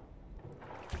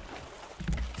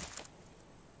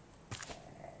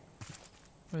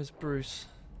 Where's Bruce?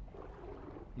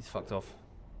 He's fucked off.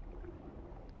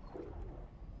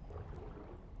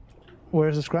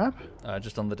 Where's the scrap?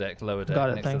 Just on the deck, lower deck. Got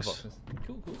it, next thanks. to the boxes.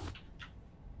 Cool, cool.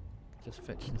 Just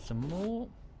fetching some more.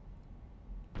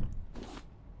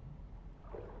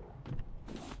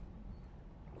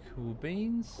 Cool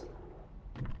beans.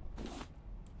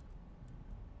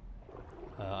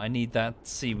 I need that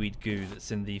seaweed goo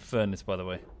that's in the furnace, by the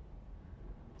way.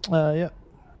 Yeah.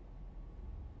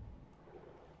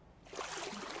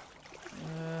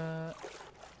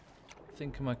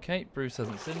 Think I'm okay. Bruce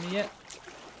hasn't seen me yet.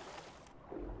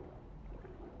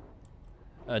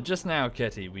 Just now,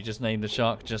 Ketty. We just named the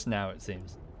shark just now, it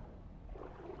seems.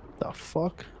 The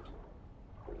fuck?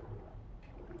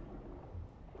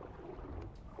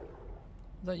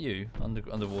 Is that you?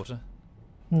 Underwater?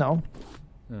 No.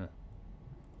 Huh.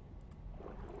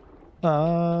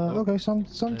 Okay,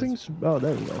 something's... Oh,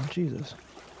 there we go. Jesus.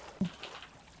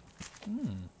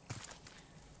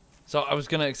 So I was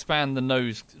going to expand the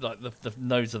nose, like the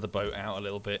nose of the boat out a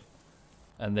little bit.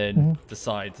 And then the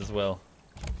sides as well.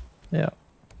 Yeah.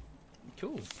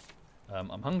 Cool.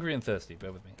 I'm hungry and thirsty,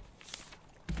 bear with me.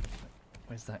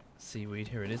 Where's that seaweed?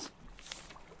 Here it is.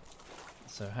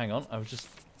 So hang on, I was just...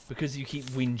 Because you keep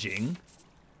whinging, and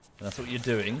that's what you're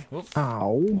doing. Whoop.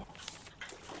 Ow.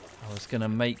 I was going to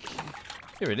make...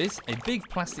 Here it is, a big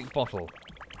plastic bottle.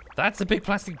 That's a big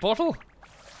plastic bottle?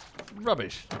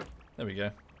 Rubbish. There we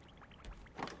go.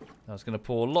 I was going to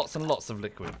pour lots and lots of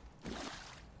liquid.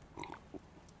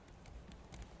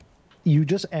 You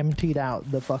just emptied out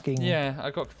the fucking... Yeah,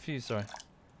 I got confused, sorry.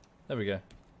 There we go.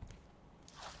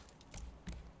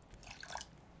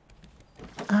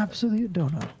 Absolute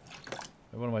donut.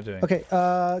 What am I doing? Okay,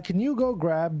 can you go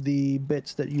grab the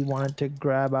bits that you wanted to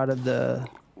grab out of the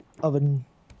oven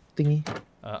thingy?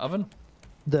 Oven?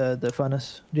 The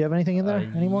furnace. Do you have anything in there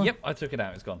anymore? Yep, I took it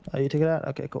out. It's gone. Oh, you took it out?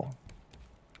 Okay, cool.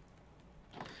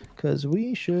 Because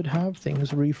we should have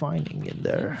things refining in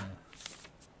there.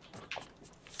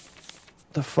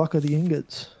 The fuck are the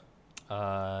ingots?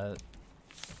 I've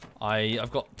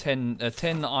got 10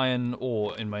 iron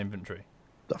ore in my inventory.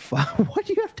 The fuck? Why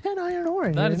do you have 10 iron ore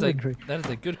in your inventory? That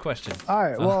is a good question. All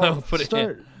right, well, I'll put it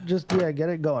start. here. Just get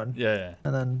it going. Yeah.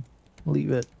 And then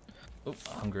leave it. Oh,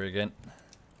 hungry again.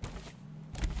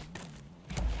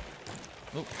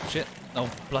 Oh shit! Oh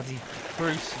bloody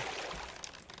Bruce!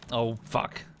 Oh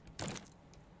fuck!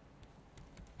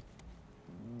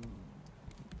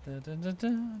 Da, da, da, da,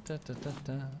 da, da, da,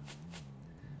 da.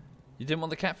 You didn't want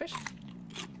the catfish?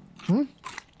 Hmm?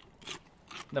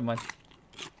 Never mind.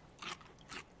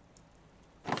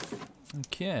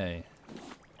 Okay.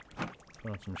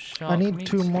 Put on some shark I need meat.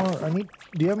 2 more. Do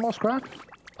you have more scrap?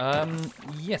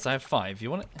 Yes, I have 5. You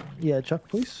want it? Yeah, Chuck,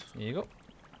 please. Here you go.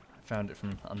 I found it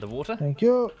from underwater. Thank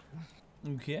you.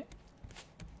 Okay.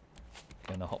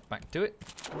 Gonna hop back to it.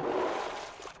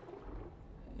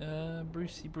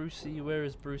 Brucey, where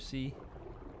is Brucey?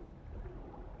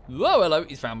 Whoa, hello,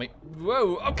 he's found me.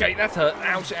 Whoa, okay, that's hurt.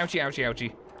 Ouch, ouchie, ouchie,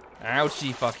 ouchie.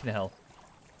 Ouchie, fucking hell.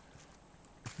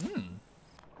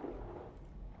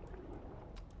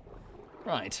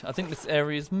 Right, I think this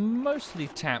area is mostly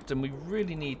tapped and we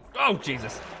really need... Oh,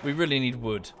 Jesus! We really need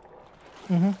wood.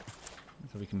 So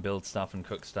we can build stuff and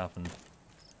cook stuff and...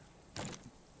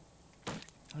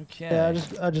 Okay. Yeah,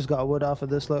 I just got wood off of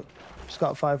this. Look, just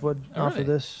got 5 wood off really? of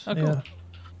this. Oh, cool. Yeah.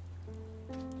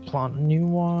 Plant a new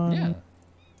one. Yeah.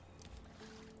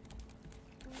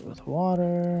 With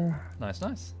water. Nice,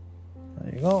 nice.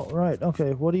 There you go. Right.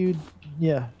 Okay. What do you?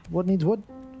 Yeah. What needs wood?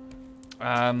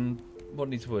 What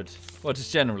needs wood? Well,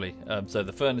 just generally. So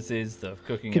the furnaces, the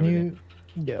cooking, Can everything.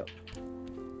 you? Yeah.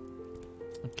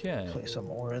 Okay. Place some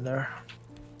more in there.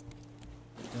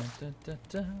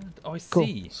 Oh, I Cool.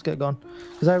 see. Let's get going.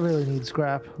 Because I really need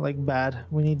scrap, like bad.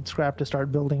 We need scrap to start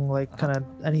building, like kind of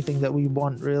anything that we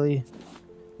want, really.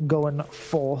 Going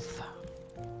forth.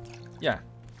 Yeah.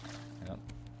 Hang on.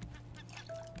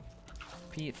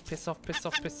 Piss off, piss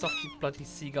off, piss off, you bloody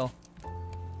seagull.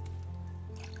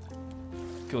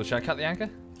 Cool. Should I cut the anchor?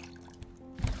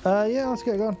 Yeah. Let's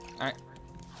get going. Alright.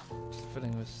 Just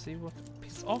filling with seawater.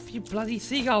 Piss off, you bloody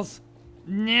seagulls!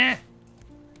 Nah.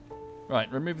 Right,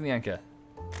 removing the anchor.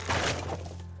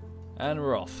 And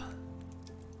we're off.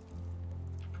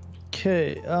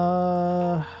 Okay.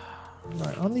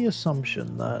 Right. On the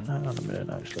assumption that, hang on a minute,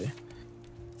 actually.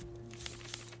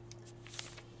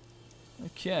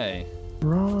 Okay.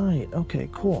 Right. Okay.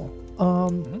 Cool.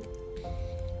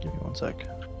 Give me 1 sec.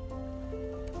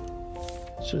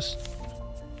 It's just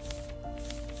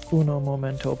uno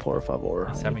momento, por favor.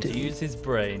 He's having to use his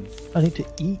brain. I need to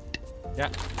eat. Yeah.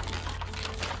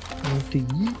 I need to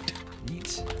eat.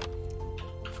 Eat.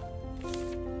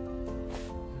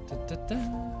 Da, da, da.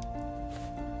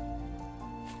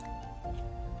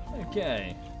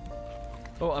 Okay.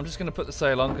 Oh, I'm just going to put the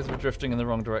sail on because we're drifting in the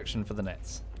wrong direction for the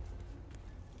nets.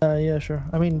 Yeah, sure.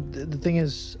 I mean, the thing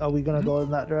is, are we gonna go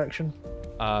in that direction?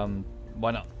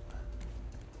 Why not?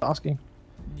 Asking.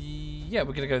 Yeah,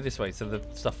 we're going to go this way so the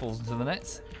stuff falls into the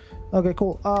nets. Okay,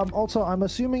 cool. Also, I'm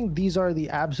assuming these are the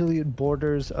absolute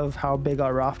borders of how big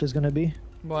our raft is gonna be.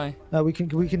 Why? We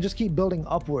can just keep building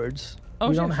upwards. Oh,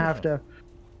 we sure, don't sure, have sure.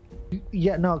 to.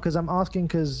 Yeah, no, because I'm asking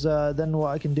because then what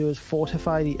I can do is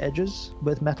fortify the edges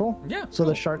with metal. Yeah. So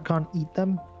cool. the shark can't eat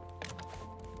them.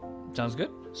 Sounds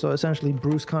good. So essentially,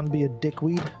 Bruce can't be a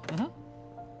dickweed. Mm-hmm.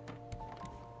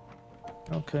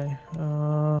 Okay.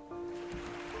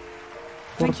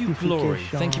 Thank you, Glory.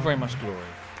 fortification. Thank you very much, Glory.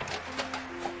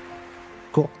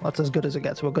 Cool. That's as good as it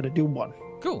gets. We're gonna do one.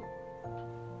 Cool.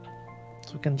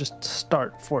 So we can just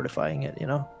start fortifying it, you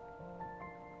know?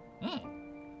 Mm.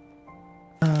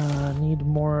 Need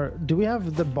more. Do we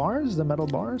have the bars? The metal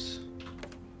bars?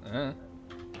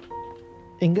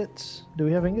 Ingots? Do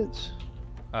we have ingots?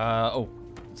 Oh,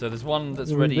 so there's one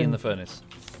that's We've ready in been- the furnace.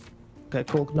 Okay,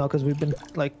 cool. No, because we've been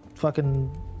like fucking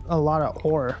a lot of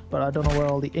ore, but I don't know where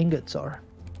all the ingots are.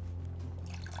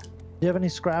 Do you have any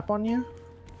scrap on you?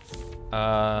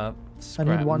 Scrap. I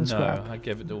need one no, scrap. I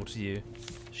gave it all to you.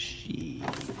 Shit.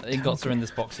 The ingots are in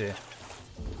this box here.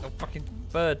 Oh, fucking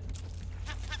bird.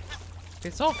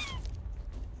 Piss off.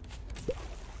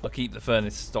 I'll keep the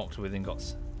furnace stocked with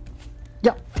ingots.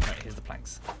 Yeah. Right, here's the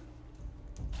planks.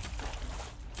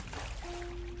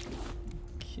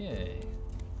 Okay.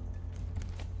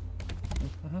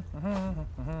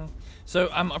 So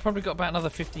I probably got about another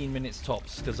 15 minutes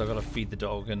tops because I've got to feed the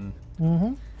dog and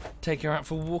take her out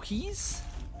for walkies.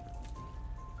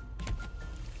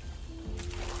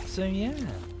 So yeah.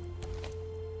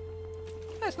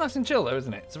 It's nice and chill though,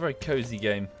 isn't it? It's a very cozy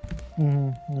game.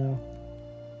 Yeah.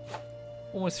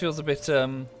 Almost feels a bit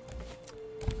oops,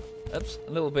 a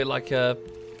little bit like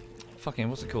fucking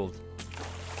what's it called?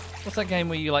 What's that game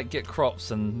where you like get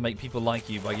crops and make people like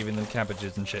you by giving them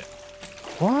cabbages and shit?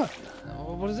 What?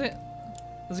 What is it?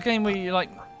 There's a game where you like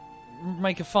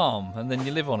make a farm and then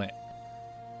you live on it.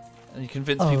 And you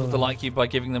convince people to like you by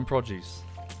giving them produce.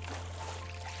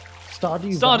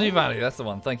 Stardew Stardew Valley, that's the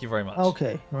one. Thank you very much.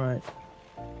 Okay, right.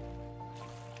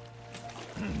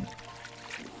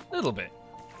 A little bit.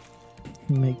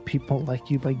 Make people like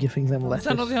you by giving them lettuce. Is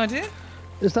that not the idea?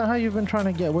 Is that how you've been trying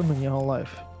to get women your whole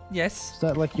life? Yes. Is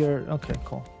that like your... Okay,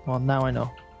 cool. Well, now I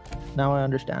know. Now I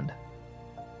understand.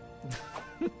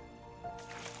 Oh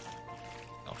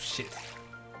shit.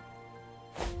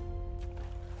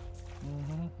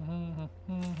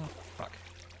 Fuck.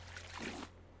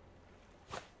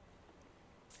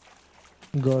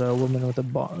 Go to a woman with a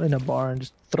bar in a bar and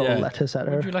just throw Yeah. lettuce at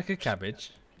her. Would you like a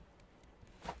cabbage?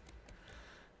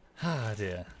 Ah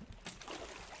dear.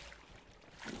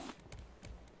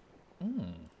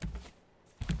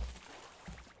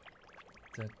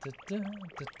 Da, da, da,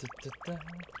 da, da,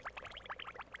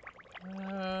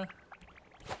 da.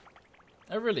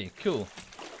 Oh really? Cool.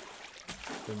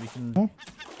 So we can...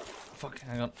 Fuck,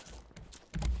 hang on.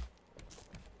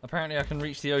 Apparently I can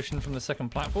reach the ocean from the second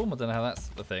platform. I don't know how that's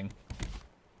the thing.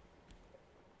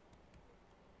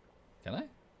 Can I?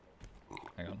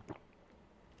 Hang on.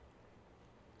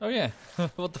 Oh yeah.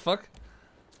 What the fuck?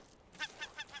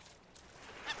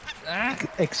 Ah!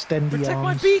 Extend the Protect my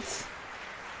arms. beats!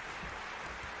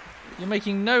 You're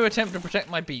making no attempt to protect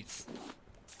my beats.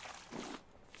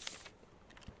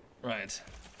 Right.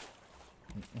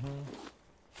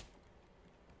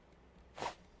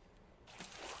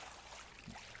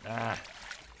 Ah.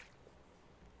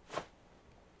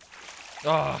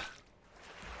 Ah.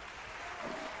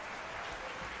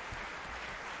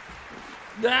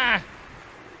 Ah!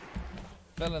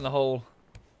 Fell in the hole.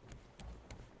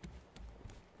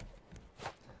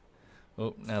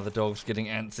 Oh, now the dog's getting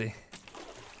antsy.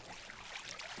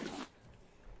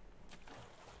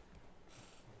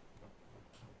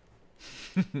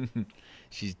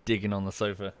 She's digging on the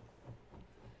sofa.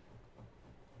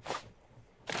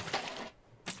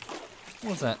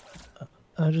 What's that?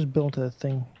 I just built a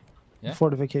thing. Yeah?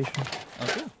 Fortification. Oh,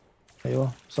 cool. There you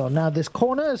are. So now this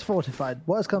corner is fortified.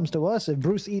 Worst comes to us, if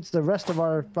Bruce eats the rest of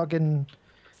our fucking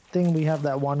thing, we have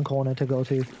that one corner to go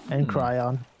to and cry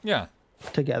on Yeah.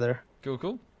 together. Cool,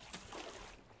 cool.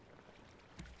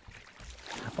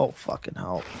 Oh, fucking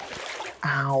hell.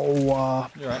 Ow,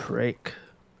 You're right. prick.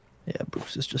 Yeah,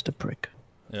 Bruce is just a prick.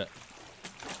 Yeah.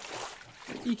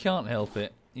 He can't help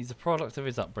it. He's a product of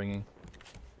his upbringing.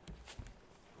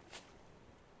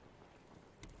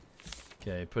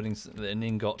 Okay, putting an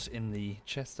ingot in the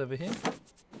chest over here.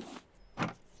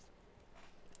 Hi.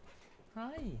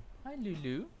 Hi,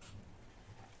 Lulu.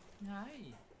 Hi.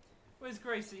 Where's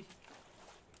Gracie?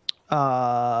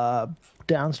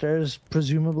 Downstairs,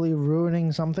 presumably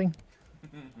ruining something.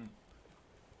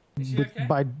 Is she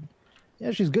okay?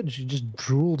 Yeah, she's good. She just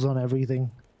drools on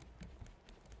everything.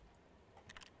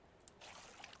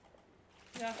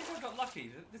 Yeah, I think I got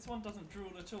lucky. This one doesn't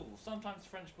drool at all. Sometimes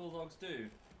French bulldogs do.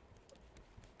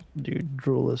 Dude,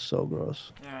 drool is so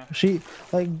gross. Yeah. She,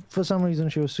 like, for some reason,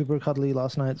 she was super cuddly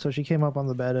last night, so she came up on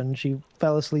the bed and she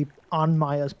fell asleep on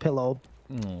Maya's pillow.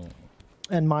 Mm.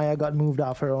 And Maya got moved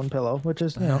off her own pillow, which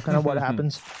is, you know, kind of what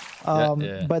happens.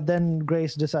 Yeah. But then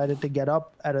Grace decided to get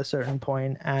up at a certain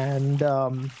point, and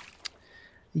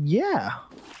yeah,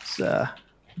 the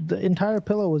entire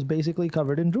pillow was basically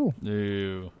covered in drool.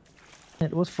 No.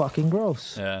 It was fucking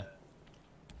gross. Yeah.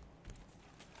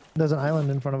 There's an island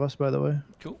in front of us, by the way.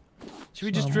 Cool. Should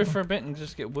we just drift for a bit and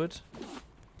just get wood?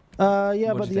 Yeah, What but do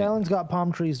you the think? island's got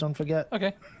palm trees, don't forget.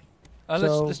 Okay.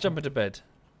 So- Let's jump into bed.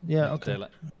 Yeah, Make okay.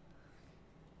 daylight.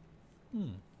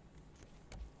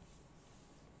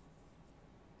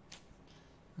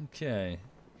 Okay.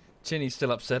 Chinny's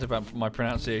still upset about my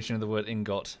pronunciation of the word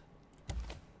ingot.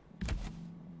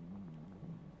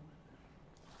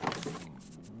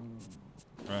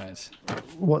 Right.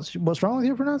 What's wrong with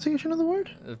your pronunciation of the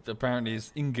word? Apparently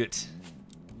it's ingot.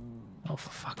 Oh, for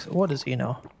fuck's sake. What does he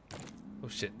know? Oh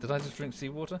shit, did I just drink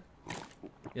seawater?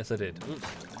 Yes, I did. Oops.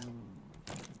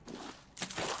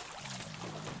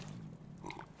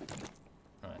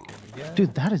 Alright, here we go.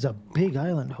 Dude, that is a big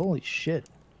island. Holy shit.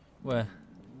 Where?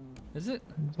 Is it?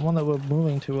 The one that we're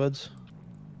moving towards.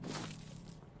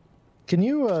 Can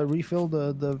you refill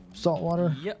the salt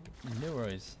water? Yep, no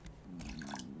worries.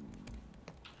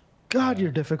 God,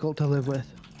 you're difficult to live with.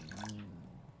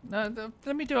 No,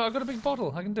 let me do it. I've got a big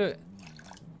bottle. I can do it.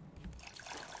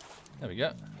 There we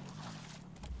go.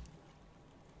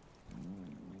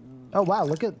 Oh wow,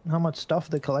 look at how much stuff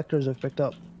the collectors have picked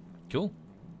up. Cool.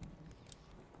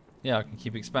 Yeah, I can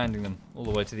keep expanding them all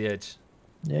the way to the edge.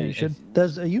 Yeah, you Hey, should.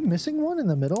 hey. Are you missing one in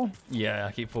the middle? Yeah,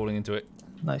 I keep falling into it.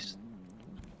 Nice.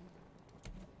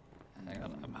 Hang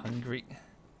on, I'm hungry.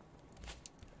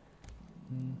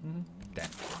 Damn.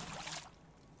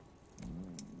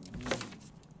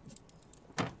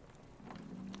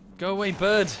 Go away,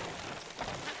 bird!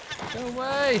 Go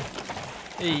away!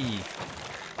 Hey!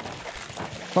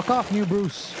 Fuck off, new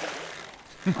Bruce.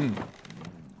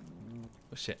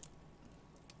 Oh shit.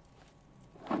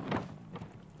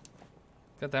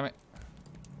 God damn it.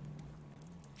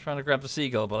 Trying to grab the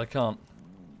seagull, but I can't.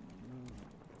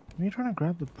 What are you trying to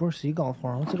grab the poor seagull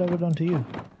for? What's it ever done to you?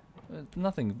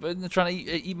 Nothing, but they're trying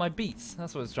to eat my beets.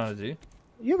 That's what it's trying to do.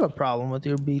 You have a problem with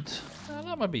your beats. I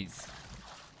love my beets.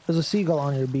 There's a seagull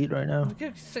on your beat right now.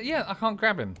 Okay, so yeah, I can't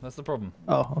grab him. That's the problem.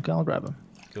 Oh, okay, I'll grab him.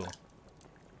 Cool.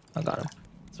 I got him.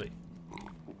 Sweet.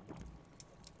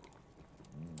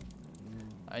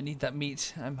 I need that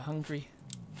meat. I'm hungry.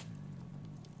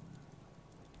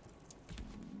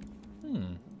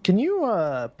 Can you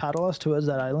paddle us towards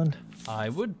that island? I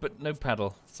would, but no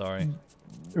paddle. Sorry.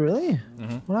 Really?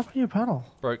 Mhm. What happened to your paddle?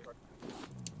 Broke.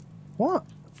 What?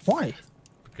 Why?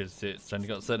 Because it's only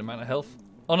got a certain amount of health.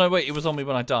 Oh no, wait, it was on me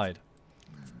when I died.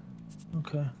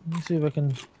 Okay, let me see if I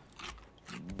can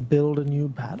build a new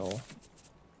paddle.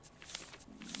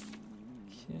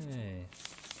 Okay.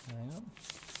 Hang on.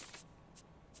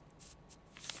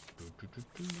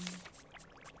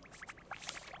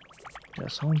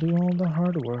 Guess I'll do all the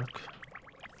hard work.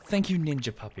 Thank you,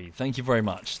 Ninja Puppy. Thank you very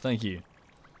much. Thank you.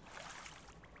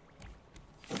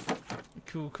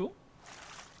 Cool, cool.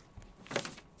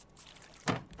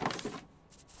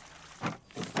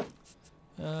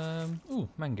 Ooh,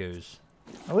 mangoes.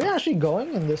 Are we actually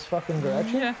going in this fucking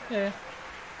direction? Yeah.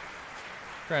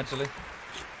 Gradually.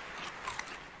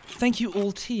 Thank you,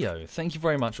 Altio. Thank you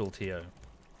very much, Altio.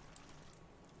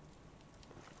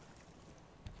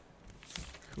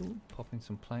 Cool. Popping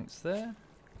some planks there.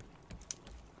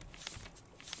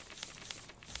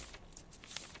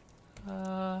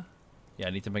 Yeah, I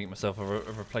need to make myself a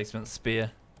replacement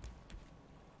spear.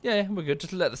 Yeah, we're good.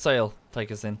 Just let the sail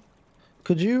take us in.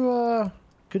 Could you, oh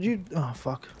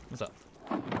fuck. What's up?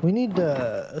 We need,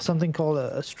 something called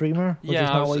a streamer, which Yeah, is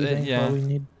I not was- what you think yeah. what we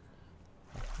need.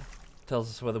 Tells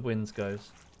us where the winds goes.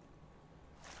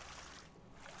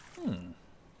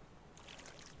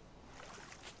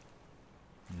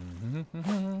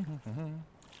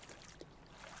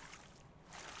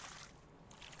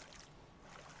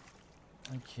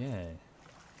 Okay.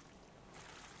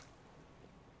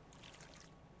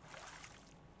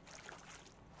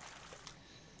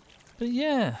 But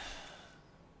yeah,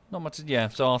 not much. Yeah,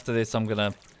 so after this, I'm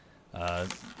gonna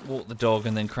walk the dog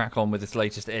and then crack on with this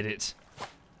latest edit.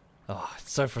 Oh,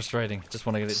 it's so frustrating. Just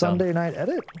want to get it done. Sunday night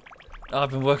edit? I've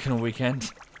been working all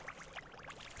weekend.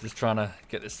 Just trying to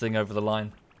get this thing over the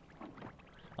line.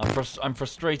 I'm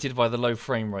frustrated by the low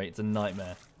frame rate. It's a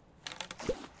nightmare.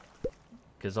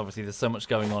 Because obviously there's so much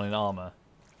going on in armor.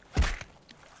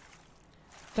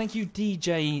 Thank you,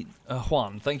 DJ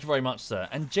Juan. Thank you very much, sir.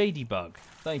 And JD Bug.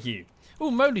 Thank you. Oh,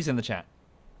 Molly's in the chat.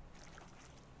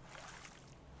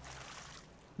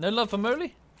 No love for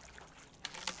Molly?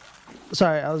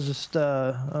 Sorry, I was just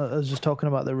talking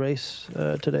about the race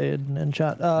today in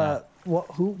chat. What?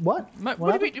 Who? What?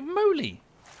 What do you mean, Molly?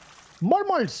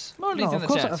 Molly's Molly's in the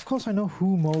chat. Of course, I know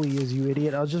who Molly is, you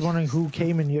idiot. I was just wondering who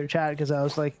came in your chat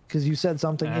because you said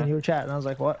something in your chat, and I was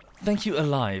like, what? Thank you,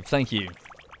 Alive. Thank you.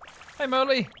 Hey,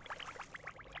 Molly.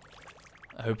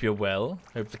 I hope you're well.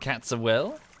 Hope the cats are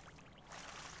well.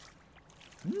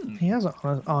 He has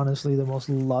honestly the most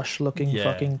lush-looking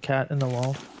fucking cat in the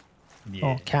world. Yeah.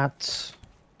 Oh, cats.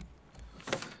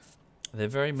 They're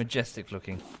very majestic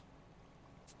looking.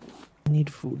 Need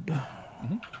food.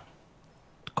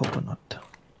 Coconut.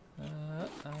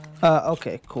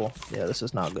 Okay, cool. Yeah, this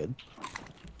is not good.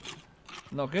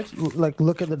 Not good? Like,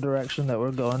 look at the direction that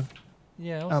we're going.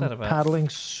 Yeah, what's that about? Paddling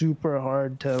super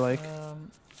hard to, like...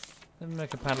 Let me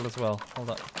make a paddle as well. Hold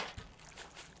up.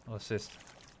 I'll assist.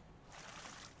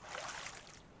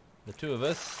 The two of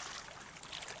us.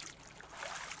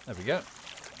 There we go.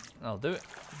 I'll do it.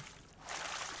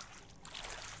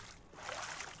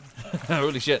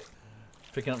 Holy shit.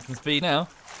 Picking up some speed now.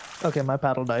 Okay, my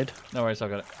paddle died. No worries, I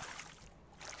got it.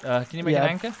 Can you make an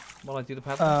anchor while I do the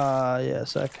paddle? Yeah, a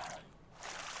sec.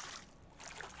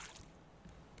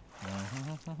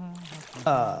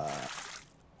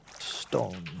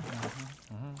 Stone.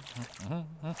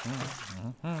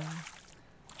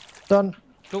 Done.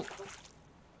 Cool.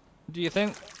 Do you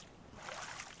think?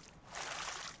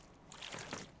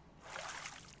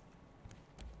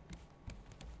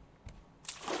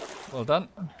 Well done.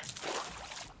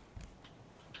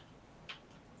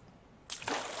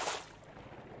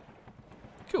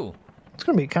 Cool. It's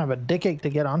gonna be kind of a dickache to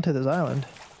get onto this island.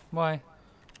 Why?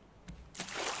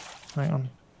 Hang on.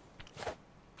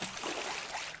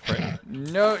 Right.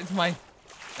 No, it's my...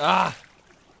 Ah!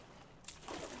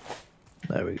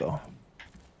 There we go.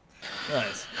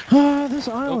 Right. This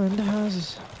island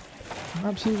has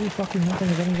absolutely fucking nothing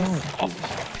of any value.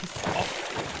 Piss off.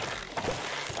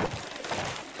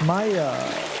 My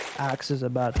axe is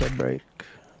about to break,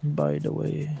 by the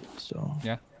way. So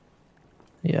Yeah.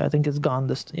 yeah, I think it's gone.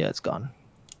 Yeah, it's gone.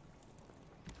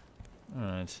 All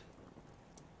right.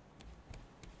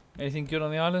 Anything good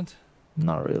on the island?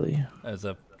 Not really. There's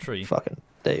a tree. Fucking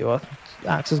there you are.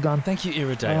 Axe is gone. Thank you,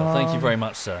 Iridale. Thank you very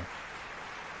much, sir.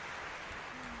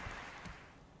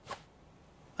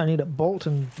 I need a bolt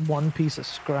and one piece of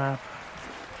scrap.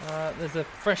 There's a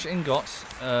fresh ingot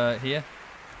here.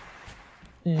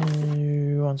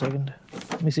 1 second.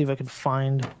 Let me see if I can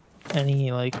find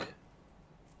any like.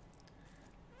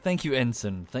 Thank you,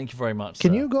 Ensign. Thank you very much.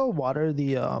 Can sir. you go water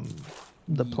the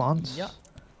plants? Yeah.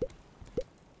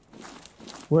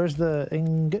 Where's the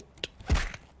ingot?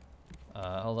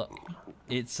 Hold up.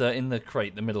 It's in the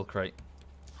crate, the middle crate.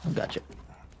 Gotcha.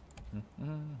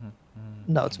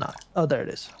 No, it's not. Oh, there it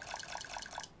is.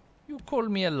 You call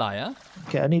me a liar?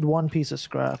 Okay, I need one piece of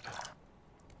scrap.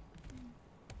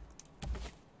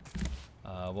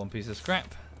 One piece of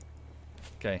scrap.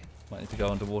 Okay, might need to go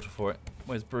underwater for it.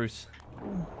 Where's Bruce?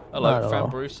 Hello, found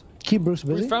Bruce. Keep Bruce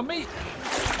busy. Bruce found me.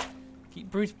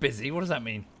 Keep Bruce busy. What does that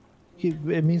mean?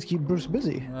 It means keep Bruce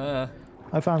busy.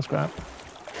 I found scrap.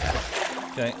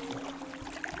 Okay.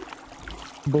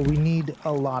 But we need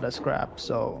a lot of scrap,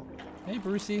 so... Hey,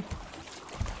 Brucey.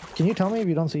 Can you tell me if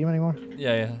you don't see him anymore?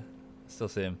 Yeah, yeah. Still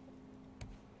see him.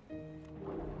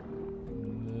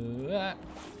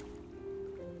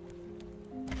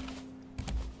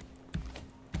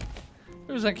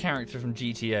 Who was that character from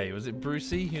GTA? Was it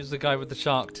Brucey? He was the guy with the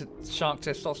shark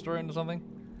testosterone or something?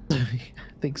 I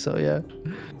think so, yeah.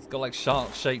 He's got like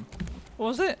shark shaped... What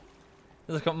was it?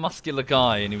 He was like a muscular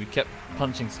guy and he kept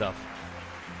punching stuff.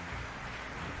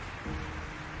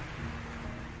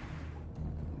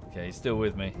 Okay, he's still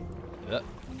with me. Yep.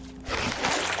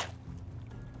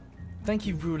 Thank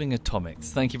you, Ruling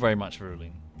Atomics. Thank you very much,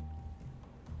 Ruling.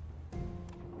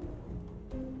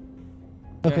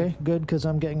 Okay, good, because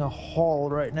I'm getting a haul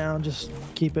right now. Just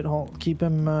keep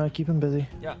him busy.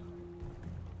 Yeah.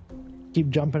 Keep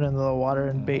jumping into the water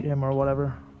and bait him or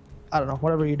whatever. I don't know.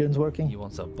 Whatever you're doing is working. He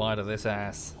wants a bite of this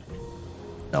ass.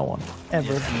 No one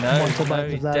ever Yes, wants a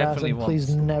bite of that ass, definitely and please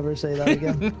never say that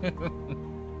again.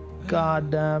 God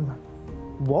damn.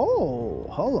 Whoa.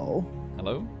 Hello.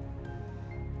 Hello?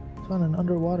 Found an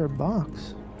underwater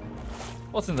box.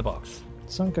 What's in the box?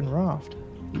 Sunken raft.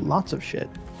 Lots of shit.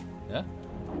 Yeah?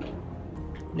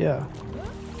 Yeah.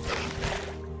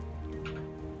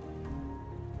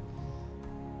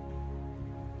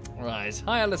 Right.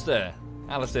 Hi, Alistair.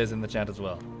 Alistair's in the chat as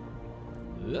well.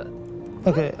 Ugh.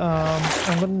 Okay,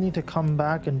 I'm gonna need to come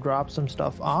back and drop some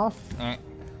stuff off. Alright.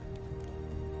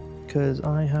 Because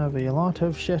I have a lot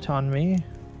of shit on me.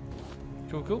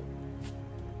 Cool, cool.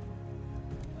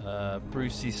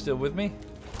 Brucey's still with me?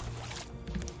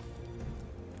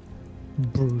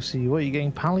 Brucey, what, are you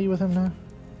getting pally with him now?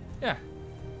 Yeah.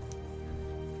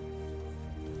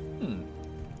 Hmm.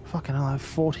 Fucking hell, I have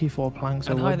 44 planks.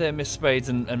 And hi there, Miss Spades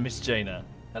and Miss Jaina.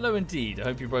 Hello indeed. I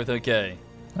hope you're both okay.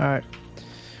 Alright.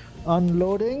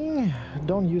 Unloading.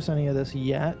 Don't use any of this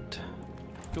yet.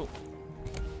 Cool.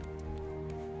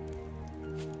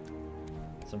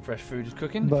 Some fresh food is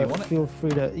cooking But if you want it. feel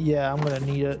free to, yeah, I'm gonna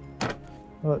need it.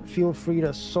 But feel free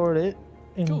to sort it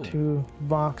into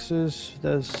boxes.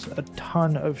 There's a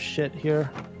ton of shit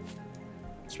here.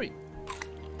 Sweet.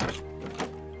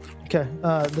 Okay,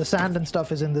 the sand and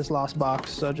stuff is in this last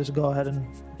box, so just go ahead and,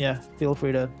 yeah, feel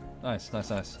free to Nice, nice,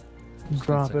 nice.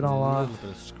 drop it all A off. little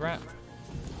bit of scrap.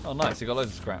 Oh, nice. You got loads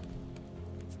of scrap.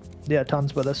 Yeah,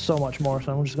 tons, but there's so much more,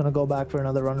 so I'm just gonna go back for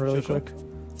another run really Sure, quick.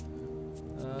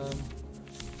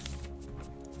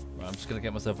 Right, I'm just gonna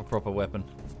get myself a proper weapon.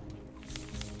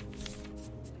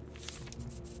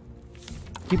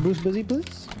 Keep Bruce busy,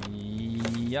 please.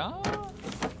 Yeah.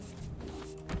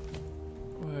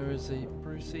 Where is he?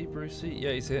 Brucey, Brucey.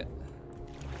 Yeah, he's here.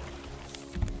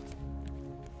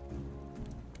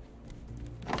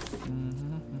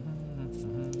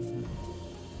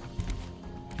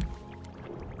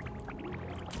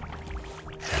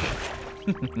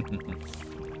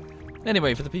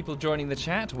 Anyway, for the people joining the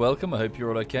chat, welcome. I hope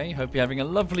you're all okay. Hope you're having a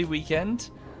lovely weekend.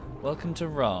 Welcome to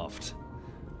Raft.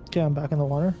 Okay, I'm back in the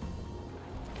water.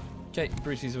 Okay,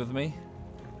 Brucey's with me.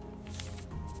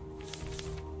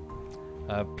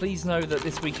 Please know that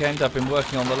this weekend I've been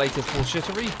working on the latest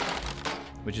bullshittery,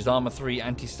 which is Armor 3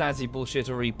 Anti-Stasi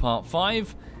Bullshittery Part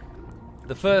 5.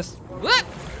 The first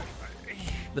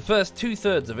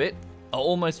 2/3 of it are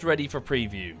almost ready for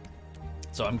preview.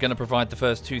 So I'm going to provide the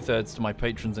first 2/3 to my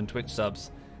patrons and Twitch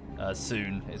subs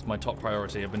soon. It's my top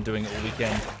priority. I've been doing it all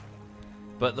weekend.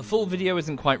 But the full video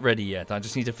isn't quite ready yet. I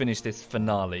just need to finish this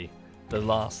finale, the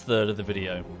last third of the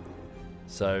video.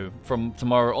 So from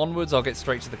tomorrow onwards, I'll get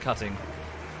straight to the cutting.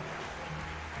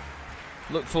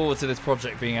 Look forward to this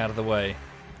project being out of the way.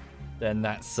 Then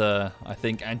that's, I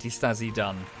think, Anti-Stasi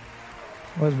done.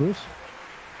 Where's Bruce?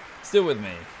 Still with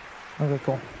me. Okay,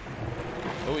 cool.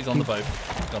 Oh, he's on the boat.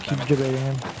 God damn Keep it. debating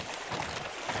him.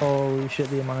 Holy shit,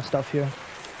 the amount of stuff here.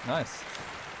 Nice.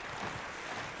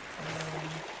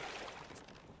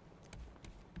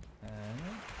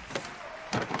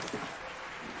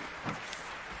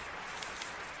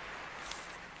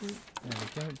 There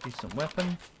we go. Decent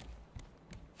weapon.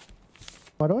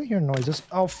 Why do I hear noises?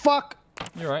 Oh, fuck!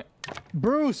 You're right.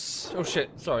 Bruce! Oh shit.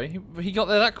 Sorry. He got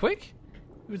there that quick?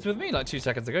 He was with me like 2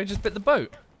 seconds ago. He just bit the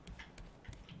boat.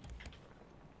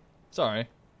 Sorry.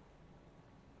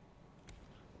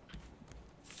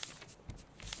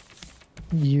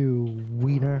 You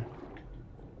wiener.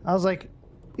 I was like,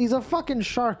 he's a fucking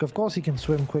shark. Of course he can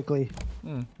swim quickly.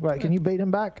 Right, can you bait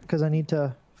him back? Because I need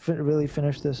to really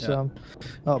finish this. Yeah.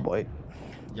 Oh boy.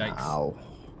 Yikes. Ow.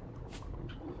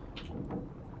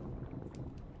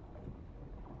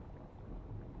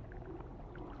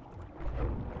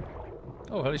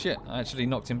 Oh, holy shit. I actually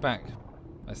knocked him back.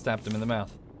 I stabbed him in the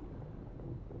mouth.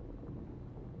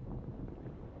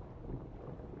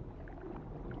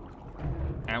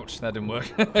 Ouch, that didn't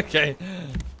work. Okay.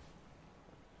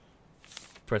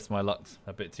 Pressed my luck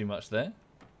a bit too much there.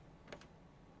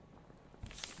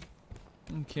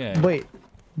 Okay. Wait.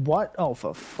 What? Oh,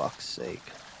 for fuck's sake.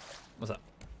 What's that?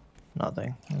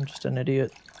 Nothing. I'm just an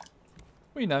idiot.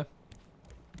 We know.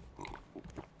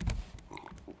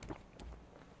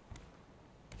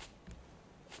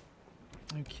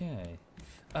 Okay.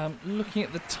 Looking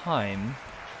at the time.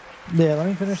 Yeah, let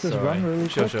me finish this Sorry. run really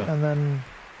Sure, quick, sure. and then...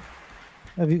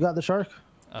 Have you got the shark?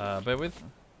 Bear with.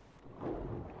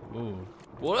 Ooh.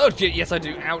 Oh, shit, yes I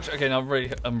do. Ouch. Okay, now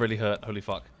I'm really hurt. Holy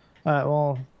fuck. Alright,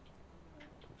 well...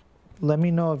 Let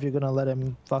me know if you're gonna let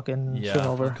him fucking swim Yeah,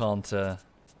 over. I can't.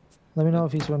 Let me know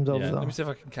if he swims over, Yeah, though. let me see if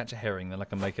I can catch a herring. Then I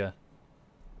can make a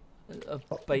a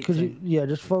bait Could thing. you, yeah,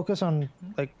 just focus on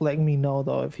like letting me know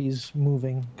though if he's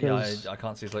moving. Yeah, 'Cause- I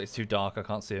can't see his light. It's too dark. I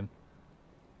can't see him.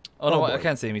 Oh, Oh, no, I boy.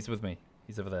 can see him. He's with me.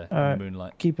 He's over there in Alright. the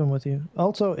moonlight. Keep him with you.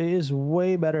 Also, it is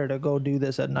way better to go do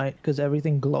this at night because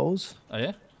everything glows. Oh,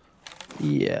 yeah?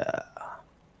 Yeah.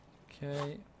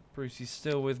 Okay. Brucey's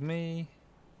still with me.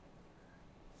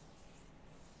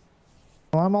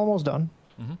 Well, I'm almost done.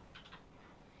 Mm-hmm.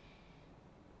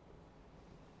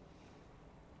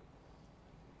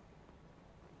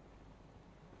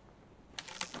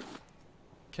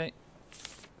 Okay.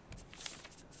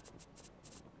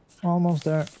 Almost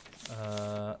there.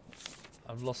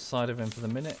 I've lost sight of him for the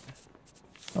minute.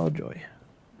 Oh joy.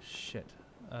 Shit.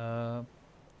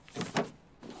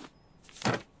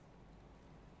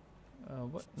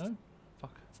 What? No?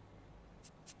 Fuck.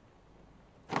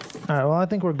 All right. Well, I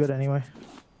think we're good anyway.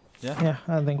 Yeah? Yeah,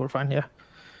 I think we're fine. Yeah.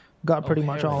 Got pretty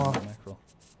much all herring off. mackerel.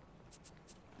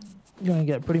 Gonna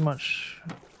get pretty much.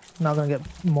 Not gonna get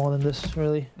more than this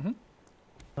really. Mhm.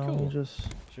 So Cool. we'll just.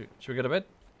 Should we go to bed?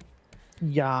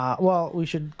 Yeah. Well, we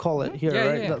should call it here, Yeah,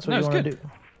 right? yeah. That's No, what you it's want to good. do.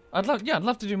 I'd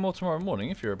love to do more tomorrow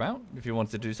morning if you're about. If you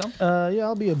wanted to do some. Yeah,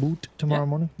 I'll be a boot tomorrow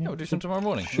morning. Yeah, we'll do some tomorrow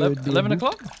morning. Should be 11 a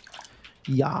boot. o'clock?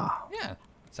 Yeah. Yeah.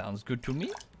 Sounds good to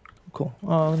me. Cool.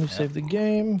 Let me save the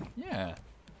game. Yeah.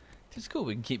 It's cool.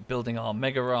 We can keep building our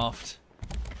mega raft.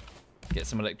 Get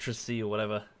some electricity or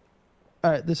whatever.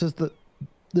 All right. This is the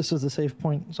save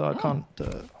point, so I can't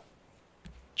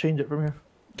change it from here.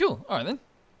 Cool. All right then.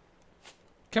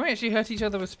 Can we actually hurt each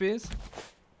other with spears?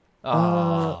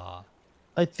 Ah.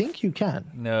 I think you can.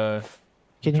 No.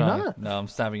 Can you Trying. not? No, I'm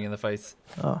stabbing you in the face.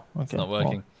 Oh, okay. It's not Well,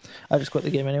 working. I just quit the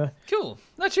game anyway. Cool.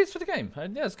 No, cheers for the game.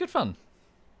 Yeah, it's good fun.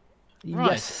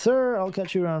 Right. Yes, sir. I'll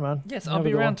catch you around, man. Yes, Have I'll a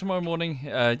be good around one. tomorrow morning.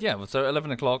 Yeah, so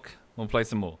 11 o'clock, we'll play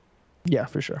some more. Yeah,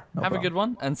 for sure. No Have problem. a good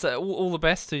one, and so all the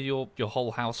best to your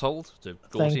whole household, to Gorty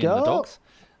Thank and the you. dogs.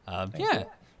 Yeah,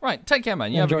 right. Take care,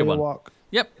 man. You have Enjoy a good your one. walk.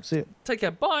 Yep. See you. Take care.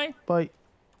 Bye. Bye.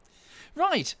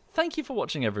 Right. Thank you for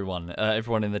watching, everyone.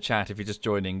 Everyone in the chat, if you're just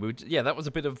joining. Yeah, that was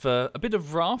a bit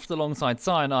of Raft alongside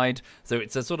Cyanide. So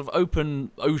it's a sort of open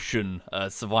ocean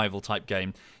survival type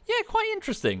game. Yeah, quite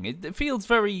interesting. It feels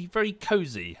very, very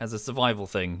cozy as a survival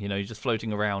thing. You know, you're just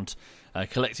floating around,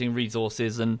 collecting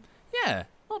resources, and yeah,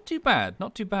 not too bad.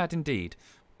 Not too bad indeed.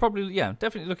 Probably, yeah,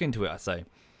 definitely look into it, I say.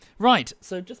 Right,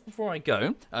 so just before I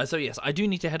go, so yes, I do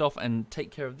need to head off and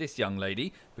take care of this young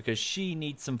lady because she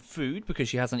needs some food because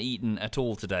she hasn't eaten at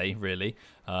all today, really.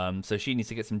 So she needs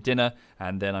to get some dinner,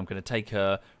 and then I'm going to take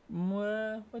her,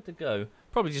 where to go?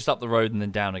 Probably just up the road and then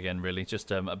down again, really,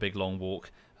 just a big long walk.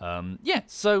 Yeah,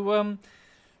 so,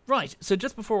 right, so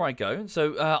just before I go,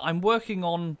 so I'm working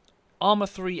on Armor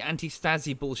 3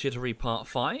 Anti-Stasi Bullshittery Part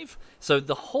 5, so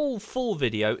the whole full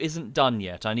video isn't done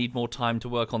yet. I need more time to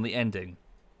work on the ending.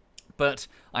 But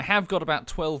I have got about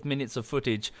 12 minutes of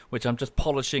footage, which I'm just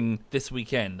polishing this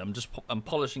weekend. I'm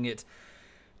polishing it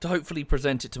to hopefully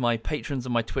present it to my patrons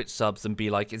and my Twitch subs and be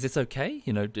like, is this okay?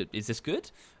 You know, is this good?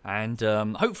 And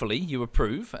hopefully you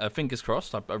approve. Fingers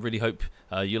crossed. I really hope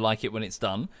you like it when it's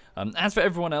done. As for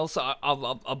everyone else,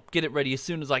 I'll get it ready as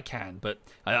soon as I can. But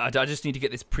I just need to get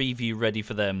this preview ready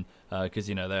for them because,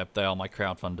 you know, they are my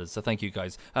crowdfunders. So thank you,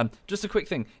 guys. Just a quick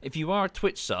thing. If you are a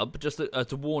Twitch sub, just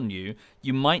to warn you,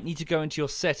 you might need to go into your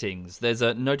settings. There's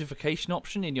a notification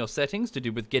option in your settings to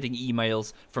do with getting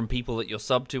emails from people that you're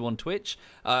sub to on Twitch.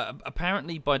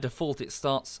 Apparently, by default, it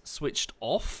starts switched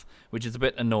off, which is a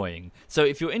bit annoying. So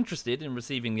if you're interested in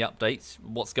receiving the updates,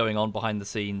 what's going on behind the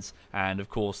scenes, and of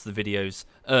course the videos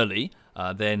early,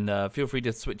 then feel free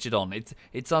to switch it on.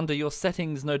 It's under your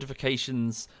settings,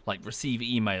 notifications, like receive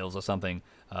emails or something.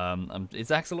 Is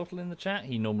Axolotl in the chat?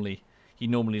 He normally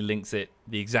links it,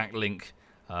 the exact link.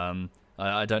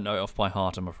 I don't know it off by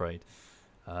heart, I'm afraid.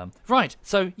 Right,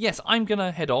 so yes, I'm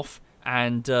gonna head off,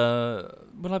 and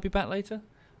will I be back later?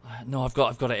 No, I've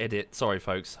got to edit. Sorry,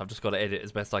 folks. I've just got to edit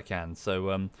as best I can. So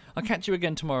I'll catch you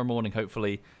again tomorrow morning,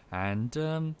 hopefully.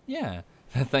 And yeah,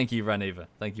 thank you, Raneva.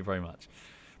 Thank you very much.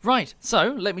 Right,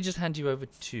 so let me just hand you over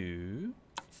to.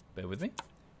 Bear with me.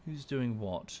 Who's doing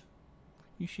what?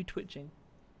 Is she twitching?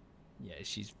 Yeah,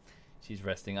 she's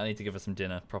resting. I need to give her some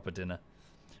dinner, proper dinner.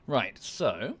 Right,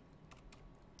 so.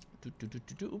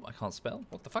 I can't spell.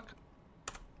 What the fuck?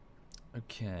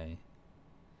 Okay.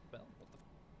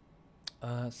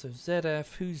 So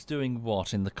ZF, who's doing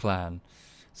what in the clan?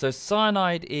 So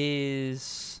Cyanide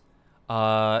is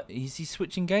he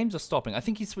switching games or stopping? I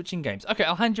think he's switching games. Okay,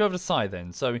 I'll hand you over to Cy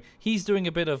then. So he's doing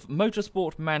a bit of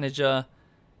Motorsport Manager.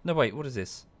 No, wait, what is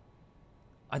this?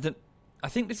 I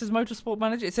think this is Motorsport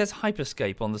Manager. It says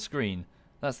Hyperscape on the screen.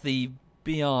 That's the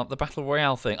BR, the Battle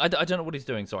Royale thing. I don't know what he's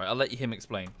doing, sorry. I'll let him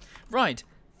explain. Right.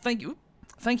 thank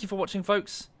you for watching,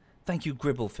 folks. Thank you,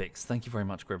 Gribblefix. Thank you very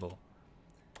much, Gribble.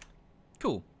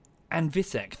 Cool. And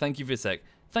Visek. Thank you, Visek.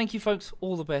 Thank you, folks.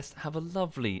 All the best. Have a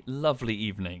lovely, lovely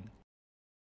evening.